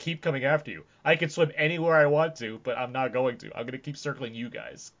I'm gonna keep coming after you. I can swim anywhere I want to, but I'm not going to. I'm gonna keep circling you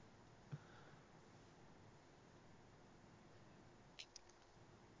guys.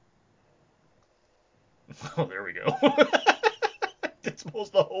 Oh, there we go. It's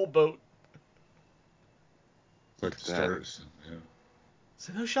almost the whole boat. Like stars. Yeah.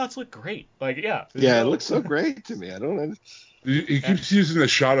 So those shots look great. Like, yeah. Yeah, it looks so great to me. I don't. He keeps using the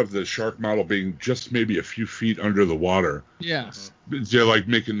shot of the shark model being just maybe a few feet under the water. Yeah. To like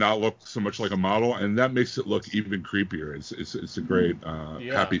make it not look so much like a model, and that makes it look even creepier. It's a great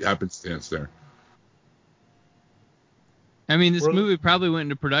happenstance there. I mean, this movie probably went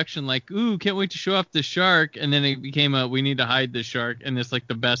into production like, ooh, can't wait to show off the shark, and then it became we need to hide the shark, and it's like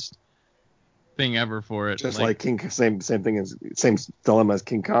the best thing ever for it. Just like King, same dilemma as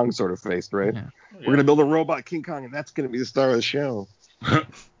King Kong sort of faced, right? Yeah. We're gonna build a robot King Kong, and that's gonna be the star of the show.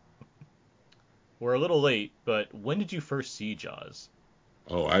 We're a little late, but when did you first see Jaws?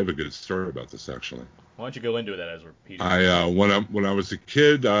 Oh, I have a good story about this actually. Why don't you go into that as we're repeating? When I was a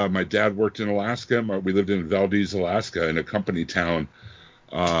kid, my dad worked in Alaska. We lived in Valdez, Alaska, in a company town,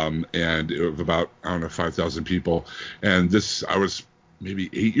 and it was about 5,000 people. And I was maybe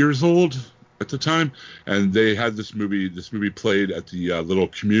 8 years old at the time, and they had this movie. This movie played at the little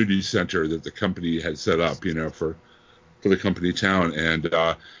community center that the company had set up, for the company town. And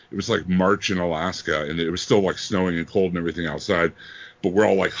it was like March in Alaska, and it was still like snowing and cold and everything outside, but we're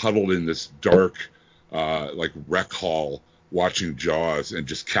all like huddled in this dark like rec hall watching Jaws and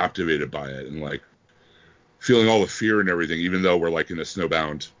just captivated by it and like feeling all the fear and everything, even though we're like in a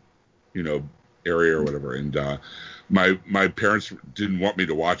snowbound, area or whatever. And my parents didn't want me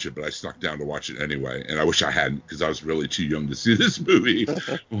to watch it, but I snuck down to watch it anyway. And I wish I hadn't, because I was really too young to see this movie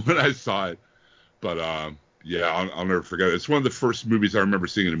when I saw it. But yeah, I'll never forget it. It's one of the first movies I remember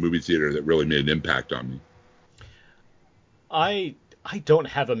seeing in a movie theater that really made an impact on me. I don't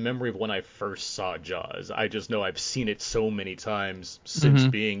have a memory of when I first saw Jaws. I just know I've seen it so many times since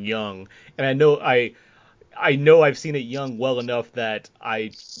being young, and I know I've seen it young well enough that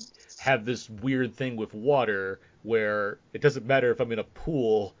I have this weird thing with water where it doesn't matter if I'm in a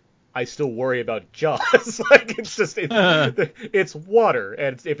pool, I still worry about Jaws. Like, it's just it's water,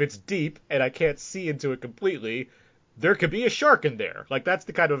 and if it's deep and I can't see into it completely, there could be a shark in there. Like, that's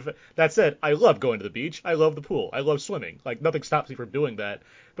the kind of... That said, I love going to the beach. I love the pool. I love swimming. Like, nothing stops me from doing that.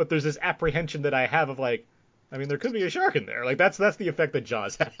 But there's this apprehension that I have of, like, I mean, there could be a shark in there. Like, that's the effect that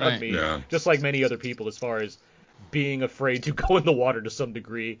Jaws had on me. Yeah. Just like many other people, as far as being afraid to go in the water to some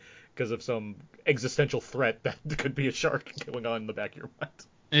degree because of some existential threat that could be a shark going on in the back of your mind.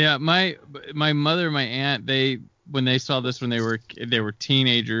 Yeah, my mother, my aunt, when they saw this when they were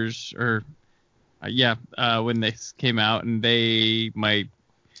teenagers, or when they came out, and my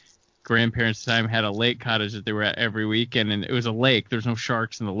grandparents' time had a lake cottage that they were at every weekend, and it was a lake. There's no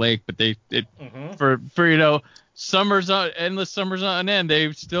sharks in the lake, but for endless summers on end,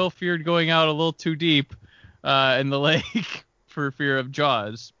 they still feared going out a little too deep in the lake for fear of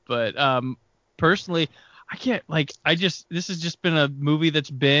Jaws. But personally, I can't, this has just been a movie that's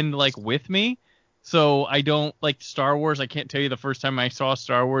been like with me. So I don't like Star Wars. I can't tell you the first time I saw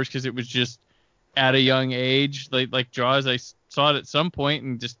Star Wars, because it was just at a young age. Like Jaws, I saw it at some point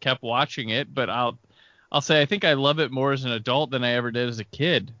and just kept watching it. But I'll say I think I love it more as an adult than I ever did as a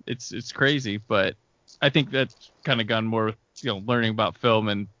kid. It's crazy, but I think that's kind of gone more with learning about film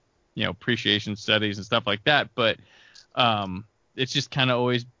and appreciation studies and stuff like that. But it's just kind of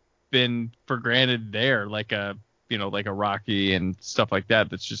always been for granted there, like a Rocky and stuff like that.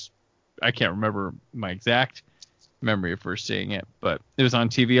 That's just, I can't remember my exact memory of first seeing it, but it was on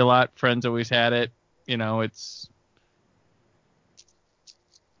TV a lot. Friends always had it. It's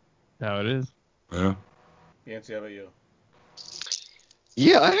how it is. Yeah. Yancy, how about you?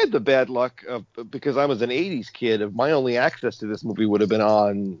 Yeah, I had the bad luck of, because I was an 80s kid, of my only access to this movie would have been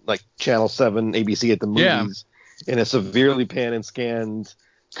on like Channel 7, ABC at the movies, in a severely pan and scanned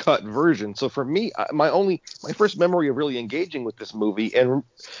cut version. So for me, my first memory of really engaging with this movie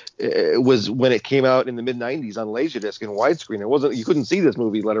was when it came out in the mid 90s on Laserdisc and widescreen. You couldn't see this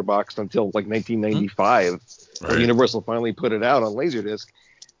movie letterboxed until like 1995, when Universal finally put it out on Laserdisc.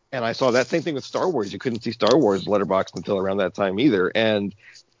 And I saw that same thing with Star Wars. You couldn't see Star Wars letterboxed until around that time either. And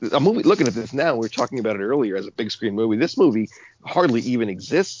a movie, looking at this now, we were talking about it earlier as a big screen movie. This movie hardly even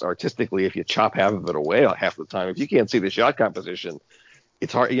exists artistically if you chop half of it away half the time. If you can't see the shot composition,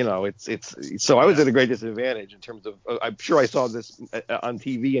 it's hard, it's so I was at a great disadvantage in terms of I'm sure I saw this on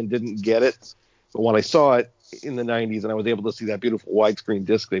TV and didn't get it, but when I saw it in the 90s and I was able to see that beautiful widescreen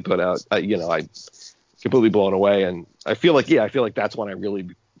disc they put out, I completely blown away, and I feel like that's when I really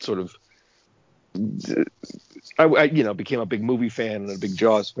sort of I became a big movie fan and a big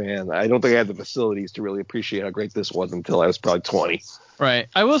Jaws fan. I don't think I had the facilities to really appreciate how great this was until I was probably 20. Right.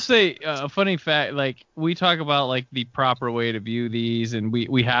 I will say a funny fact, like we talk about like the proper way to view these, and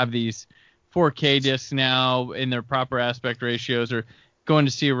we have these 4K discs now in their proper aspect ratios, or going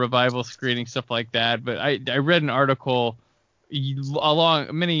to see a revival screening, stuff like that. But I read an article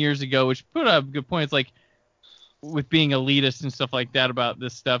many years ago which put up good points, like with being elitist and stuff like that about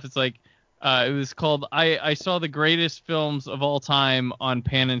this stuff. It's like it was called I saw the greatest films of all time on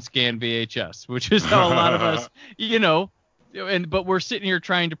pan and scan VHS, which is how a lot of us, but we're sitting here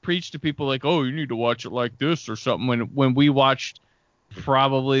trying to preach to people like, oh, you need to watch it like this or something, when we watched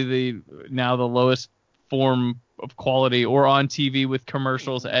probably the lowest form of quality, or on TV with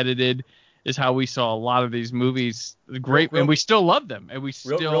commercials edited, is how we saw a lot of these movies. Great, and we still love them, and we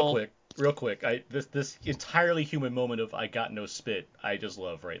still real quick. This entirely human moment of I got no spit, I just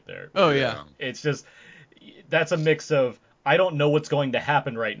love right there. Oh yeah. It's just, that's a mix of I don't know what's going to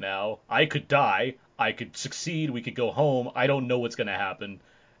happen right now. I could die. I could succeed. We could go home. I don't know what's going to happen.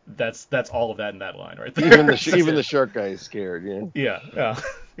 That's all of that in that line right there. Even the shark guy is scared. Yeah. Yeah.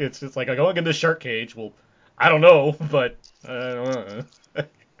 It's just like going in the shark cage. Well, I don't know, but I don't know.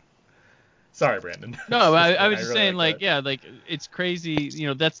 Sorry, Brandon. No, I was just saying, like, yeah, like it's crazy.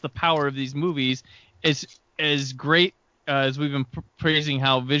 That's the power of these movies. As great as we've been praising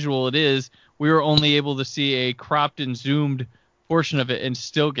how visual it is, we were only able to see a cropped and zoomed portion of it and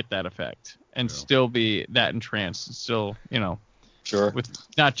still get that effect and still be that entranced. And still, sure, with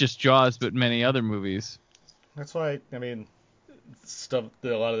not just Jaws but many other movies. That's why a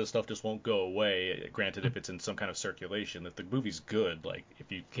lot of this stuff just won't go away. Granted, if it's in some kind of circulation, if the movie's good, like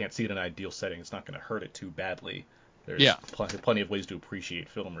if you can't see it in an ideal setting, it's not going to hurt it too badly. There's plenty of ways to appreciate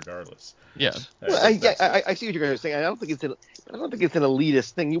film, regardless. Yeah. Well, I see what you're guys are saying. I don't think it's an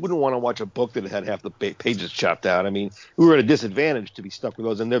elitist thing. You wouldn't want to watch a book that had half the pages chopped out. I mean, we were at a disadvantage to be stuck with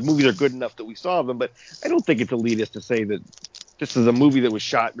those, and the movies are good enough that we saw them. But I don't think it's elitist to say that this is a movie that was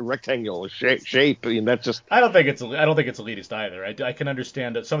shot in rectangular shape. I mean, that's just. I don't think it's elitist either. I can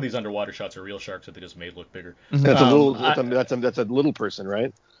understand that some of these underwater shots are real sharks that they just made look bigger. That's a little person,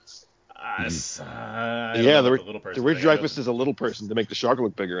 right? The Rich Dreyfuss is a little person to make the shark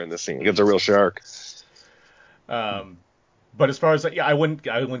look bigger in this scene. It's a real shark. But as far as I wouldn't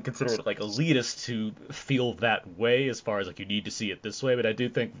consider it like elitist to feel that way. As far as like you need to see it this way, but I do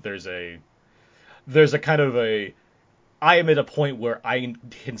think there's a kind of a. I am at a point where I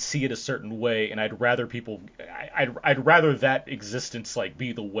can see it a certain way, and I'd rather that existence like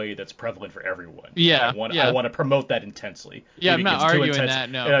be the way that's prevalent for everyone. Yeah, I want to promote that intensely. Yeah, I'm not arguing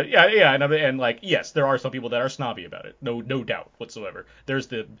that. No. And like yes, there are some people that are snobby about it. No doubt whatsoever. There's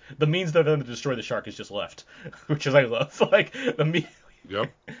the means for them to destroy the shark is just left, which is I love. Like the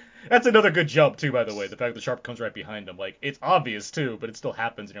Yep. That's another good jump too, by the way. The fact the shark comes right behind them, like it's obvious too, but it still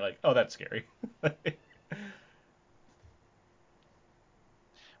happens, and you're like, oh, that's scary.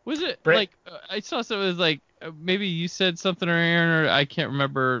 Was it like I saw something? It was like maybe you said something, or Aaron, or I can't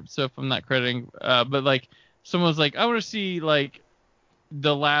remember. So if I'm not crediting, but like someone was like, I want to see like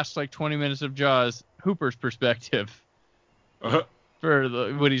the last like 20 minutes of Jaws, Hooper's perspective for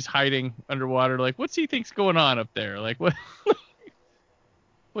when he's hiding underwater. Like, what's he think's going on up there? Like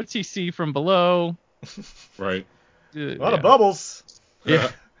what's he see from below? Right. A lot of bubbles.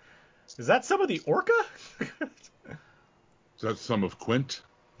 Yeah. Is that some of the orca? Is that some of Quint?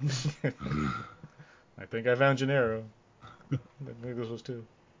 I think I found Gennaro. I think this was too.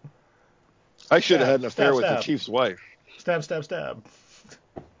 I should have had an affair with the chief's wife. Stab.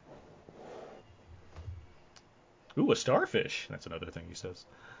 Ooh, a starfish. That's another thing he says.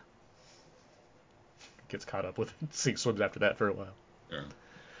 Gets caught up with it. Swims after that for a while. Yeah.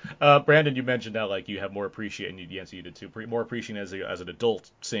 Brandon, you mentioned how like you have more appreciation. Yes, you did too. More appreciation as an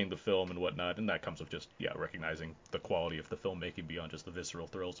adult seeing the film and whatnot, and that comes with just recognizing the quality of the filmmaking beyond just the visceral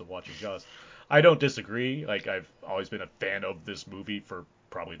thrills of watching Jaws. I don't disagree. Like I've always been a fan of this movie for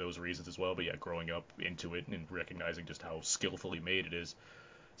probably those reasons as well. But yeah, growing up into it and recognizing just how skillfully made it is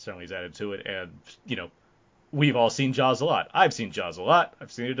certainly has added to it. And we've all seen Jaws a lot. I've seen Jaws a lot.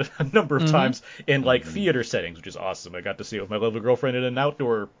 I've seen it a number of times in like theater settings, which is awesome. I got to see it with my lovely girlfriend in an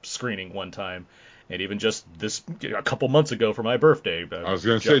outdoor screening one time, And even just a couple months ago for my birthday. I was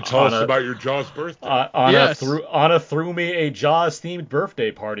going to say, tell us about your Jaws birthday. Anna threw me a Jaws-themed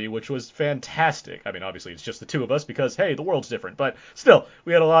birthday party, which was fantastic. I mean, obviously, it's just the two of us because, hey, the world's different. But still,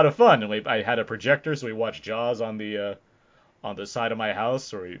 we had a lot of fun. And I had a projector, so we watched Jaws on the side of my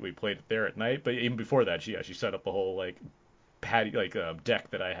house, or we played it there at night. But even before that, she set up the whole,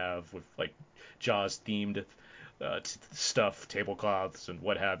 deck that I have with, Jaws-themed stuff, tablecloths, and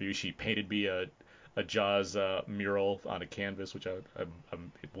what have you. She painted me a Jaws mural on a canvas, which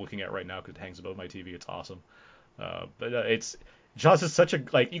I'm looking at right now because it hangs above my TV. It's awesome. It's Jaws is such a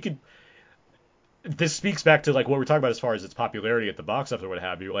you could. This speaks back to what we're talking about as far as its popularity at the box office or what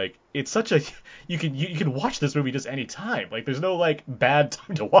have you. It's such a you can watch this movie just any time. There's no bad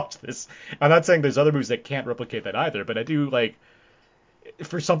time to watch this. I'm not saying there's other movies that can't replicate that either, but I do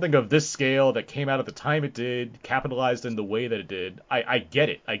for something of this scale that came out at the time it did, capitalized in the way that it did. I get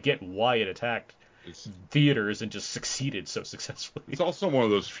it. I get why it attacked theaters and just succeeded so successfully. It's also one of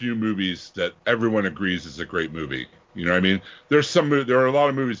those few movies that everyone agrees is a great movie. You know what I mean? There are a lot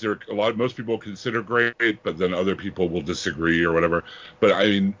of movies most people consider great, but then other people will disagree or whatever. But I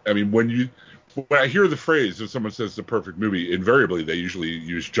mean when I hear the phrase, if someone says it's a perfect movie, invariably they usually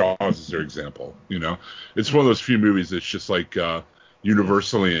use Jaws as their example. You know, it's one of those few movies that's just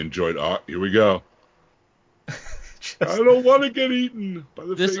universally enjoyed. Oh, here we go. I don't want to get eaten by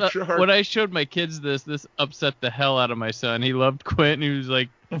the fake shark. When I showed my kids this upset the hell out of my son. He loved Quint, and he was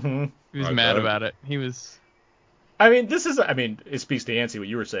he was mad about it. He was. It speaks to Yancey what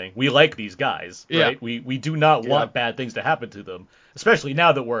you were saying. We like these guys, right? Yeah. We do not want bad things to happen to them, especially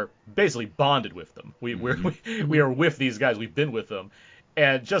now that we're basically bonded with them. We are with these guys. We've been with them,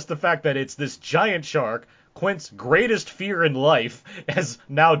 and just the fact that it's this giant shark. Quint's greatest fear in life has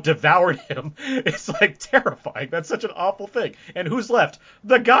now devoured him. It's terrifying. That's such an awful thing. And who's left?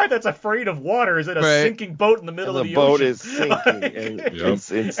 The guy that's afraid of water is in a sinking boat in the middle of the ocean. The boat is sinking. It's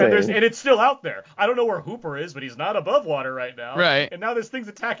insane. And it's still out there. I don't know where Hooper is, but he's not above water right now. Right. And now this thing's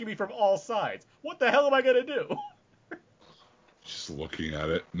attacking me from all sides. What the hell am I going to do? Just looking at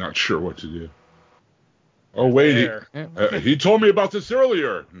it, not sure what to do. Oh, wait. He told me about this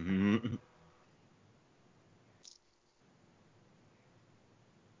earlier.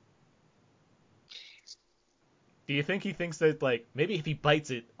 Do you think he thinks that maybe if he bites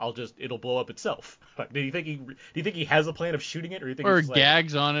it, it'll blow up itself? Do you think he has a plan of shooting it, or do you think he's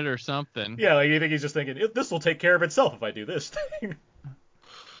gags on it or something? Yeah, you think he's just thinking this will take care of itself if I do this thing?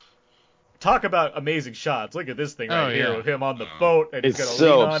 Talk about amazing shots! Look at this thing right here with him on the boat, and he's gonna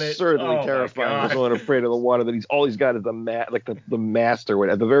lean on it. It's so absurdly terrifying. He's so afraid of the water that all he's got is the mast or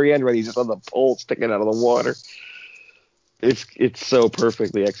whatever. At the very end, right, he's just on the pole sticking out of the water. It's so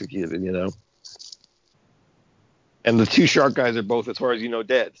perfectly executed, you know. And the two shark guys are both, as far as you know,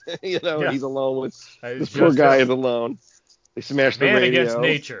 dead. He's alone with this poor guy is alone. They smashed the radio. Man against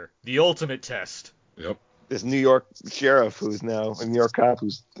nature, the ultimate test. Yep. This New York sheriff who's now a New York cop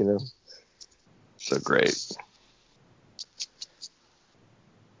who's so great.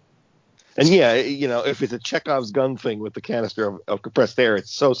 And yeah, if it's a Chekhov's gun thing with the canister of compressed air,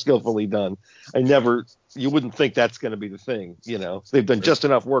 it's so skillfully done. You wouldn't think that's going to be the thing. They've done just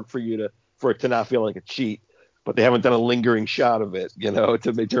enough work for it to not feel like a cheat. But they haven't done a lingering shot of it,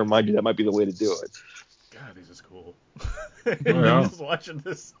 to remind you that might be the way to do it. God, this is cool. Yeah. Just watching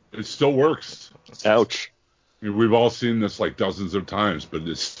this. It still works. Ouch. We've all seen this dozens of times, but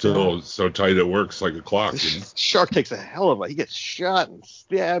it's still so tight it works like a clock. Shark takes a hell of he gets shot and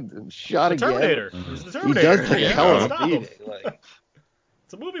stabbed and shot again. Terminator. Mm-hmm. He's the Terminator. He does take a hell of a beating.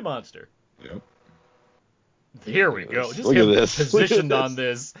 It's a movie monster. Yep. Here we go. Just Look him at this. positioned on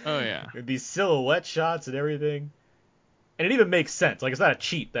this. Oh, yeah. These silhouette shots and everything. And it even makes sense. It's not a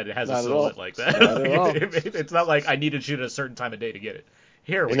cheat that it has a silhouette like that. Not at all. It's not I need to shoot at a certain time of day to get it.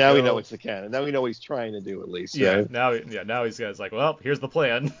 Here we go. Now we know it's the canon. Now we know what he's trying to do, at least. Yeah, right? now he's well, here's the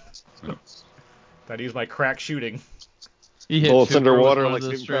plan. Time to use my crack shooting. Bullets underwater like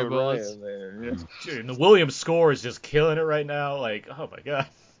Saving Private Ryan there. Yeah. Dude, and the Williams score is just killing it right now. Oh my god.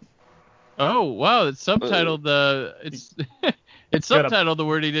 Oh wow, it's subtitled. It's subtitled the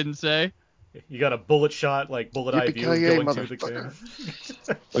word he didn't say. You got a bullet shot, bullet eye view going to the thing.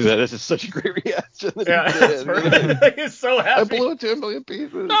 Look at that! This is such a great reaction. He's so happy. I blew it to a million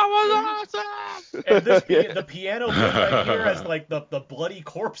pieces. That was awesome. And the piano bit right here has the bloody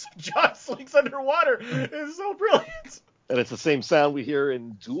corpse of John Slinks underwater. It's so brilliant. And it's the same sound we hear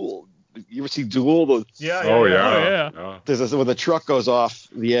in Duel. You ever see Duel? Yeah. There's when the truck goes off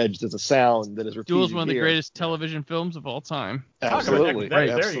the edge, there's a sound that is repeated. Duel's one of the greatest television films of all time. Absolutely.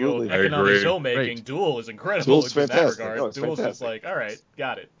 There you go. Economic filmmaking. Duel is incredible Duel's in that fantastic. regard. Duel's just all right,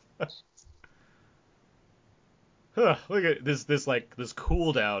 got it. look at this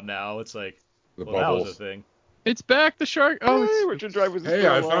cool down now. It's like, the well, bubbles. that was a thing. It's back, the shark. Oh, hey, Richard Dreyfuss. Hey,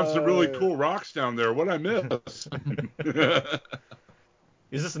 I found some really cool rocks down there. What'd I miss?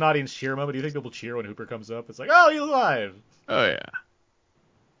 Is this an audience cheer moment? Do you think people cheer when Hooper comes up? It's like, oh, he's alive. Oh yeah.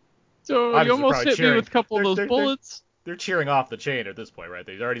 So you almost hit me with a couple of those bullets. They're cheering off the chain at this point, right?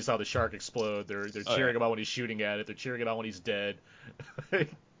 They already saw the shark explode. They're cheering about when he's shooting at it. They're cheering about when he's dead. They're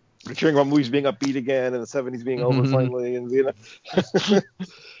cheering about movies being upbeat again and the 70s being over finally, and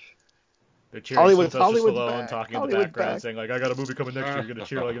They're cheering Hollywood's Stallone back. talking in the background, saying like, "I got a movie coming next year. You're gonna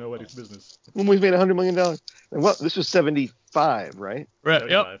cheer like nobody's business." When we made $100 million, and this was 75, right? Right.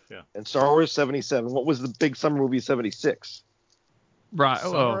 Yep. Yeah. And Star Wars 77. What was the big summer movie 76? Right.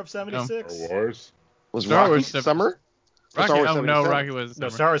 Summer of 76. Star Wars. Was Star Rocky Wars summer? Rocky. Oh no, Rocky was No,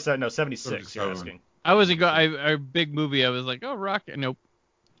 summer. Star Wars. No, 76. You're asking. I wasn't a big movie. I was like, oh, Rocky. Nope.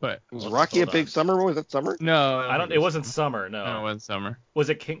 But was Rocky a big summer movie? Was that summer? No, I don't. It wasn't summer. No, it wasn't summer.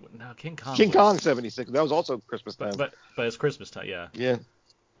 Was it King? No, King Kong. King Kong 76. That was also Christmas time. But it's Christmas time. Yeah. Yeah.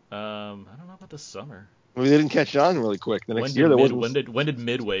 I don't know about the summer. Well, they didn't catch on really quick. The next year, when did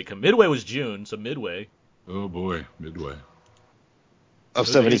Midway come? Midway was June, so Midway. Oh boy, Midway. Of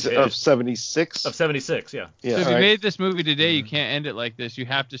 76. Of 76, yeah. So if you made this movie today, you can't end it like this. You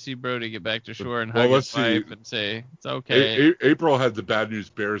have to see Brody get back to shore and hug his wife and say, it's okay. April had the Bad News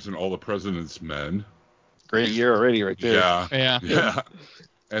Bears and All the President's Men. Great year already right there. Yeah.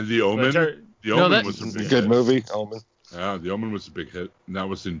 And The Omen. The Omen was a big good hit. movie. Omen. Yeah, The Omen was a big hit. And that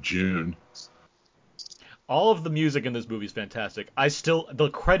was in June. All of the music in this movie is fantastic. The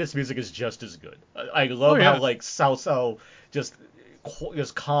credits music is just as good. I love how like so just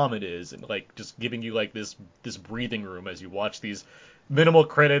calm it is, and like just giving you like this breathing room as you watch these minimal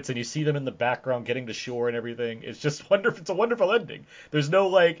credits and you see them in the background getting to shore and everything. It's just wonderful. It's a wonderful ending. There's no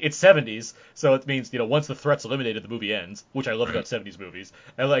like, it's 70s, so it means, once the threat's eliminated, the movie ends, which I love about 70s movies.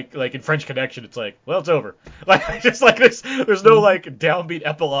 And like in French Connection, it's like, well, it's over. Like just like this, there's no like downbeat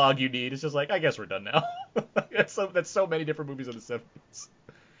epilogue you need. It's just like, I guess we're done now. That's so many different movies in the 70s.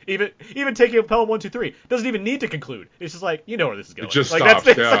 Even taking Pelham 1, 2, 3 doesn't even need to conclude. It's just like, you know where this is going. It just like, stops.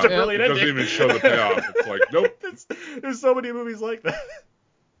 That's such a brilliant ending. It doesn't even show the payoff. It's like, nope. There's so many movies like that.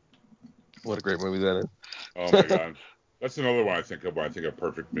 What a great movie that is. Oh my god, that's another one I think of when I think of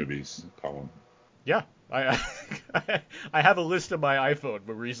perfect movies. Pelham. Yeah, I have a list on my iPhone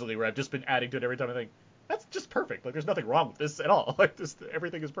recently where I've just been adding to it every time I think that's just perfect. Like, there's nothing wrong with this at all. Like,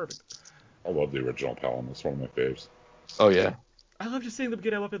 everything is perfect. I love the original Pelham. It's one of my faves. Oh yeah. I love just seeing them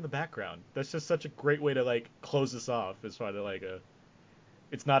get up in the background. That's just such a great way to like close this off. As far as like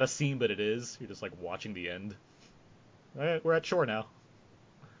it's not a scene, but it is. You're just like watching the end. All right, we're at shore now.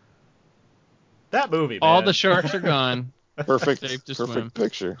 That movie, man. All the sharks are gone. Perfect swim.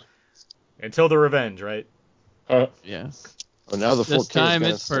 Picture. Until the revenge, right? Yes. Oh, now the this time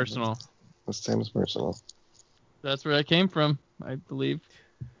it's personal. This time it's personal. That's where that came from, I believe.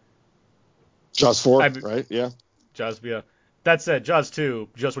 Jaws 4, right? Yeah. Jaws, yeah. That said, Jaws 2,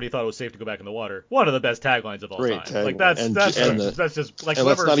 just when he thought it was safe to go back in the water, one of the best taglines of all time. Tagline. Like that's just like. And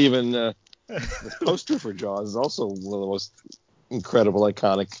that's not even the poster for Jaws is also one of the most incredible,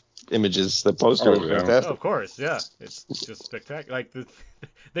 iconic images. The poster is fantastic. Oh, of course, yeah. It's just spectacular. Like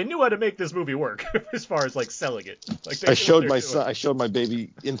they knew how to make this movie work as far as like selling it. Like I showed my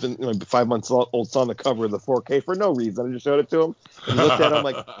baby infant, my 5 months old son, the cover of the 4K for no reason. I just showed it to him. And he looked at it. I'm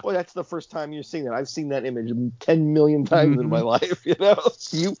like, boy, that's the first time you're seeing that. I've seen that image 10 million times in my life.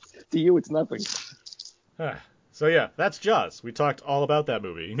 To you, it's nothing. So yeah, that's Jaws. We talked all about that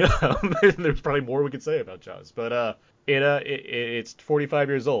movie. There's probably more we could say about Jaws, but it's 45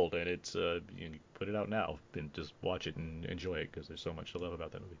 years old, and it's you can put it out now and just watch it and enjoy it because there's so much to love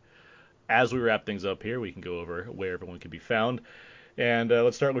about that movie. As we wrap things up here, we can go over where everyone can be found. And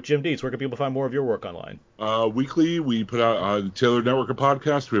let's start with Jim Dietz. Where can people find more of your work online? Weekly, we put out on the Taylor Network of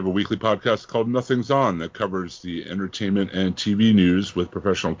Podcasts. We have a weekly podcast called Nothing's On that covers the entertainment and TV news with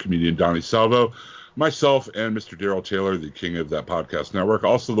professional comedian Donnie Salvo, myself, and Mr. Daryl Taylor, the king of that podcast network.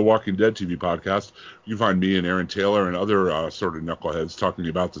 Also, the Walking Dead TV podcast. You can find me and Aaron Taylor and other sort of knuckleheads talking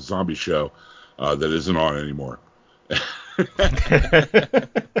about the zombie show that isn't on anymore.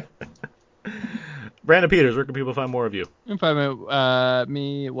 Brandon Peters, where can people find more of you? You can find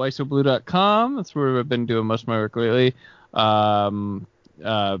me at WhySoBlue.com. That's where I've been doing most of my work lately.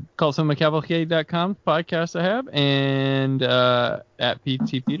 CallSonMyCavalcade.com, podcast I have, and at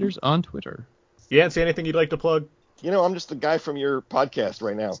PT Peters on Twitter. Yancey, anything you'd like to plug? I'm just the guy from your podcast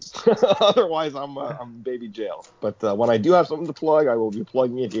right now. Otherwise, I'm baby jail. But when I do have something to plug, I will be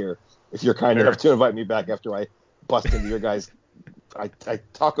plugging it here. If you're kind enough to invite me back after I bust into your guys' I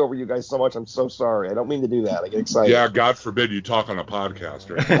talk over you guys so much. I'm so sorry. I don't mean to do that. I get excited. Yeah, God forbid you talk on a podcast.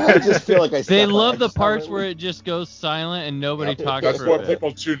 Right? I just feel like They love the parts where it just goes silent and nobody talks. That's what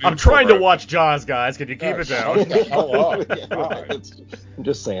people tune in. I'm trying to watch Jaws, guys. Can you keep it down? Shut the hell up. I'm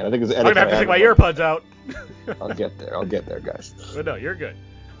just saying. I think it's. I'm gonna have to take my earbuds out. I'll get there, guys. But no, you're good.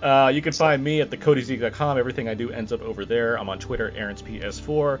 You can find me at thecodyzeke.com. Everything I do ends up over there. I'm on Twitter,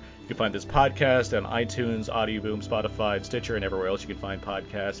 AaronsPS4. You can find this podcast on iTunes, Audioboom, Spotify, and Stitcher, and everywhere else you can find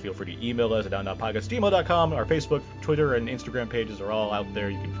podcasts. Feel free to email us at down.podcastgmail.com. Our Facebook, Twitter, and Instagram pages are all out there.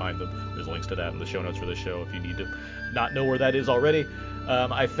 You can find them. There's links to that in the show notes for the show if you need to not know where that is already.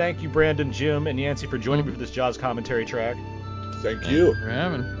 I thank you, Brandon, Jim, and Yancey for joining me for this Jaws commentary track. Thank you for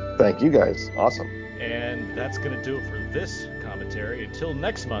having. Thank you, guys. Awesome. And that's going to do it for this commentary. Until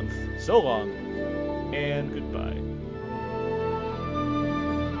next month, so long and goodbye.